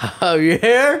Llamas. Oh, you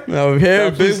here? Over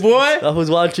here, big boy. I was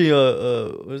watching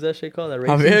what's that shit called? That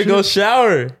racing Over here, shit? go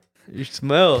shower. You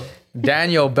smell.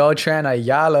 Daniel Beltran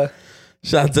Ayala.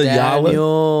 Shout out to Yala.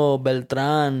 Daniel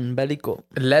Beltran Belico.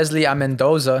 Leslie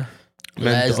Amendoza.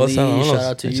 Leslie, shout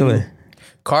out to you.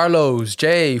 Carlos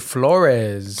J.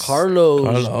 Flores.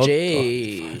 Carlos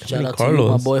J. Shout out to you, my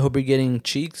Carlos? boy. Hope you're getting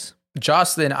cheeks.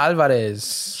 Jocelyn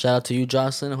Alvarez. Shout out to you,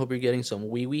 Jocelyn. I hope you're getting some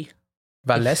wee wee.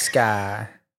 Valeska.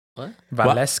 What?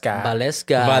 Valeska.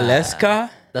 Valeska. Valeska.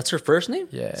 That's her first name?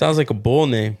 Yeah. Sounds like a bull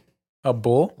name. A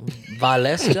bull?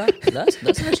 Valeska. That's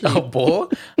actually A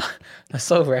bull? That's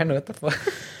so random. What the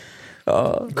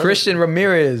fuck? Christian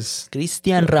Ramirez.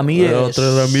 Cristian Ramirez.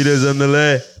 Otro Ramirez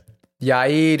Andale.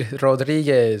 Yair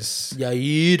Rodriguez.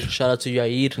 Yair. Shout out to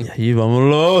Yair. Y ahí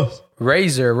vámonos.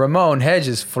 Razor Ramon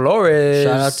Hedges Flores.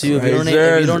 Shout out to you.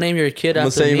 If you don't name your kid I'm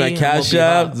after gonna say me, my I'm cash gonna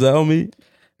app. be hot. Tell me.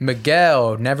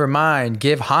 Miguel, never mind.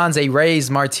 Give Hans a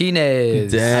raise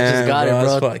Martinez. Damn, just got it,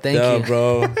 that's bro. fucked Thank up, you.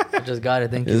 bro. I just got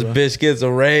it. Thank This you, bro. bitch gets a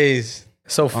raise.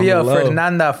 Sofia On the low.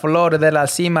 Fernanda Flor de la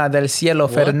Cima del Cielo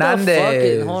What the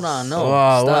Fernandez. fuck? Hold on, no.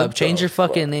 Wow, Stop. what Change the your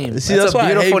fucking name. See, That's a why I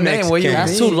beautiful hate name. What do you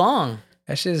Mexicans. That's too long.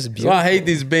 That shit is That's beautiful. why I hate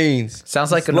these beans.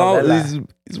 Sounds like a It's long- novella.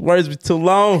 these words be too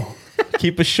long.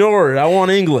 Keep it short. I want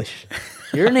English.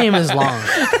 Your name is long.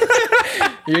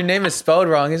 Your name is spelled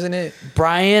wrong, isn't it?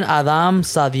 Brian Adam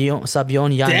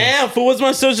Sabion Yanez. Damn, fool, what's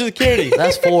my social security?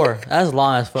 That's 4. That's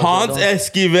long as fuck. Hans Don't-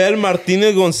 Esquivel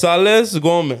Martinez Gonzalez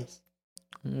Gomez.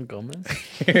 Gomez.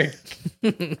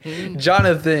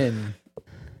 Jonathan.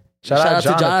 Shout out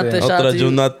to Jonathan. Shout out Otra to you.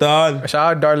 Jonathan.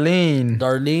 Shout out Darlene.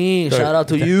 Darlene. Shout out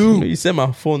to You you. said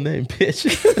my full name,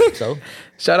 bitch. So,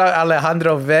 Shout out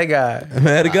Alejandro Vega.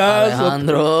 Vergas.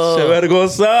 Alejandro. Se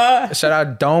vergosa. Shout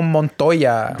out Dom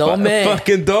Montoya. Dome.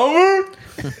 Fucking Domer.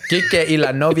 Kike y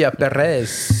la novia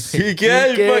Perez. You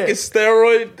can't Quique. fucking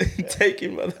steroid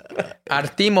taking motherfucker.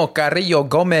 Artimo Carrillo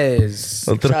Gomez.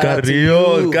 Otro Shout out to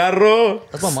carrillo, you. el carro.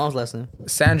 That's my mom's last name.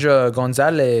 Sandra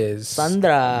Gonzalez.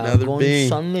 Sandra Another bean.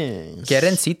 Gonzalez.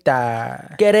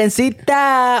 Querencita.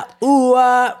 Querencita.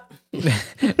 Ua.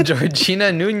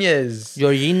 Georgina Nunez.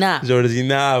 Georgina.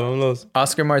 Georgina, vámonos.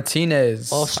 Oscar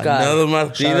Martinez. Oscar. Another Shout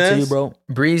out to you, Martinez. bro.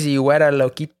 Breezy Huera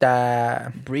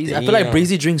Loquita. Breezy. I feel like Damn.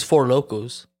 Breezy drinks 4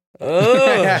 Locos.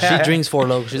 She drinks Four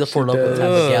Loko. She's a Four Loko type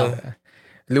of gal.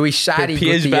 Luis Shadi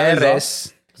pH balance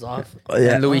Gutierrez. It's off.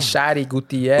 And Luis Shadi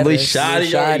Gutierrez. Luis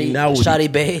Shadi. Now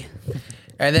Shadi Bay.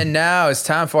 And then now it's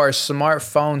time for our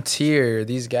smartphone tier.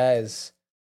 These guys,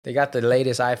 they got the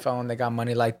latest iPhone. They got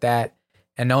money like that.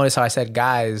 And notice how I said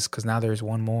guys, because now there's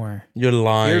one more. You're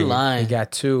lying. You're lying. We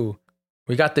got two.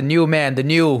 We got the new man,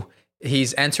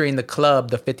 he's entering the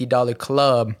club, the $50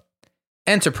 club.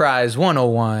 Enterprise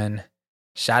 101.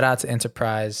 Shout out to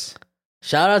Enterprise.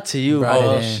 Shout out to you, Right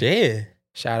bro. in. Shit.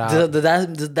 Shout out.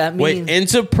 Does that mean? Wait,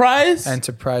 Enterprise?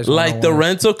 Enterprise Like the 101.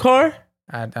 rental car?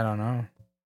 I don't know.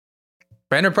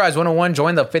 But Enterprise 101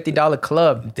 joined the $50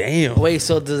 club. Damn. Wait,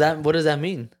 so what does that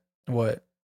mean? What?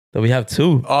 So we have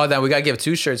two. Oh, then we got to give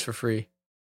 2 shirts for free.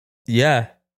 Yeah.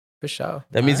 For sure.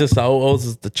 That means the Saul owes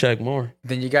us the check more.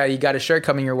 Then you got a shirt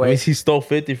coming your That way. means he stole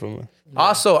 50 from us.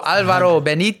 Also, Alvaro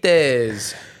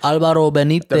Benitez. Alvaro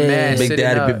Benitez. The man. Big Sitting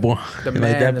daddy, up. big boy. The You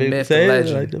man, that the big myth, say the it?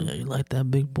 legend. Like them? Yeah, you like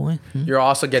that big boy? You're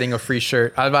also getting a free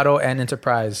shirt. Alvaro and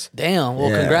Enterprise. Damn. Well,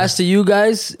 Yeah. congrats to you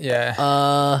guys.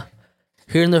 Yeah.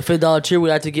 Here in the $50 tier, we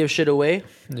like to give shit away.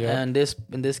 Yeah. And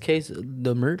in this case,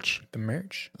 the merch. The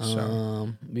merch. So.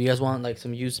 You guys want like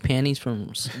some used panties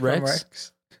from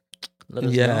Rex? Let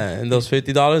us Yeah, know. and those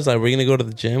 $50, like we're gonna go to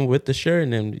the gym with the shirt,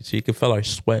 and then so you can feel our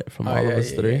sweat from all of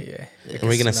us three, Yeah. and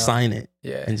we're gonna sign it,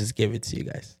 Yeah. and just give it to you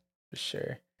guys. For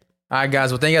sure. All right,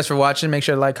 guys. Well, thank you guys for watching. Make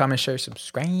sure to like, comment, share,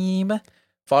 subscribe.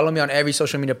 Follow me on every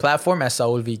social media platform at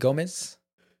Saul V. Gomez.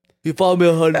 You follow me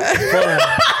on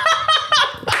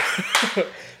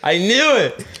I knew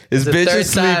it. This The bitch third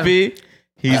is time. sleepy.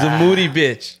 He's a moody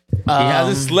bitch. He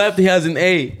hasn't slept. He hasn't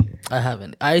ate. I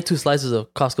haven't. I ate 2 slices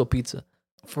of Costco pizza.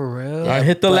 For real? All right,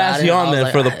 hit the But I last didn't- I yawn was then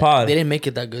like, for the pod. They didn't make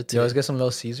it that good Yo, let's today. get some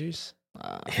Little Caesars.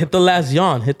 Hit the last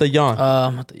yawn. Hit the yawn.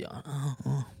 At the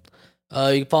yawn.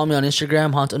 You can follow me on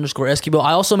Instagram, Hans_Esquivel.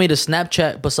 I also made a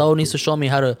Snapchat, but Saul needs to show me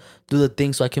how to do the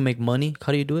thing so I can make money.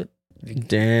 How do you do it?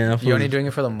 Damn. You only doing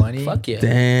it for the money? Fuck yeah.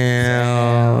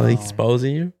 Damn.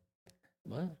 Exposing you.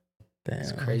 What?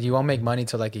 Damn. Crazy. You won't make money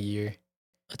till like a year.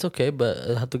 It's okay, but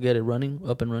I have to get it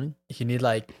up and running. You need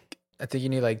I think you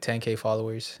need like 10K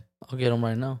followers. I'll get them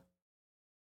right now.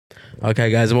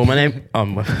 Okay, guys. Well, my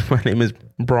name is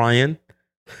Brian.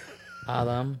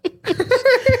 Adam.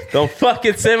 Don't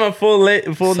fucking say my full name.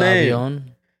 Savion.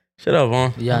 Shut up,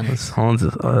 Vaughn. Giannis. Hans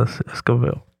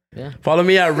Esquivel. Yeah. Follow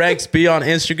me at RexB on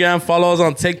Instagram. Follow us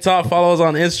on TikTok. Follow us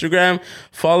on Instagram.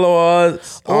 Follow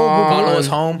us Follow us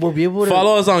home. We'll be able to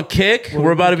Follow us on Kick.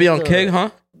 We're about to be on Kick, huh?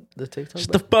 the TikTok.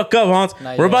 Shut the fuck up, Hans.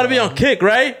 Not We're yet, about to be on Kick,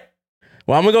 right?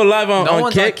 Well, I'm gonna go live on, No on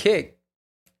one's Kick. on Kick.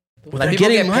 Well, Like, they're people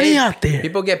getting get money paid- out there.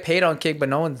 People get paid on Kick, but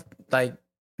no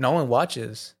one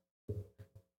watches.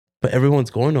 But everyone's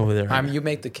going over there. Right now. You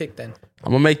make the Kick then.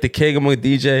 I'm gonna make the Kick. I'm gonna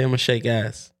DJ. I'm gonna shake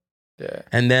ass. Yeah.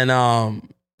 And then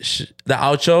the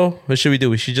outro. What should we do?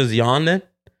 We should just yawn then.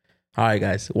 All right,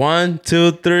 guys. 1,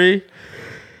 2, 3.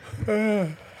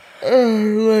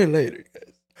 Later.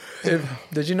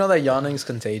 Did you know that yawning is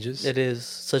contagious? It is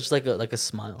such like a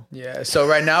smile. Yeah. So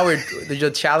right now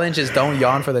the challenge is don't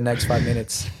yawn for the next 5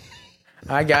 minutes.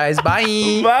 All right, guys.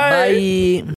 Bye.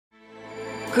 Bye.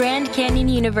 Grand Canyon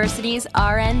University's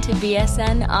RN to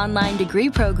BSN online degree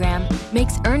program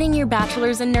makes earning your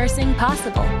bachelor's in nursing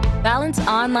possible. Balance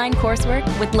online coursework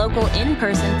with local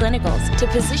in-person clinicals to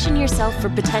position yourself for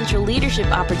potential leadership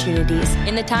opportunities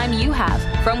in the time you have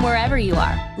from wherever you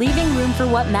are, leaving room for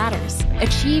what matters.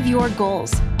 Achieve your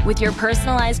goals with your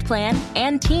personalized plan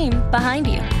and team behind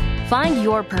you. Find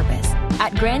your purpose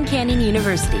at Grand Canyon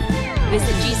University.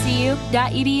 Visit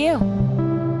gcu.edu.